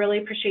 Steve. We really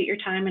appreciate your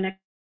time and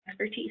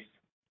expertise.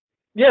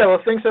 Yeah, well,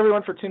 thanks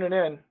everyone for tuning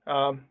in.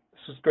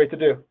 This was great to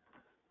do.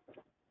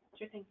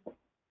 Sure thing.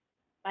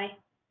 Bye.